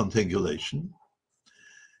better front angulation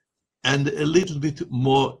and a little bit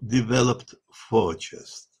more developed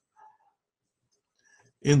forechest.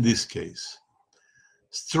 In this case,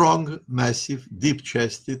 strong, massive,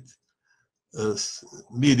 deep-chested,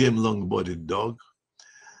 medium long-bodied dog,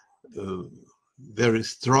 very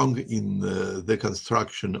strong in the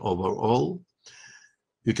construction overall.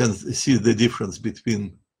 You can see the difference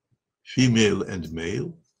between female and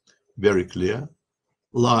male, very clear.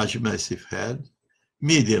 Large, massive head,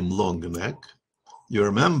 medium long neck. You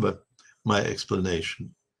remember my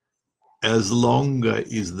explanation. As longer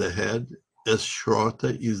is the head, as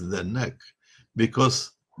shorter is the neck,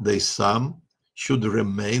 because the sum should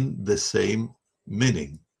remain the same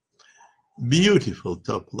meaning. Beautiful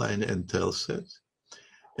top line and tail set,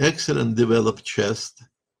 excellent developed chest,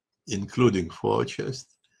 including forechest,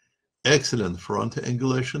 excellent front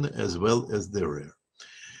angulation as well as the rear.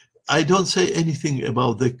 I don't say anything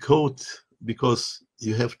about the coat because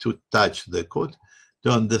you have to touch the coat to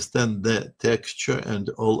understand the texture and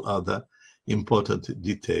all other important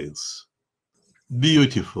details.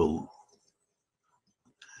 Beautiful,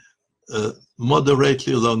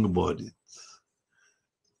 moderately long body,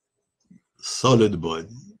 solid body,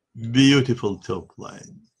 beautiful top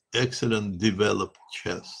line, excellent developed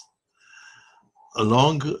chest, a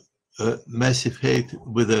long, massive head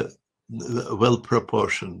with a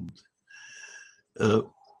well-proportioned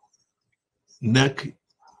neck,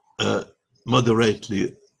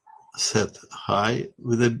 moderately set high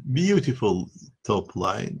with a beautiful top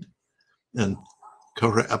line and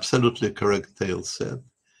absolutely correct tail set,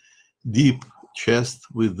 deep chest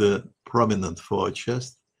with the prominent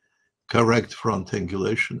forechest, correct front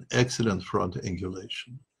angulation, excellent front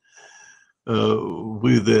angulation,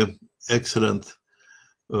 with the excellent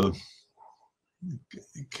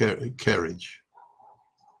carriage.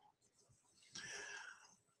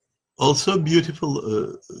 Also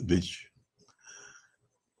beautiful bitch,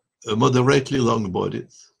 moderately long-bodied,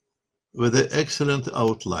 with the excellent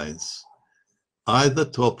outlines, either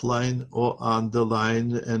top line or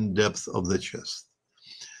underline and depth of the chest.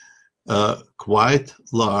 Quite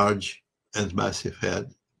large and massive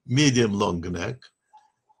head, medium long neck.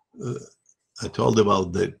 I told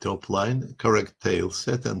about the top line, correct tail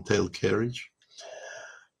set and tail carriage.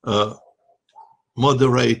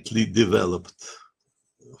 Moderately developed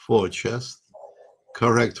forechest,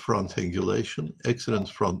 correct front angulation, excellent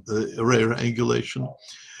front rear angulation.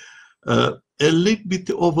 A little bit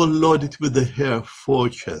overloaded with the hair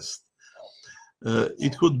forechest.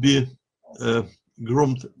 It could be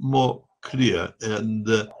groomed more clear and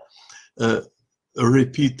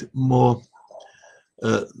repeat more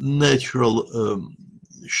natural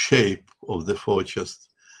shape of the forechest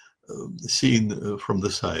seen from the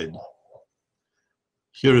side.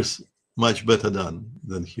 Here is much better done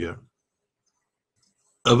than here.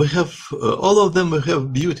 We have all of them. We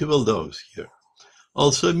have beautiful dogs here.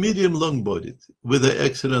 Also medium long-bodied with the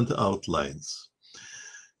excellent outlines.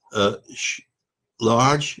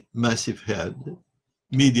 Large, massive head,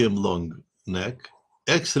 medium long neck,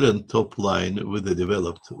 excellent top line with the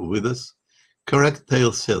developed withers, correct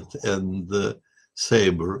tail set and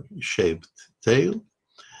saber-shaped tail,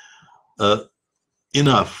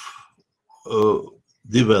 enough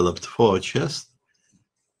developed forechest,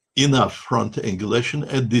 enough front angulation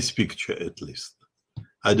at this picture at least.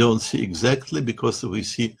 I don't see exactly because we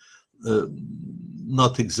see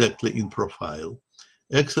not exactly in profile.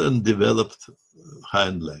 Excellent developed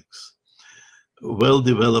hind legs, well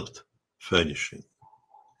developed furnishing.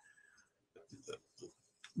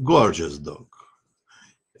 Gorgeous dog.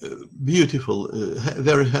 Beautiful,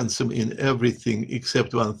 very handsome in everything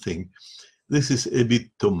except one thing. This is a bit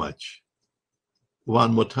too much.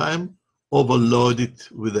 One more time, overloaded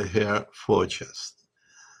with a hair forechest.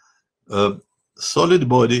 Solid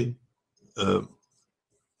body,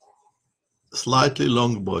 slightly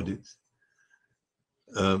long-bodied,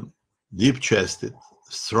 deep-chested,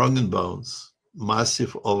 strong in bones,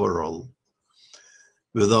 massive overall,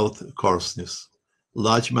 without coarseness,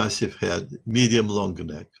 large massive head, medium long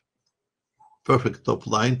neck, perfect top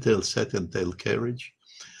line, tail set and tail carriage,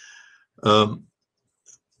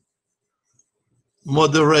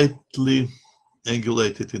 moderately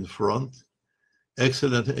angulated in front,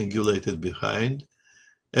 excellent angulated behind,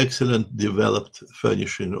 excellent developed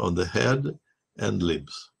furnishing on the head and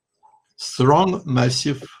limbs. Strong,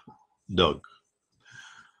 massive dog.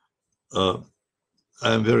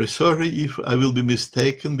 I'm very sorry if I will be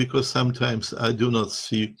mistaken, because sometimes I do not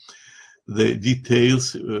see the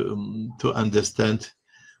details to understand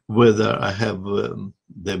whether I have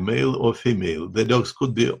the male or female. The dogs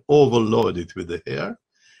could be overloaded with the hair,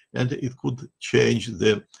 and it could change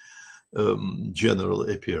the general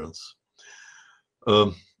appearance.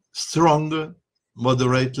 Strong,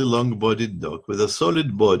 moderately long-bodied dog with a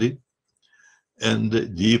solid body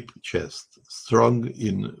and deep chest, strong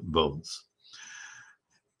in bones.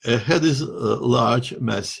 Head is large,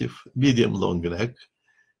 massive, medium long neck,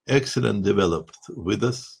 excellent developed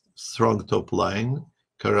withers, strong top line,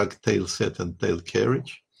 correct tail set and tail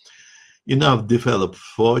carriage, enough developed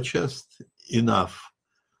forechest, enough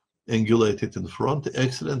angulated in front,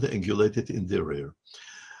 excellent angulated in the rear.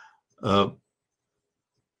 A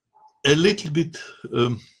little bit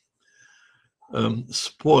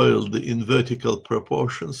spoiled in vertical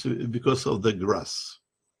proportions because of the grass.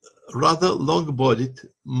 Rather long-bodied,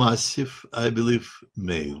 massive, I believe,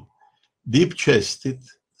 male. Deep-chested,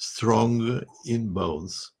 strong in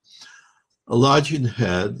bones, large in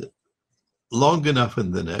head, long enough in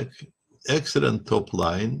the neck, excellent top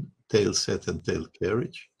line, tail set and tail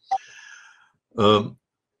carriage.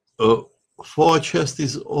 Forechest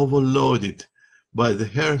is overloaded by the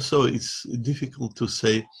hair, so it's difficult to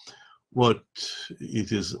say what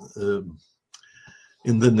it is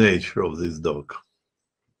in the nature of this dog.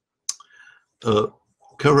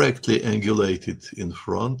 Correctly angulated in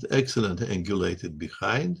front, excellent angulated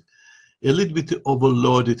behind, a little bit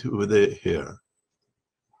overloaded with the hair.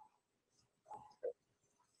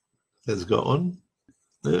 Let's go on.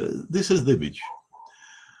 This is the bitch.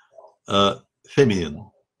 Feminine,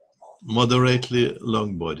 moderately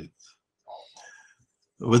long-bodied,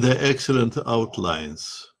 with the excellent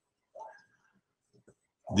outlines,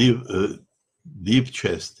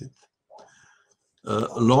 deep-chested,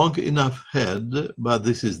 long enough head, but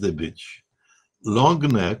this is the bitch. Long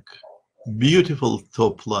neck, beautiful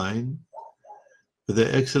top line, with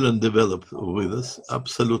the excellent developed withers,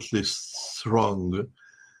 absolutely strong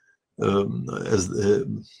as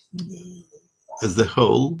the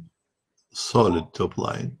whole, solid top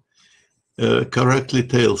line, correct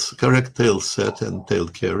tail set and tail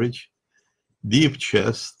carriage, deep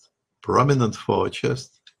chest, prominent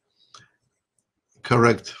forechest,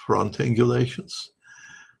 correct front angulations.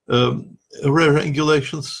 Rear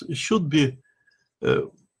angulations should be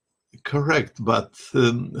correct, but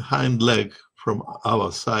hind leg from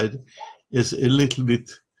our side is a little bit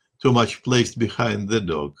too much placed behind the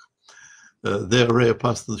dog. The rear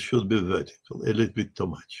pastils should be vertical, a little bit too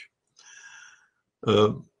much.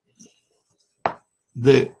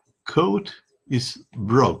 The coat is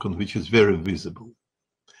broken, which is very visible.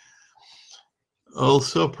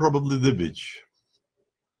 Also, probably the bitch.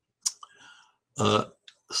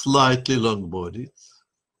 Slightly long-bodied,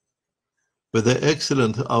 with the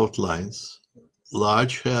excellent outlines,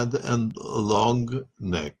 large head and long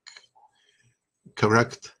neck,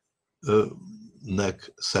 correct neck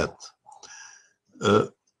set,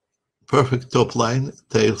 perfect top line,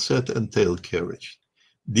 tail set and tail carriage,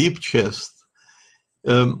 deep chest.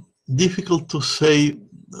 Difficult to say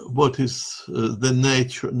what is the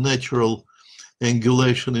natural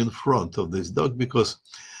angulation in front of this dog, because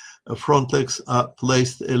front legs are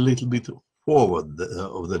placed a little bit forward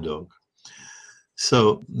of the dog.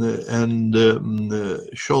 So,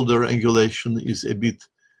 shoulder angulation is a bit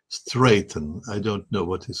straightened. I don't know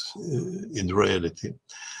what is in reality.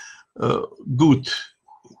 Good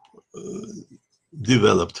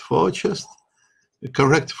developed forechest,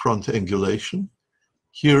 correct front angulation.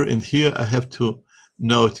 Here and here I have to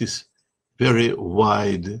notice very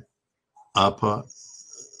wide upper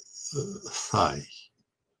thigh.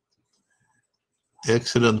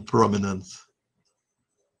 Excellent prominent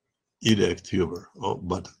iliac tuber or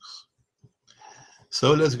buttocks.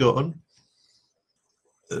 So let's go on.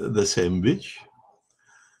 The same beach.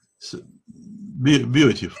 So,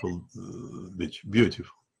 beautiful beach,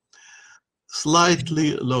 beautiful.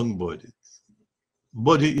 Slightly long-bodied.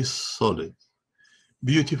 Body is solid.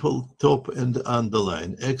 Beautiful top and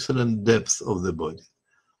underline. Excellent depth of the body.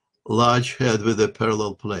 Large head with the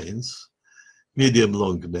parallel planes. Medium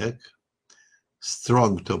long neck.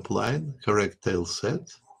 Strong top line. Correct tail set.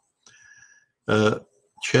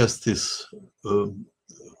 Chest is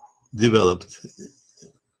developed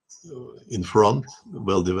in front,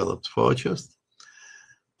 well developed forward chest.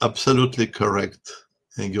 Absolutely correct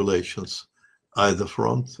angulations, either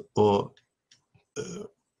front or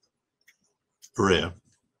rear.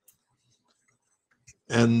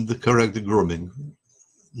 And the correct grooming,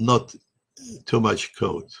 not too much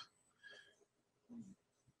coat,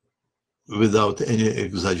 without any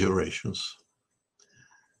exaggerations.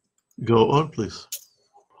 Go on, please.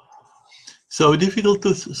 So difficult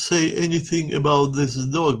to say anything about this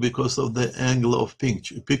dog because of the angle of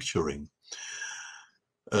picturing.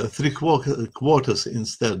 3/4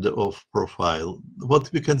 instead of profile.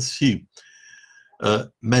 What we can see,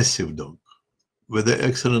 massive dog with an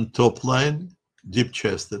excellent top line, deep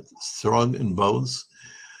chested, strong in bones,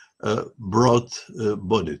 broad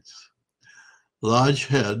bodied, large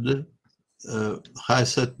head, high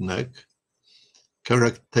set neck,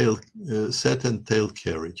 correct tail set and tail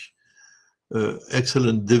carriage.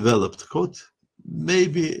 Excellent developed coat,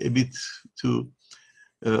 maybe a bit too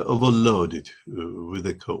overloaded with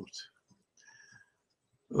the coat.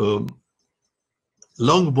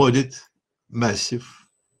 Long-bodied, massive,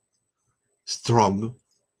 strong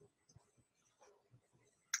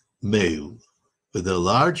male with a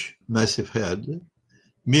large, massive head,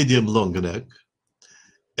 medium long neck,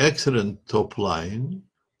 excellent top line,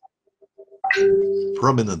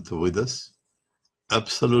 prominent withers,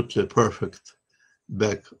 absolutely perfect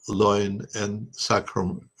back, loin, and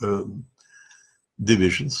sacrum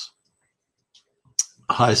divisions.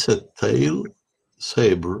 High set tail,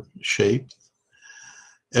 saber shaped,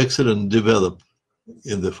 excellent develop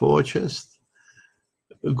in the forward chest,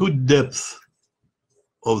 a good depth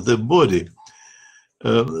of the body.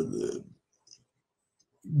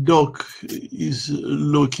 Dog is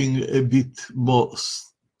looking a bit more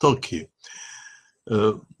stocky.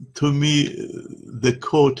 To me, the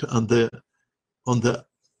coat on the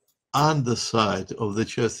underside of the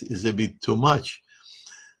chest is a bit too much,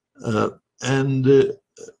 and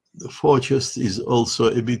the forechest is also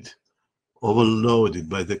a bit overloaded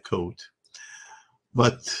by the coat.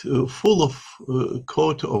 But full of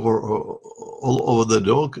coat all over the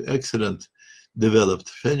dog, excellent developed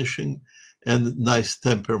finishing, and nice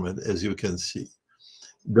temperament, as you can see.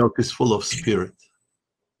 Dog is full of spirit.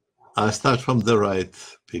 I start from the right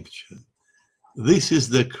picture. This is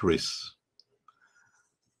the Chris.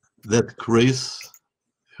 That Chris,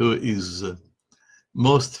 who is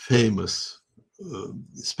most famous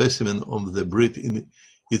specimen of the breed in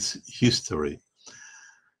its history,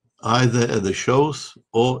 either at the shows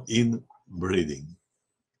or in breeding.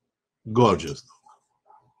 Gorgeous,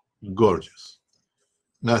 gorgeous,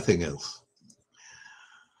 nothing else.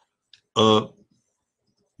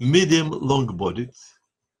 Medium long-bodied,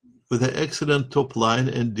 with an excellent top line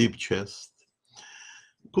and deep chest.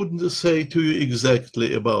 Couldn't say to you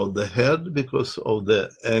exactly about the head because of the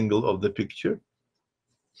angle of the picture,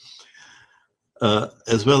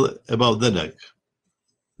 as well about the neck.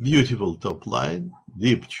 Beautiful top line,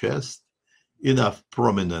 deep chest, enough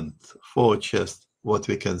prominent forward chest, what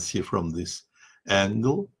we can see from this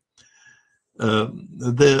angle.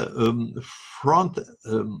 The front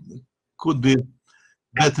could be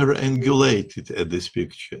better angulated at this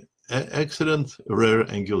picture. Excellent rear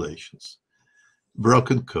angulations.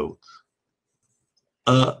 Broken coat.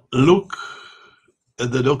 Look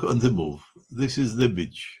at the dog on the move. This is the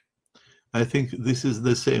beach. I think this is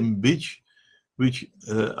the same beach which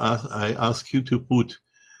I asked you to put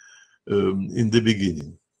in the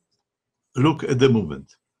beginning. Look at the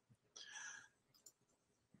movement.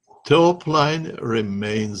 Top line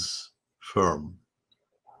remains firm.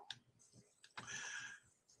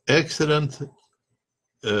 Excellent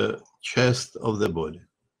chest of the body.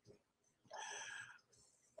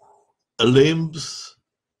 Limbs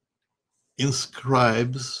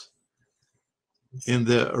inscribes in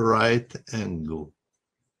the right angle.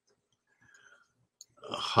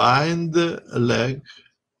 Hind leg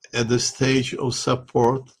at the stage of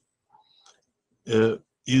support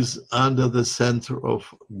is under the center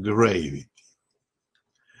of gravity.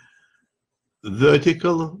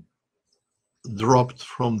 Vertical dropped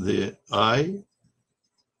from the eye.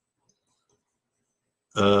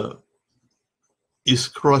 is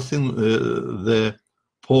crossing the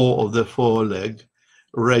paw of the foreleg,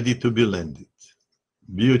 ready to be landed.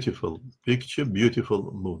 Beautiful picture,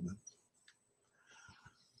 beautiful movement.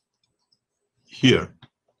 Here,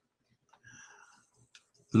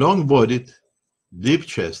 long-bodied,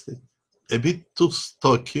 deep-chested, a bit too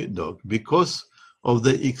stocky dog because of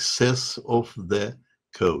the excess of the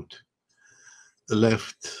coat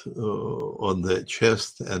left on the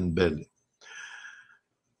chest and belly.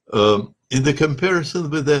 In the comparison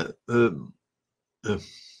with the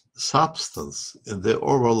substance, the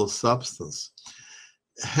overall substance,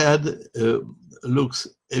 head looks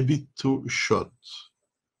a bit too short.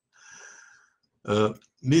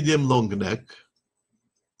 Medium long neck,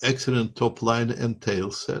 excellent top line and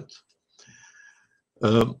tail set.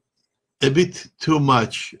 A bit too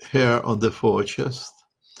much hair on the forechest,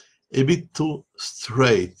 a bit too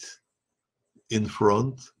straight in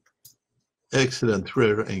front, excellent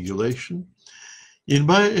rear angulation. In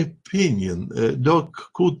my opinion, a dog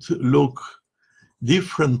could look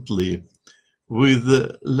differently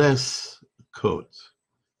with less coat,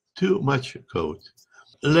 too much coat.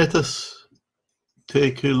 Let us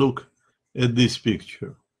take a look at this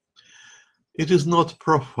picture. It is not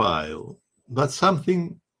profile, but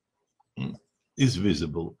something is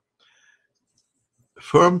visible.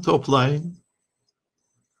 Firm top line,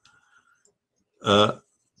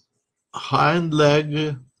 hind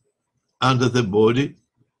leg under the body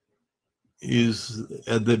is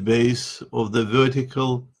at the base of the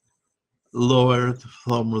vertical, lowered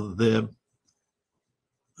from the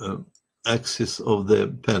axis of the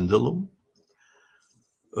pendulum.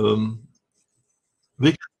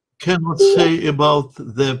 We cannot say about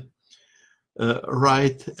the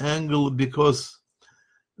right angle because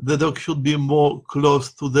the dog should be more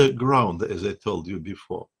close to the ground, as I told you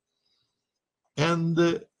before. And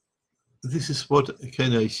this is what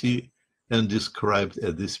can I see and described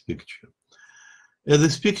at this picture. And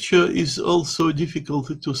this picture is also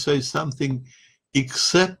difficult to say something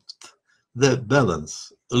except the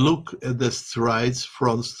balance. Look at the strides,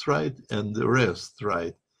 front stride and the rear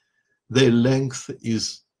stride. Their length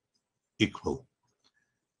is equal.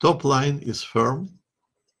 Top line is firm,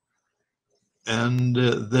 and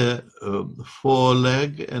the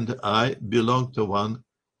foreleg and eye belong to one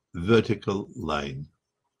vertical line.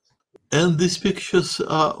 And these pictures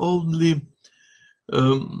are only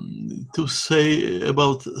to say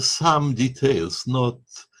about some details, not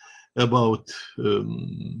about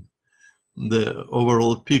the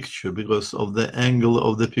overall picture because of the angle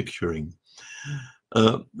of the picturing.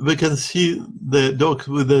 We can see the dog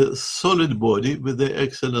with a solid body, with the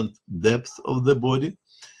excellent depth of the body,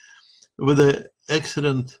 with the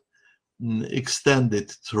excellent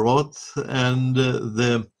extended trot, and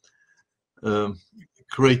the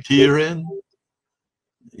criterion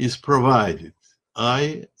is provided.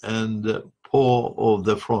 Eye and paw of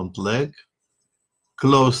the front leg,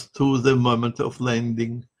 close to the moment of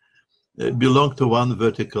landing, belong to one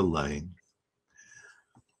vertical line.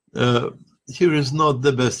 Here is not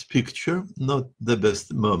the best picture, not the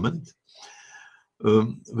best moment.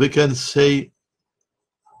 We can say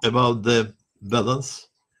about the balance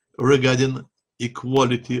regarding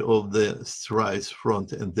equality of the strides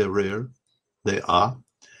front and the rear. They are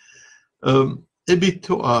a bit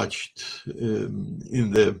too arched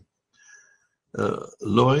in the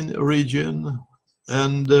loin region,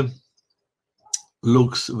 and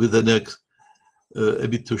looks with the neck a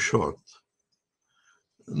bit too short.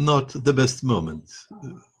 Not the best moment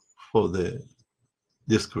for the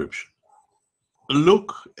description.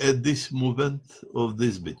 Look at this movement of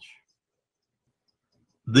this bitch.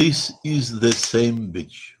 This is the same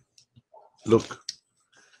bitch. Look.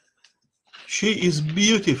 She is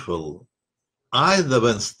beautiful either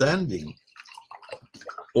when standing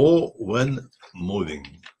or when moving.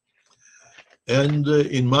 And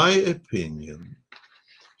in my opinion,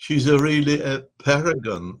 she's really a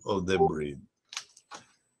paragon of the breed.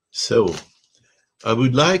 So I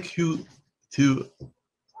would like you to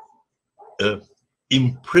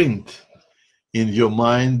imprint in your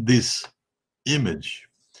mind this image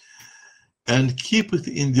and keep it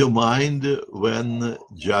in your mind when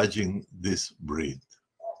judging this breed.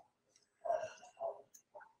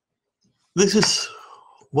 This is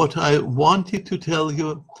what I wanted to tell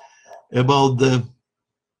you about the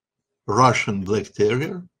Russian Black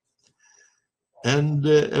Terrier and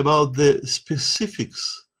about the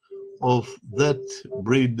specifics of that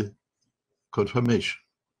breed conformation,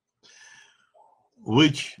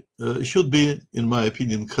 which should be, in my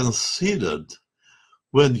opinion, considered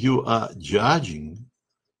when you are judging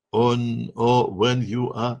on or when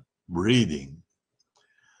you are breeding,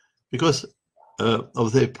 because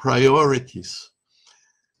of the priorities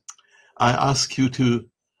I ask you to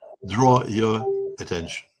draw your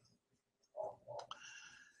attention.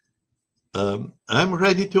 I'm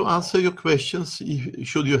ready to answer your questions,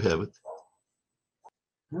 should you have it.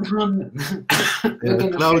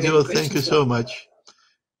 Claudio, thank you so much.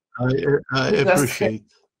 I appreciate.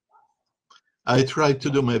 I tried to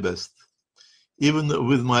do my best, even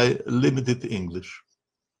with my limited English.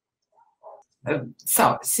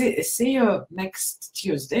 So see you next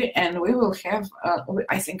Tuesday, and we will have.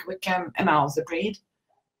 I think we can announce the breed.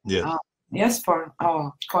 Yeah. Yes, for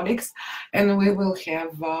our colleagues, and we will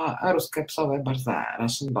have русская псовая борзая,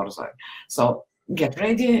 Russian borzoi. So get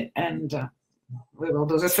ready, and we will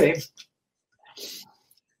do the same.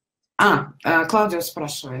 Claudio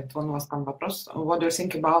спрашивает, он у вас там вопрос. What do you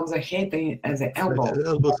think about the head and the elbow? The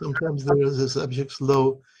elbow, sometimes there is a subject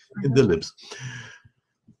low in the lips.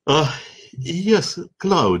 Yes,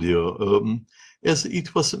 Claudio, as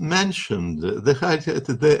it was mentioned, the height at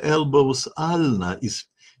the elbows ulna is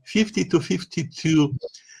 50 to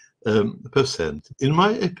 52%. In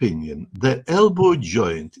my opinion, the elbow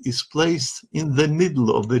joint is placed in the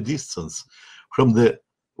middle of the distance from the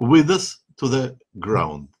withers to the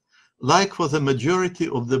ground. Like for the majority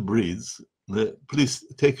of the breeds, please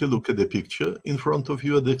take a look at the picture in front of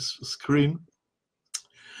you at the screen.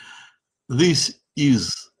 This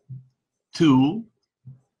is 2,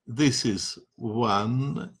 this is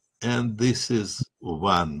 1, and this is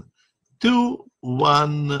 1. 2,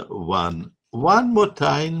 1, 1. One more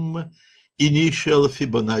time, initial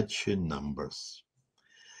Fibonacci numbers.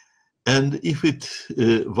 And if it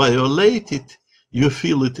violated, you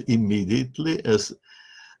feel it immediately.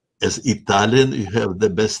 As Italian, you have the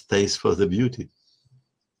best taste for the beauty.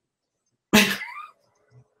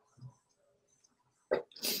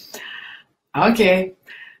 Okay,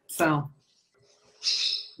 so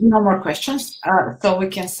no more questions. So we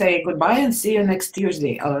can say goodbye and see you next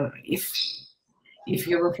Tuesday. If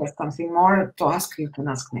you will have something more to ask, you can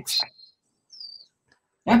ask next time.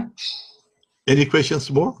 Yeah. Any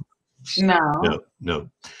questions more? No.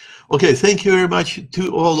 No. Okay, thank you very much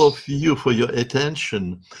to all of you for your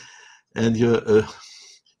attention and your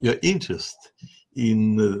interest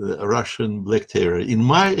in Russian Black Terrier. In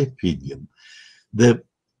my opinion, the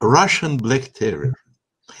Russian Black Terrier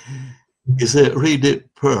is a really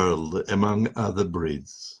pearl among other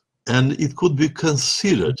breeds, and it could be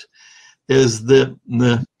considered as the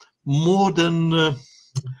modern,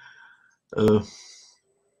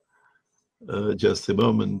 just a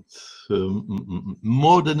moment,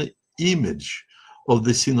 modern image of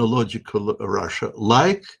the sinological Russia,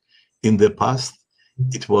 like in the past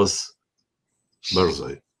it was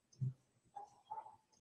borzoi.